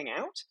this thing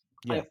out,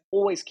 yeah. I'm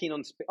always keen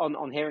on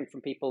hearing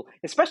from people,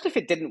 especially if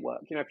it didn't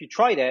work. You know, if you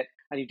tried it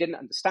and you didn't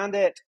understand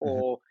it,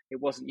 or it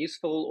wasn't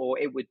useful, or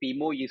it would be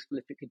more useful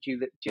if it could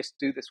just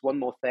do this one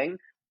more thing.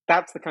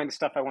 That's the kind of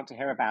stuff I want to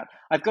hear about.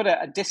 I've got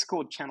a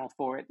Discord channel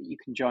for it that you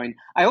can join.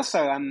 I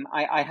also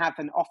I have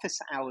an office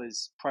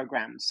hours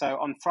program. So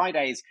on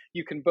Fridays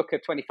you can book a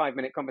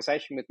 25-minute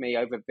conversation with me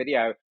over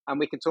video, and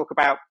we can talk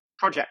about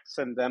projects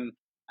and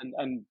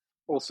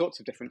all sorts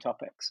of different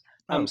topics.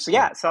 So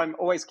I'm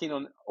always keen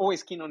on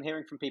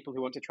hearing from people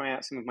who want to try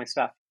out some of my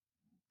stuff.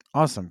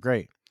 Awesome,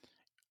 great.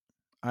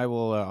 I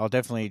will. I'll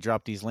definitely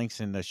drop these links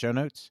in the show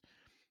notes.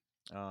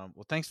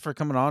 Well, thanks for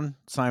coming on,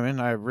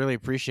 Simon. I really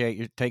appreciate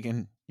you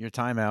taking your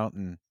time out.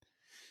 And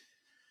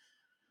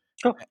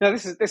cool. No,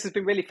 this has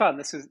been really fun.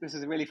 This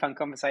is a really fun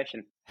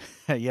conversation.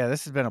 Yeah,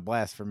 this has been a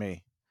blast for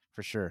me,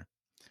 for sure.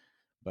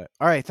 But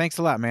all right, thanks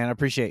a lot, man. I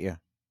appreciate you.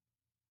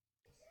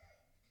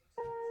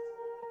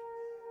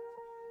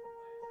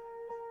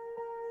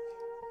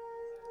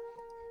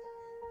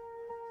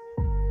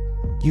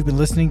 You've been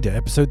listening to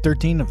episode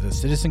 13 of the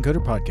Citizen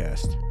Coder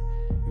Podcast.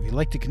 If you'd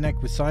like to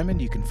connect with Simon,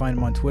 you can find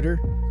him on Twitter.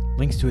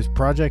 Links to his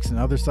projects and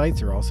other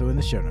sites are also in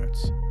the show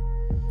notes.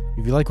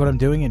 If you like what I'm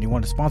doing and you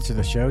want to sponsor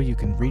the show, you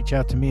can reach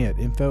out to me at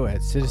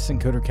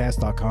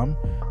info@citizencodercast.com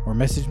or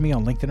message me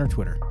on LinkedIn or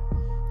Twitter.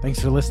 Thanks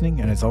for listening,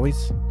 and as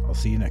always, I'll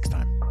see you next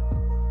time.